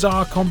it's a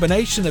bizarre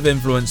combination of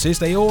influences,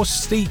 they're all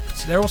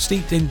steeped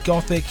in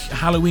gothic,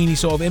 Halloweeny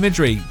sort of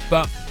imagery,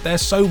 but they're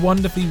so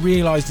wonderfully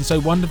realised and so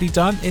wonderfully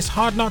done, it's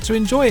hard not to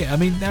enjoy it. I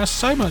mean, they're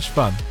so much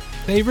fun.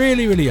 They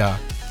really, really are.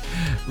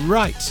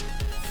 Right.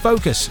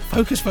 Focus.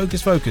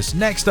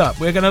 Next up,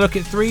 we're going to look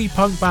at 3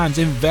 punk bands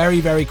in very,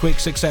 very quick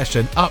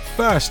succession. Up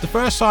first, the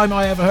first time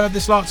I ever heard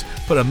this lot,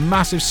 put a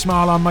massive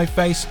smile on my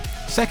face.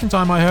 Second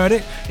time I heard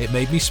it, it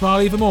made me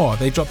smile even more.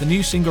 They dropped a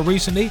new single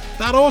recently,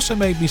 that also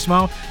made me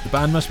smile. The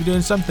band must be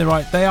doing something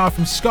right. They are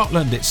from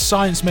Scotland, it's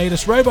Science Made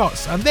Us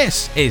Robots, and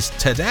this is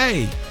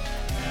Today.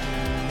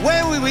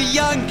 When we were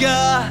younger,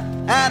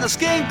 and our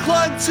skin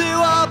clung to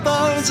our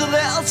bones a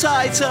little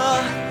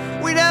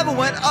tighter, we never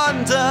went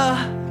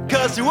under.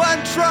 'Cause we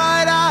weren't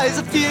trying eyes,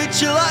 the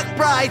future looked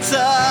brighter.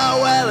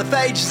 Well, if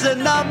age is a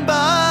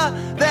number,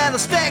 then I'll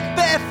stick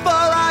before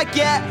I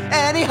get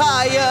any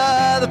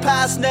higher. The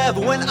past never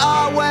went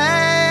our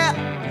way,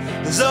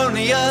 there's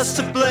only us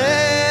to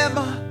blame.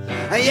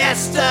 And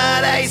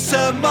yesterday's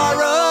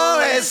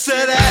tomorrow is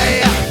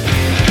today.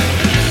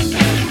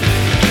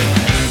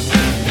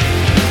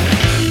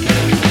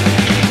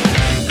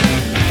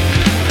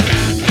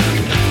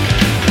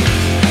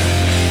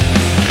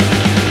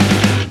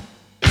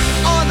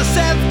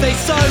 They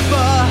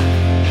sober.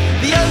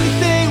 The only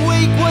thing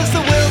weak was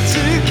the will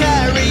to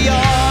carry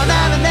on,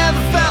 and I never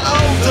felt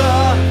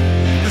older.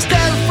 I'm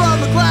staring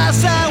from a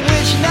glass and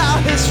wishing our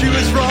history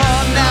was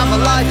wrong. Now my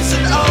life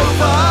isn't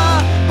over,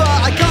 but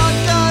I can't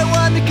go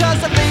on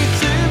because I leave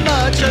too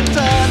much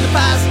undone. The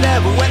past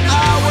never went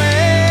our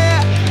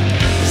way,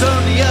 there's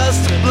only us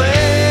to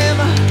blame.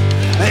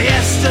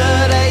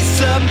 Yesterday's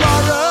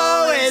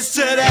tomorrow is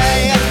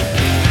today.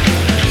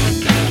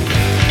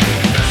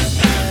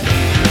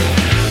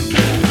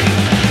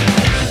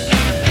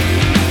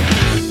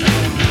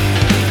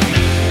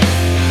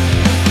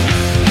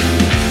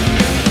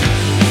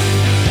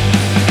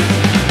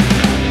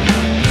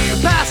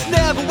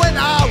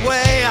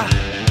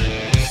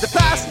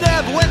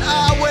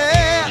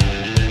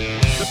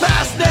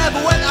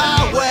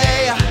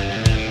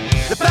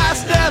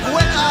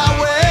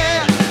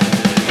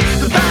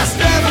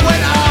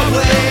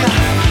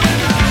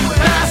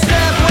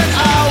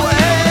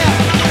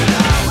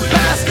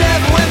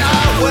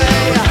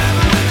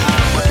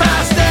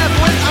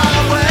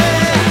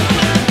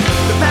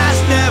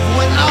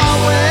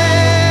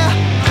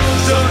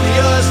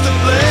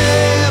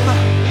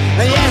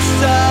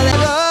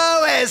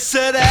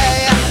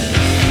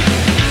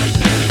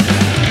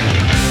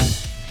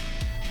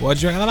 What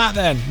do you reckon of that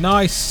then?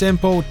 Nice,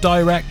 simple,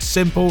 direct,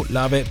 simple,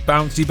 love it,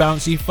 bouncy,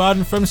 bouncy,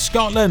 fun from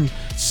Scotland.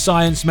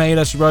 Science Made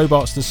Us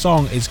Robots. The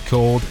song is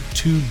called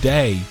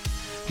Today.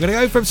 We're going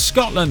to go from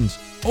Scotland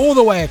all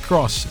the way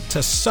across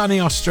to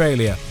sunny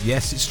Australia.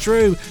 Yes, it's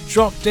true.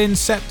 Dropped in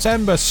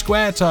September,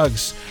 Square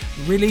Tugs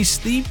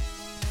released the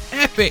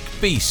epic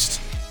beast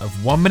of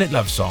 1 Minute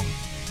Love Song.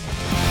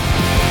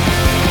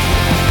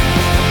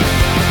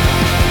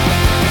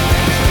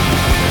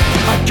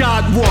 I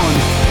got one.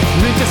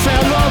 Need to say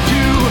I love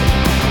you.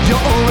 You're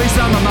always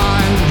on my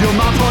mind. You're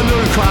my partner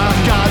in crime.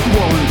 Got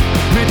one.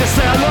 Need to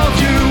say I love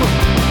you.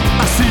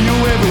 I see you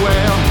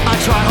everywhere. I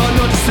try hard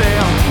not to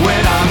stare.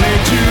 When I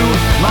met you,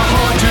 my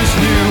heart just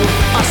knew.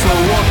 I saw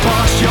walk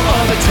past you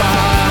all the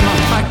time.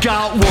 I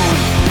got one.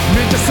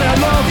 Need to say I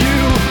love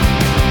you.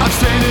 I'm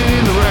standing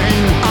in the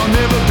rain. I'll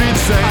never be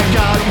the same. I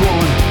got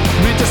one.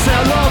 Need to say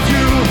I love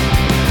you.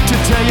 To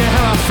tell you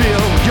how I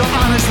feel, you're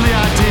honestly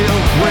ideal.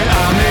 When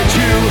I met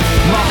you,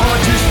 my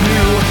heart just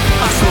knew.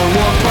 I saw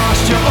walk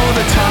past you all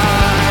the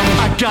time.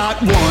 I got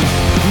one,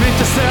 meant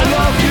to say I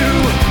love you.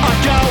 I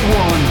got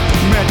one,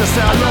 meant to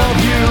say I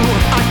love you.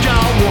 I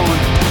got one,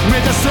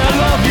 meant to say I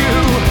love you.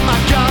 I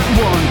got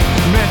one,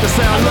 meant to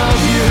say I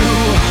love you.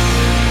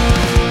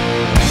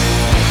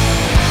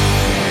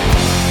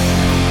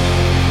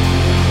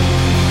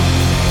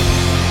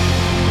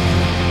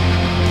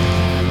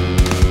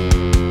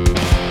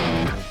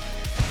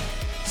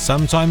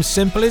 Sometimes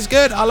simple is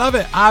good. I love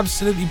it.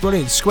 Absolutely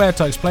brilliant. Square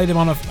Tugs played him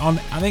on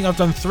I think I've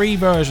done 3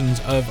 versions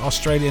of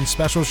Australian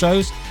special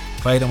shows.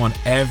 Played them on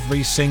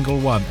every single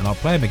one, and I'll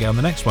play them again on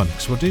the next one,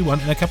 because we'll do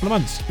one in a couple of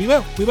months. We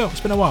will. It's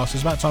been a while, so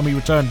it's about time we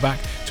returned back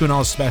to an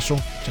Oz special,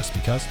 just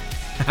because.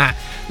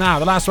 Now,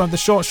 the last one of the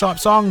short, sharp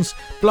songs,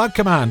 Blood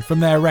Command, from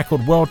their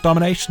record World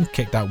Domination,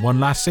 kicked out one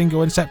last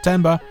single in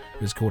September.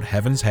 It was called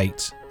Heaven's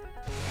Hate.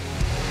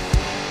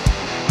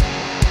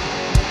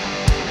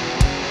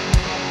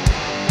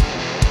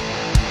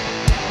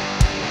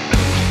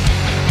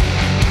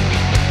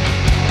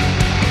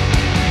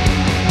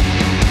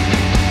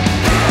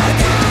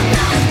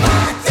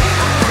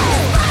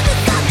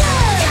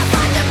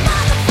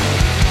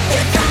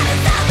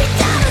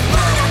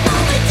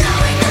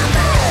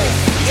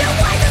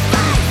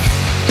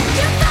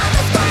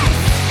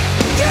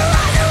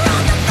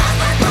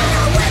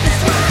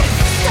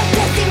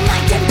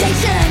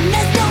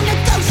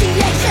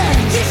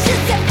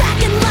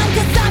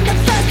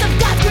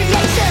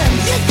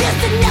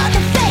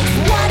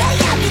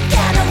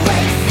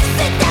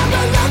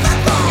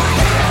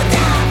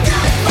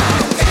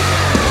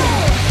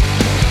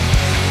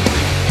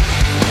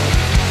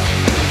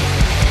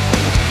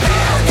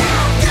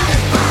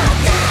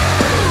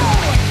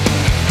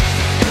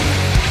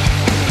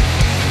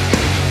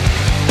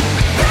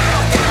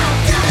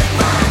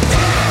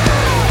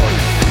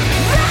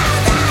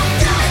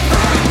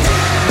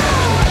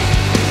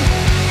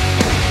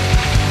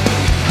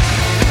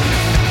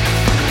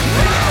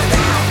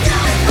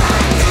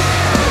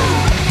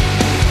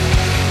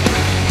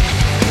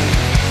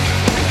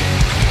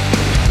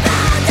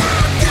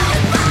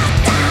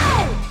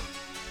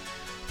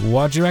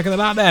 What do you reckon of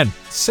that then?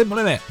 Simple,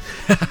 innit?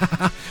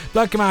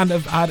 Blood Command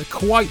have had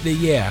quite the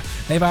year.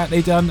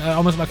 They've done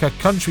almost like a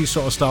country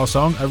sort of style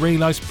song, a really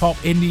nice pop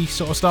indie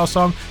sort of style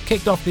song,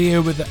 kicked off the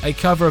year with a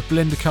cover of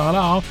Belinda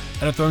Carlisle,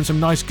 and have thrown some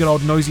nice good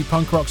old noisy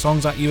punk rock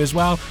songs at you as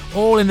well,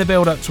 all in the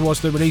build up towards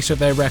the release of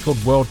their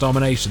record World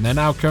Domination. They're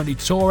now currently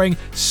touring,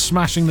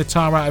 smashing the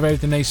tar out of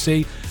everything they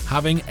see,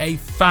 having a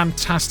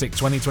fantastic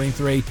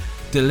 2023,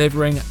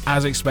 delivering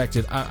as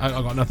expected. I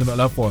got nothing but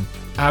love for them.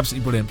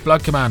 Absolutely brilliant.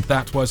 Blood Command,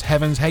 that was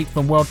Heaven's Hate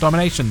from World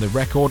Domination. The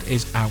record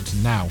is out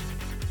now.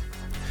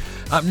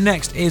 Up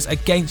next is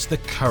Against the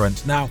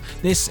Current. Now,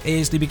 this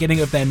is the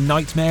beginning of their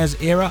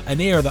Nightmares era, an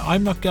era that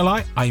I'm not gonna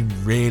lie, I'm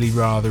really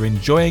rather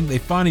enjoying. They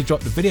finally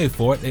dropped the video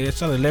for it. They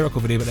still had a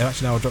lyrical video, but they've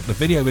actually now dropped the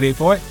video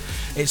for it.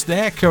 It's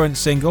their current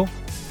single,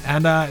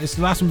 and it's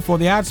the last one before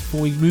the ads,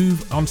 before we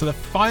move on to the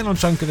final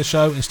chunk of the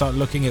show and start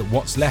looking at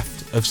what's left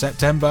of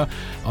September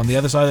on the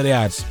other side of the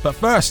ads. But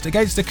first,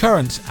 Against the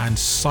Current and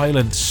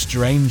Silent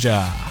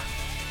Stranger.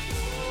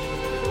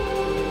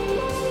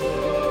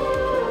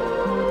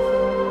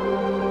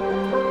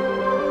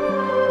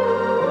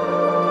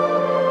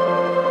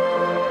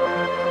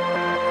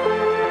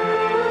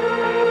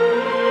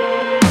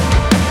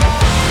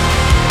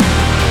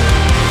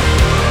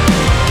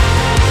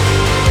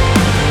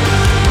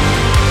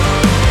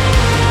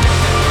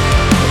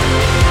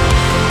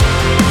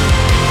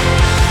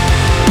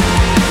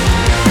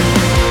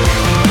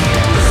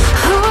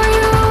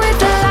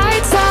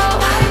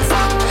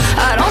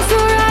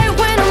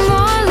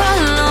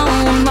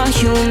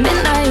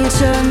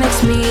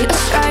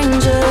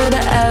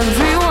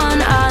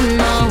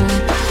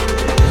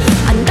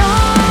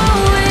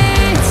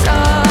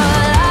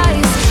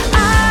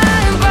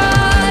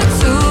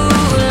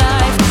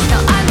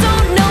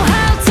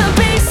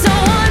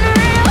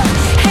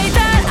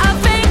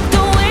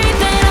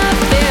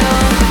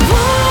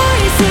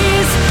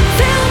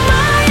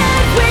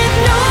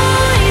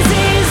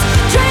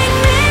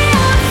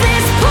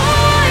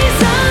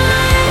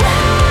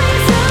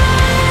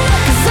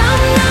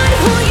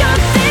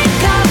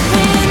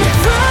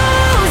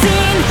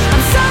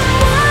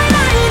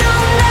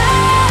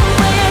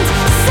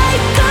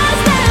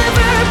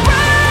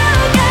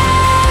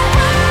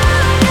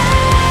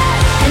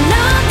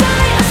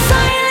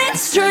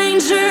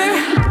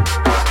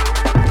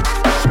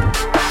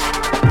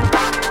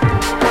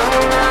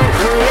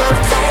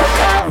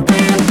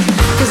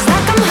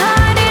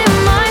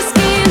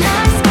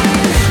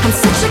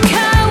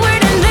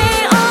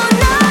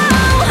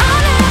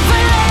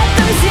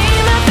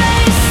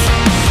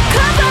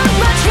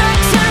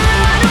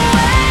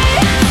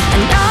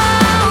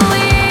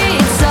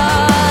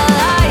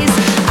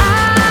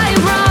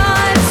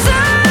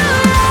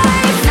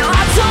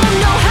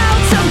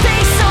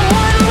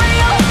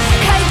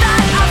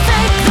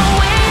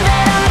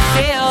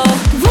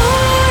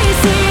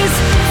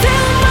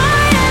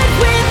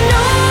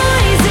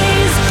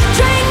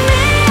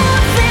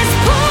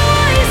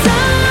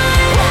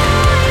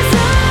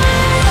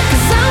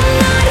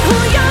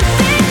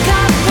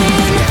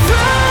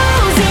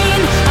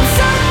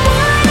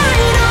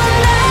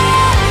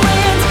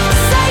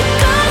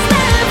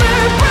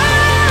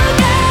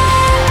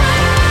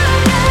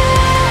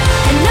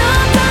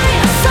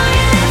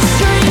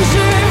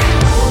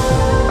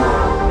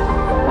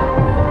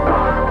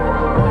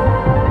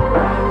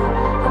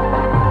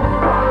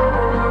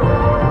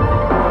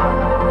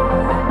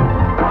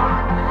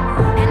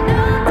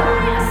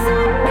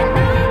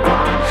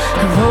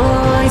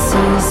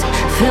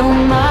 Fill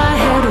my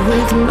head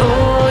with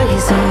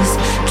noises,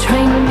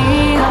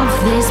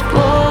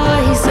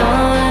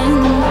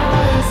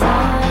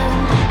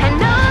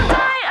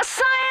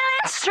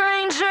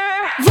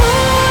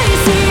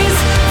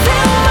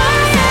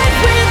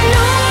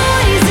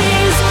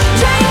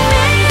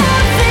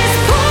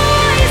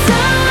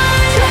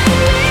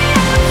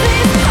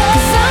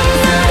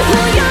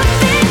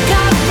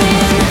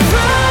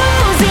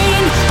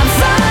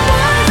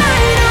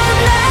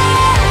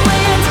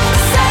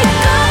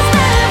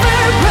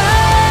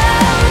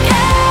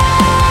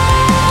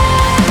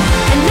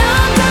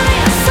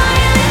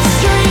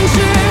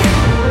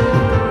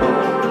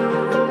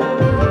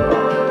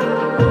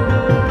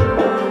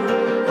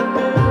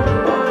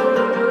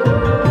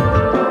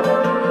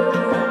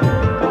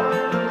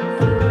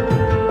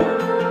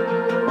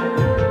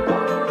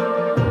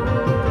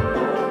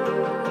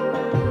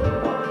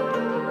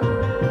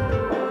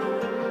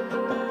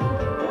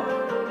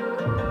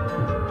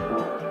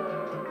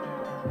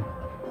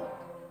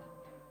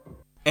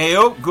 Hey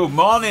up, good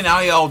morning,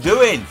 how y'all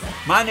doing?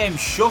 My name's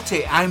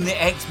Shutty, I'm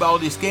the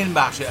ex-baldy skin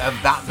basher of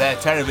that there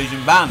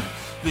television band.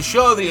 The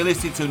show that you're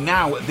listening to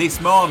now this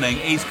morning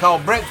is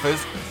called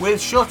Breakfast with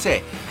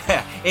Shutty.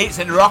 It's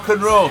a rock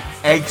and roll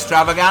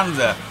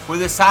extravaganza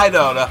with a side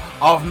order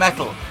of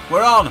metal.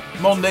 We're on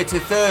Monday to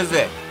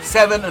Thursday,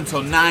 7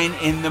 until 9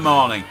 in the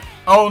morning.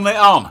 Only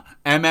on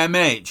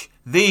MMH,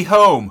 the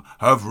home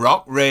of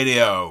rock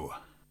radio.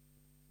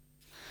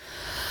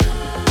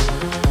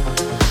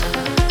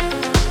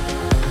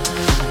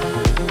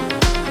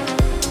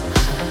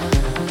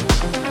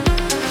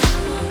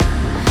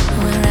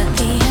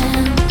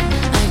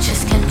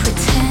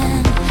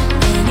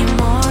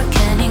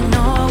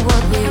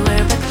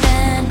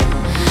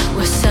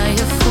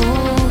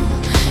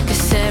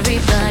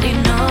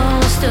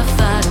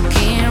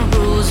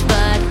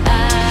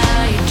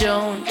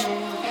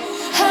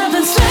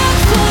 Haven't slept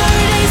for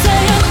days,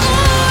 I am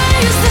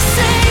always the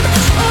same,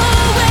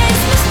 always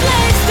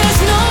misplaced,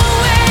 there's no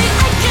way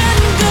I can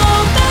go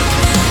back,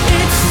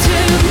 it's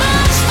too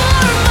much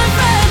for my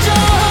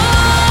fragile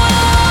heart.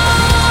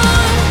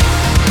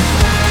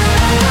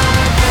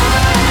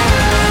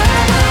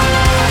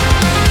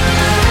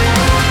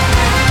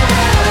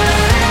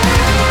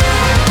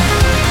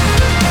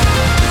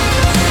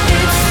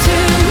 It's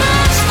too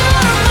much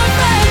for my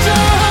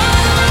fragile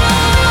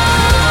heart.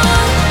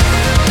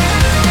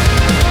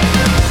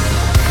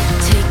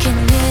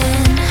 Taking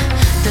in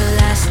the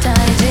last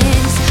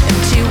tidings,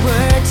 empty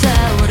words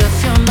out of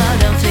your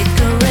mouth, I'm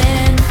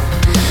flickering.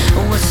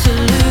 What's to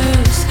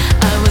lose?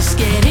 I was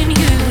getting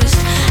used.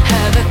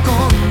 Havoc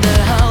on the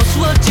house,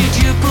 what did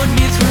you put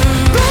me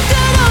through? Broke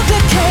out of the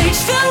cage,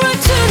 fell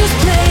right to this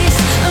place.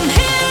 I'm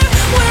here,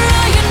 where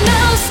are you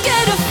now?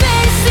 Scared of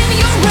facing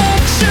your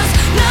actions.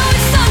 Now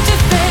it's time to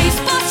face,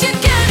 but you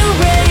can't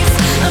erase.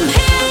 I'm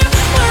here,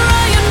 where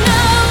are you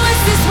now?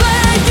 Is this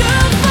where you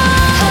fall?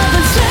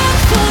 Haven't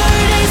slept for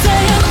days,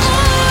 I am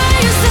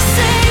always the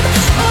same,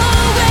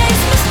 always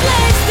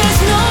misplaced,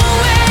 there's no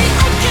way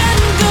I can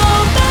go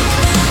back,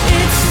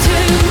 it's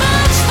too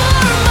much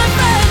for my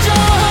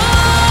fragile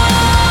heart.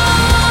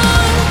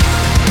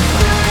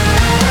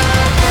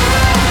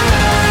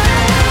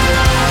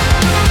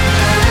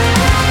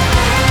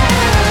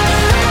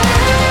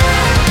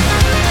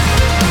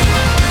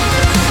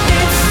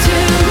 It's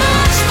too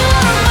much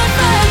for my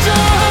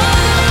fragile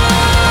heart.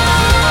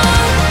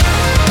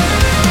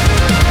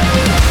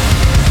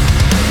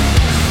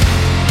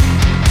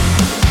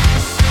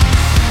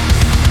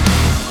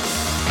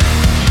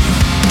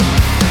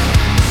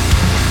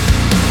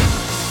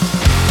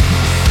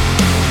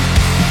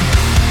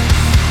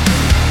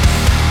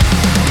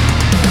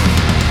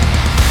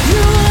 You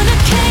wanna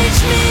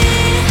cage me?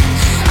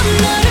 I'm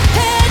not a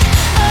pet,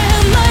 I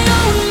have my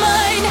own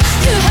mind.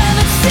 You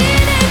haven't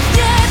seen it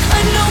yet,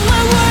 I know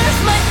my worth,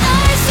 my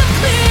eyes are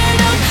cleared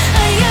out.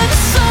 I am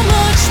so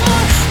much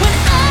more when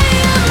I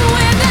am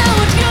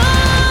without your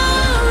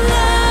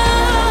love.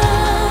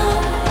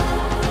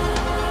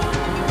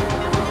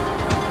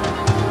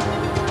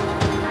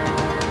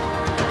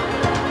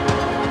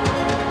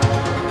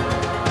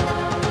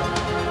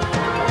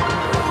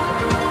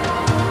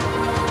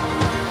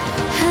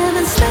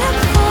 Haven't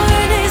slept for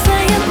days,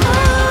 I am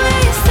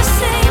always the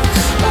same,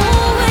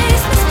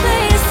 always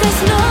misplaced,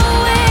 there's no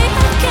way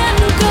I can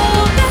go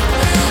back,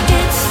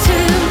 it's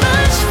too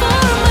much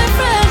for my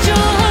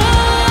fragile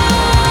heart.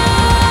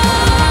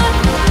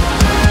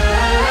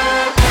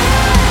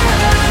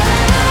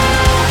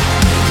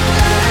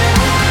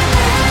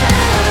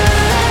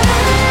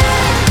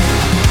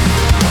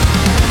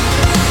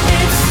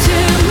 It's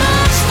too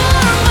much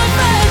for my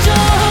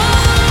fragile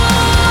heart.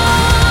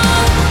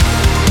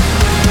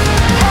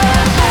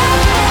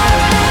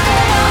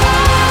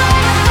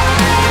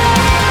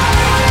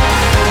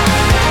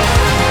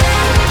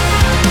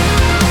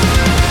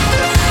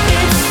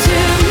 It's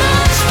too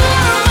much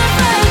for my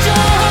fragile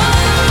heart.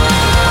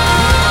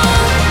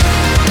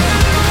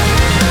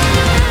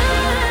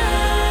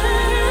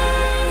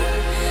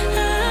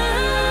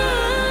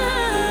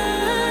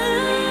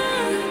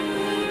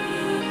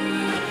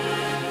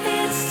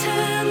 It's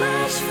too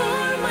much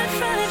for my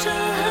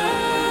fragile heart.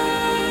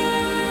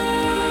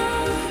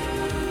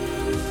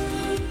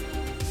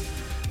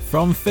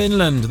 From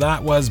Finland,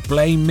 that was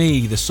Blame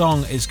Me. The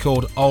song is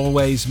called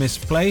Always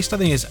Misplaced. I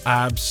think it's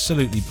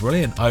absolutely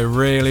brilliant. I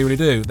really, really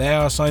do. They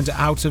are signed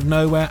to Out of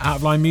Nowhere, Out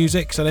of Line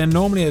Music, so they're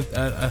normally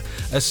a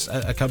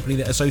company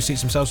that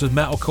associates themselves with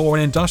metalcore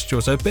and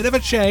industrial, so a bit of a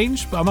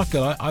change, but I'm not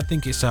gonna lie, I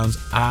think it sounds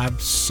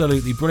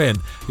absolutely brilliant.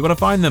 You want to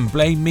find them,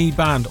 Blame Me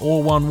Band,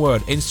 all one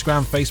word,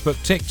 Instagram,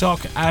 Facebook,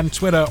 TikTok, and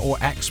Twitter, or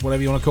X,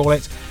 whatever you want to call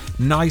it.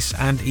 Nice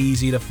and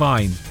easy to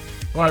find.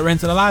 Right, we're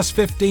into the last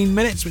 15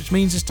 minutes, which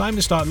means it's time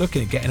to start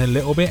looking at getting a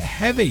little bit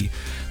heavy.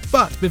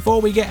 But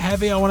before we get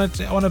heavy, I want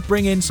to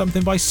bring in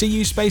something by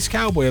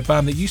SeeYouSpaceCowboy, a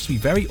band that used to be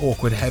very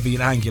awkward, heavy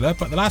and angular,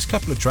 but the last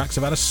couple of tracks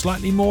have had a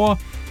slightly more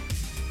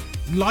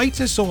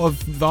lighter sort of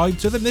vibe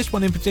to them. This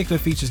one in particular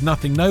features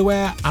Nothing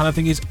Nowhere, and I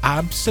think is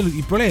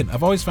absolutely brilliant.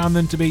 I've always found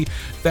them to be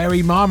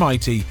very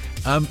Marmitey,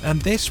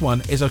 and this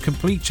one is a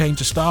complete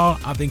change of style.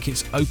 I think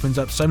it opens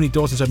up so many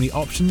doors and so many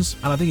options,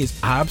 and I think it's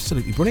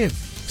absolutely brilliant.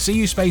 See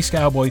You Space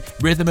Cowboy,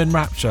 Rhythm and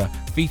Rapture,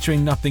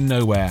 featuring Nothing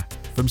Nowhere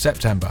from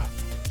September.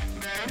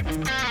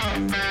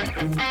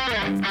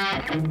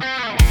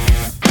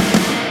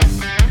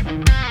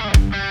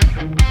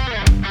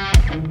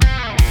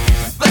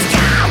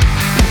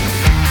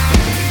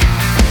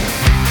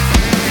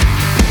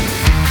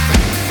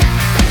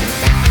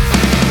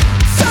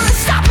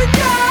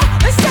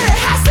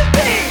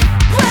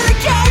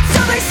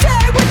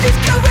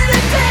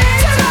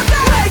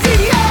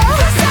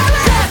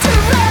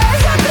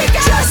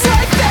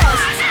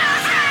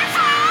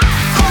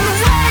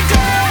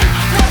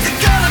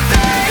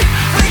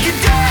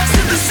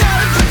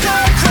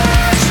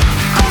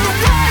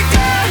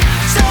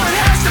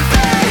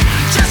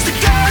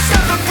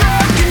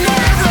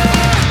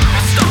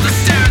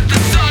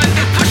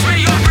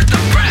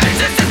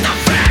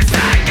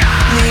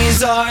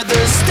 Are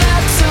the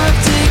steps of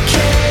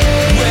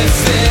decay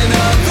within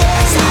a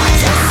voice?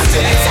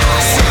 Get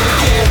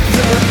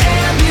the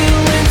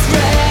ambulance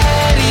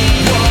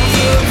ready. While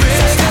the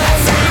risk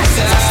freaks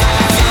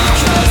out,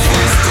 because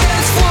this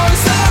dance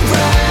floor's a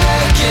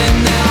wreck, and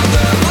now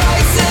the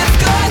lights have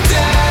gone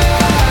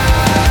down.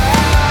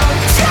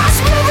 Just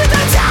move with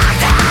the tide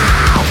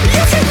now.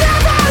 You can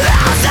never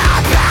lose the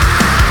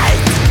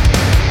fight.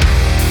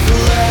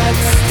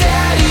 Let's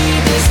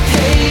steady this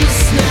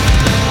pace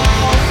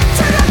now.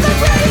 Turn up the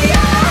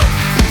radio.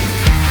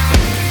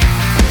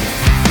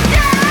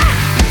 Yeah.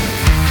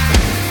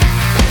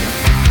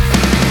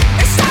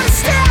 It's time to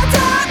stand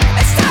up.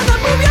 It's time to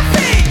move your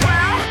feet.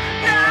 Well,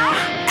 now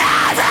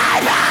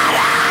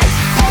everybody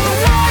on the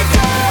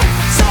waco,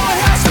 so it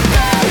has to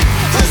be.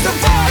 Who's the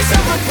voice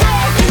of a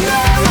broken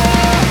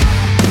arrow?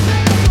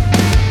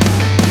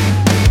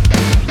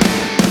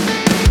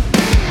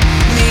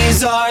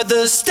 These are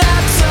the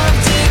steps of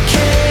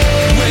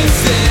decay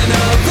within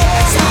a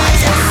voice.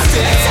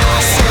 Get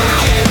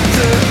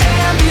the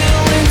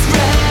ambulance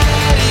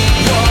ready.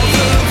 While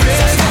the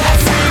risk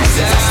freaks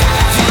out,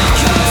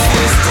 because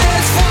this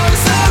dance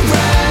floor's a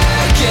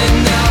wreck, and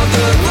now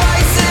the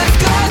lights have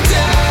gone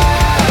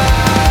down.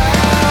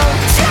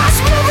 Just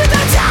move with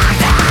the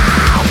tide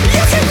now.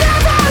 You can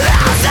never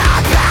lose the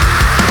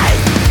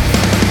fight.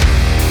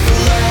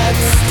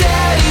 Let's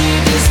steady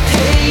this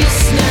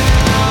pace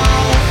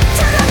now.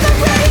 Turn up the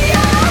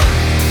radio.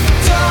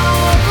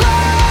 Don't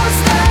lose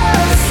the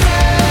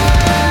step.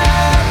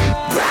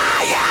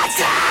 Bring it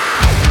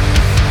down.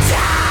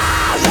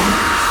 Don't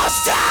lose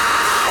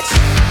touch.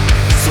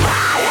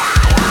 Swallow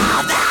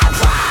all the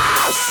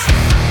close.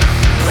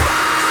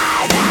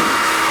 Bring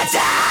it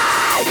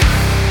down.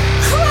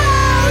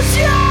 Close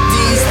your eyes.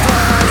 These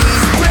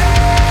bodies break.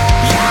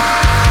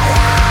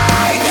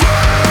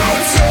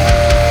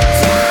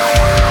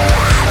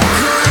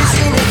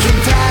 Collision and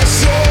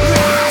compassion.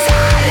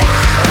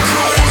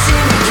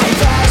 Collision and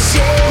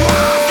compassion.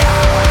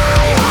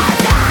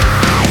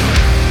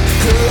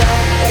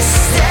 Let's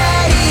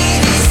steady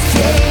this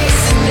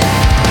pace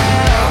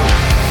now.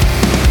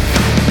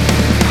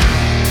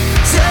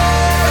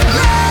 Don't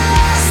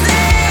lose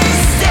this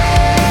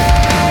step.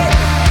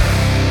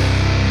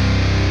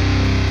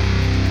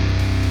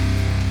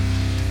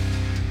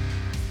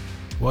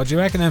 What do you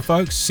reckon then,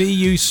 folks? See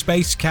You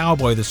Space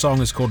Cowboy. The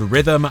song is called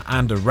Rhythm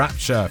and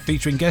Rapture,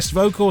 featuring guest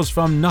vocals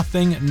from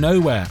Nothing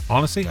Nowhere.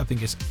 Honestly, I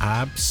think it's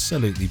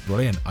absolutely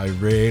brilliant. I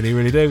really,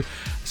 really do.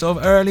 Sort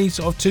of early,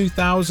 sort of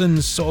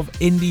 2000s, sort of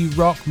indie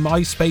rock,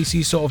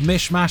 MySpacey sort of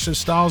mishmash of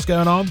styles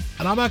going on.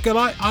 And I'm not gonna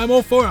lie, I'm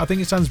all for it. I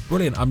think it sounds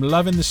brilliant. I'm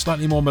loving the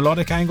slightly more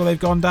melodic angle they've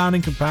gone down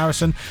in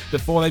comparison.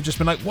 Before they've just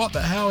been like, what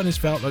the hell? And it's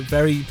felt like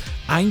very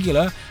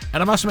angular.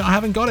 And I must admit, I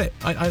haven't got it.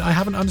 I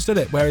haven't understood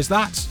it. Whereas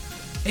that,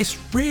 it's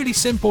really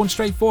simple and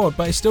straightforward,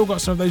 but it's still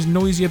got some of those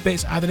noisier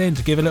bits added in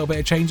to give a little bit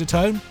of change of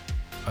tone.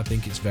 I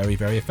think it's very,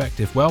 very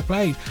effective. Well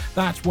played.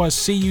 That was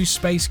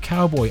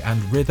SeeYouSpaceCowboy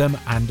and Rhythm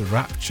and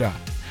Rapture.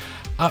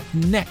 Up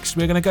next,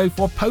 we're going to go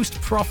for Post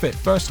Profit.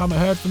 First time I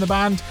heard from the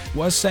band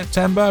was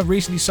September.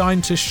 Recently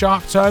signed to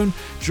Sharp Tone.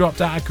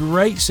 Dropped out a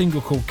great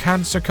single called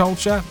Cancer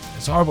Culture.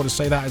 It's horrible to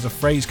say that as a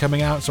phrase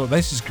coming out, so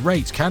this is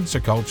great.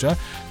 Cancer Culture.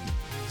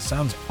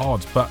 Sounds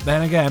odd, but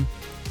then again,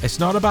 it's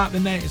not about the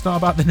name. It's not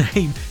about the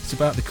name. It's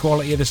about the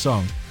quality of the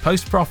song.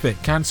 Post Profit,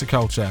 Cancer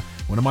Culture.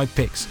 One of my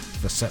picks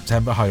for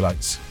September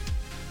highlights.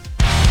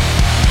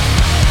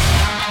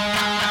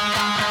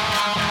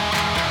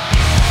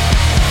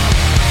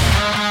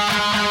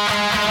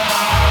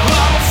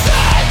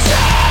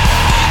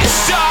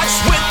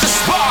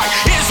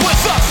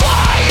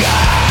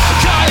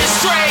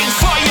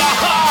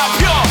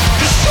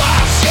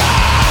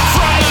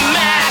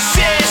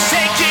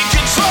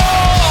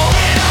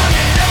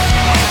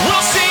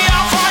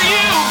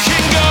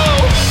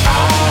 I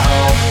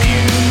hope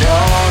you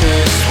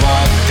notice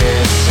what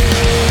this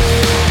is.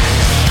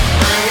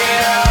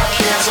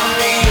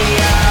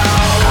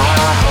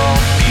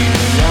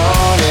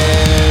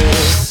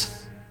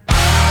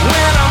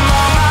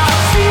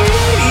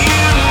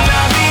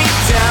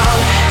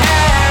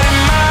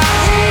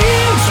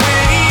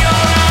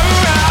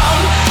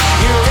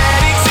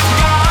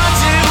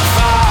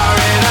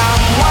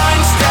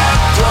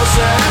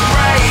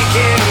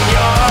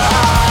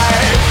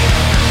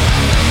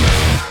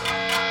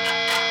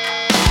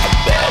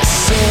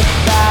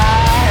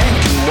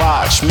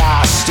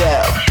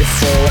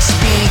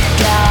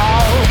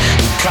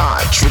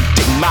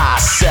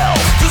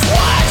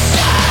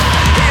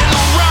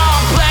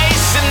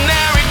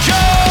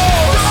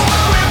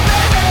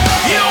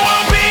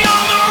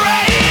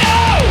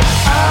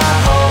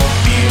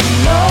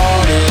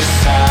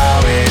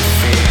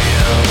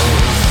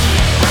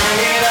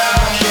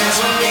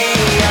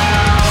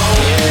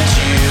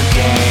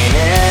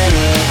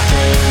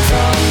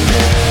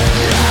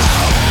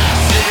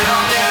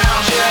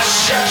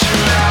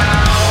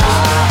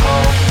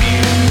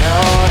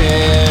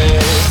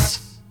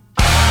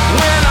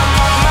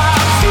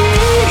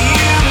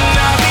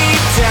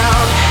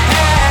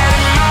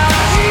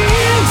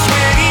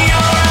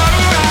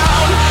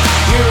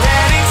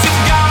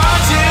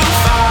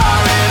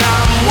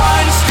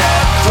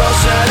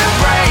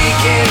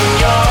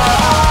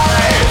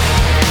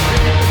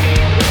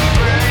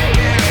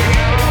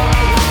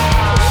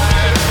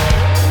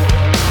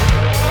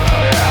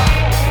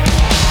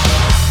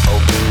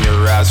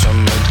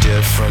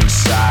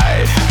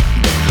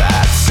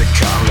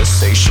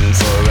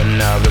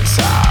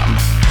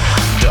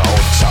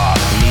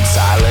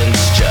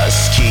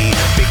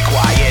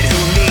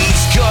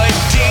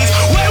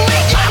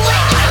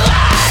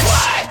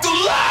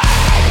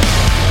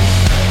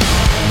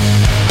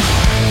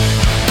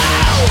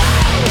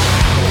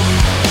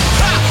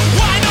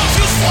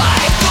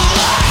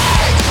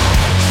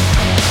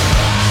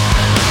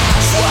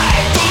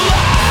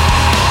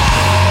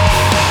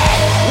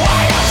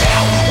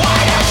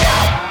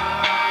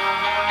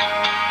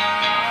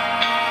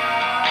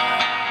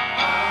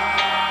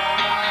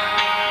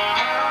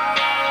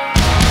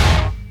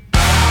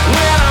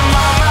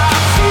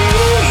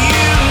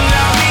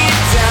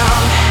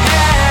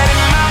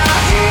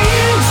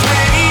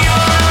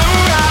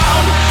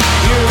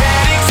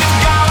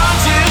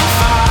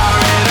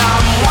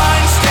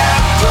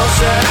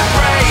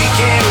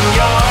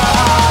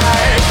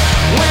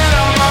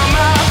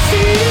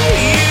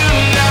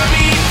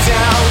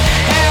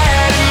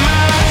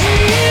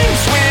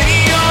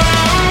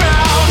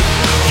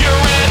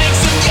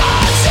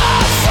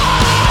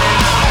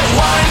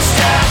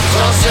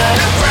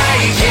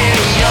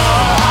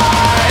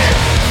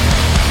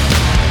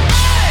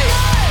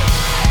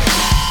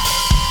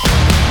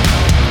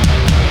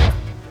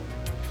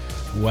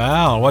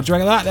 Well, what do you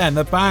reckon of that then?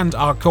 The band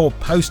are called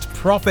Post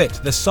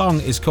Profit. The song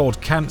is called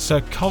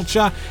Cancer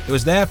Culture. It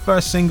was their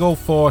first single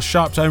for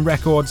Sharptone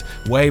Records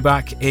way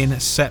back in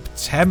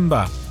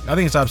September. I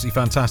think it's absolutely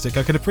fantastic.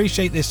 I could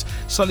appreciate this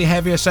slightly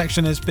heavier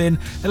section has been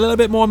a little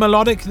bit more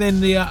melodic than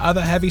the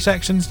other heavy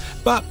sections,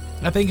 but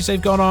I think as they've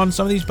gone on,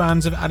 some of these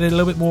bands have added a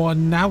little bit more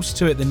nous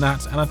to it than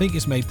that, and I think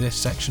it's made this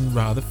section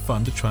rather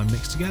fun to try and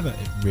mix together.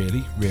 It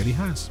really, really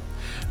has.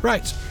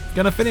 Right,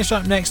 gonna finish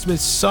up next with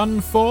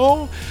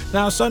Sunfall.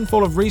 Now,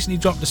 Sunfall have recently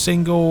dropped a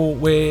single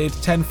with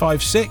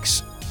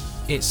 1056.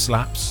 It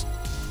slaps.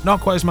 Not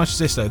quite as much as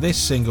this though. This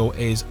single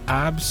is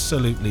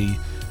absolutely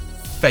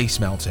face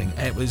melting.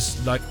 It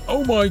was like,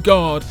 oh my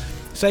god.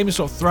 Same as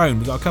sort of Throne.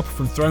 We've got a couple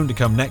from Throne to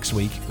come next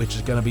week, which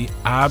is going to be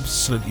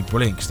absolutely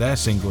brilliant because their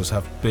singles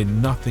have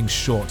been nothing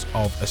short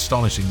of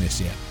astonishing this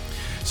year.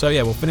 So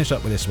yeah, we'll finish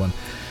up with this one.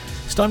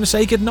 It's time to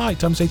say goodnight.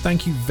 Time to say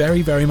thank you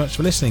very, very much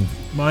for listening.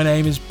 My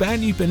name is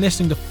Ben. You've been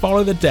listening to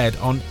Follow the Dead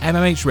on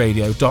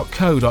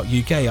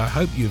mmhradio.co.uk. I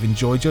hope you've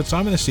enjoyed your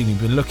time with us evening.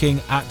 We've been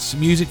looking at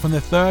music from the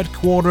third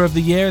quarter of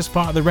the year as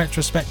part of the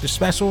retrospective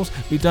specials.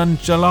 We've done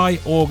July,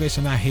 August,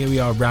 and now here we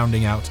are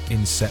rounding out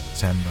in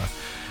September.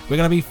 We're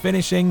going to be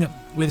finishing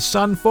with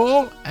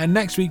Sunfall, and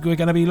next week we're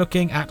going to be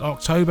looking at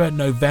October,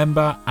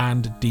 November,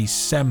 and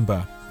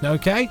December.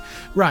 Okay?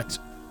 Right.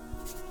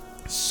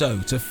 So,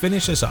 to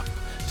finish us up,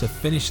 to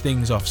finish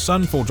things off,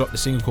 Sunfall dropped a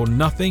single called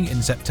Nothing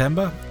in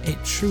September. It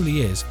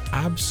truly is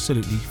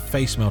absolutely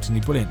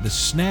face-meltingly brilliant. The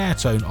snare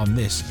tone on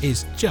this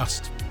is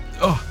just,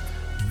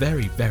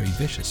 very, very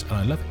vicious, and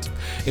I love it.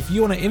 If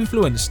you want to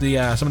influence the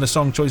some of the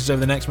song choices over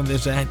the next month,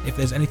 if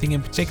there's anything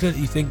in particular that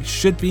you think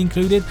should be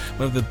included,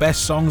 one of the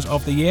best songs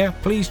of the year,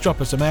 please drop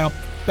us a mail,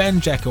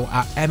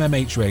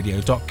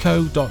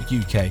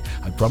 benjekyll@mmhradio.co.uk.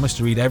 I promise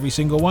to read every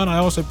single one. I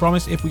also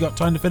promise if we got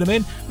time to fit them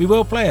in, we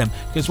will play them,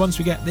 because once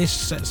we get this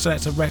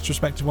set of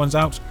retrospective ones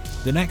out,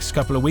 the next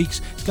couple of weeks,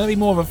 it's going to be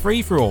more of a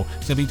free-for-all.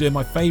 It's going to be doing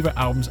my favourite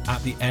albums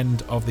at the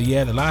end of the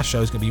year. The last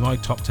show is going to be my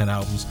top 10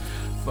 albums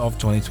of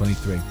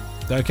 2023.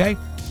 Okay?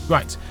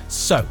 Right,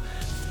 so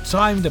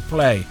time to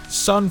play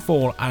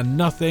Sunfall and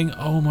Nothing.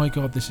 Oh my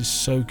god, this is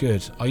so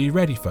good. Are you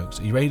ready, folks?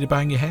 Are you ready to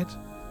bang your head?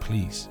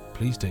 Please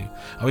do.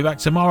 I'll be back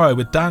tomorrow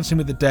with Dancing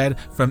with the Dead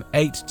from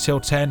 8 till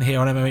 10 here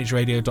on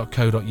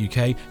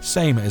mmhradio.co.uk.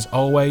 Same as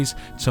always.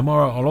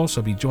 Tomorrow I'll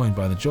also be joined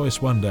by the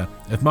joyous wonder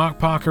of Mark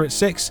Parker at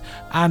 6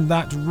 and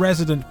that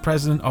resident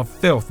president of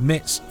Filth,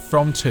 Mitz,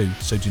 from 2.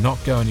 So do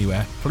not go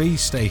anywhere.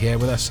 Please stay here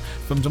with us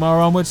from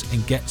tomorrow onwards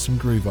and get some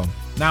groove on.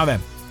 Now then,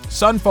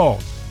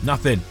 Sunfall,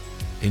 Nothing.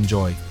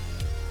 Enjoy. It's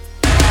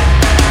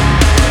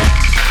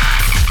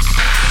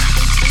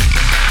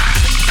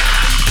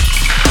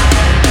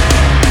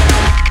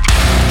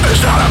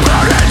not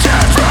about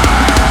indifference.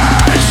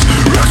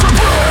 It's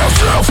about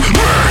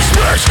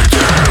self-respect.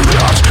 Do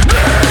not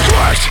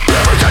neglect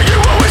everything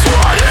you always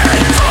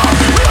wanted from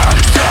the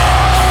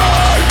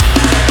start.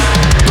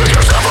 Pick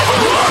yourself up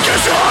and look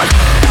inside.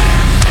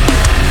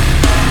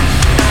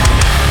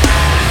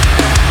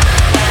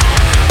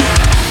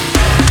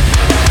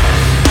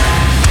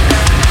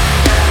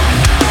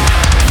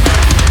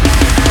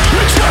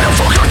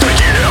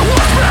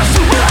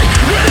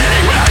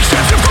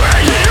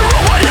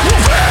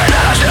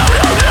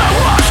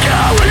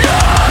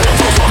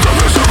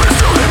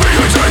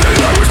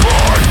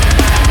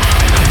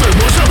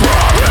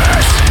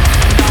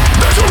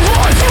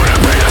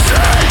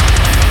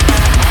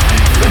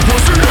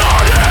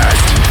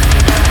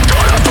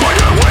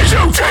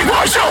 Take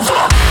myself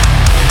up.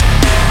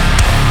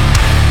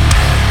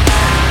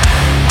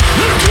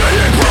 You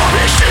couldn't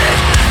promise shit,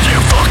 you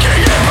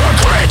fucking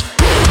hypocrite.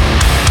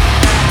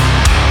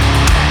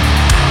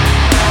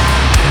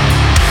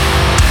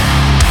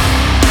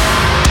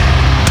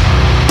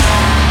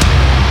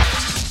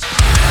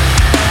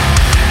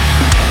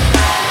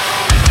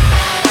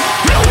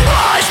 How am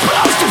I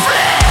supposed to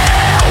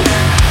feel?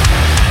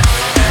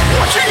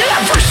 Watching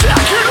every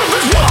second of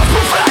this world's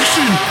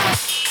perfection.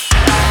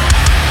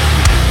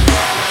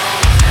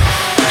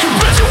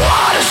 What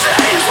I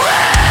say is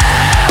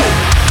real.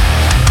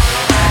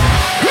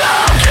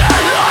 How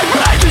can I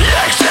make the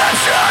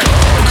exception?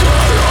 How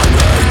can I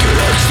make an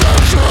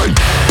exception?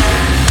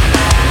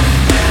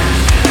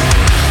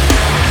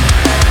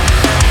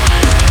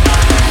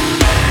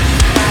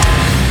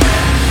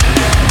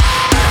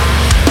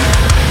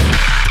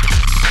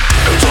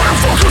 It's hard to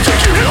fucking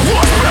take you to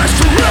what's best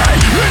for me.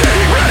 And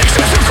any red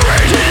excessive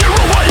greed, and you're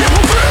a way it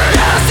will be.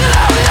 I still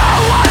don't know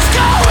what's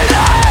going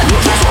on.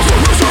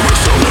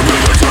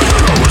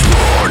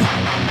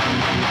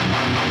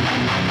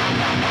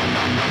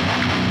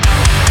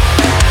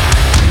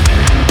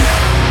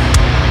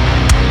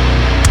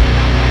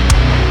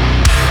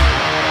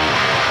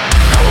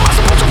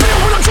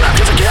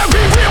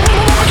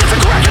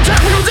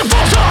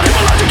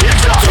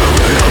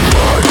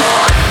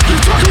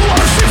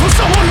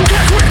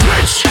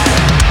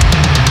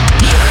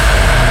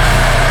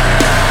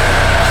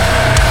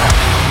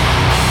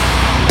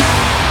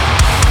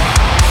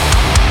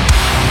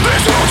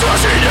 This whole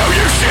touching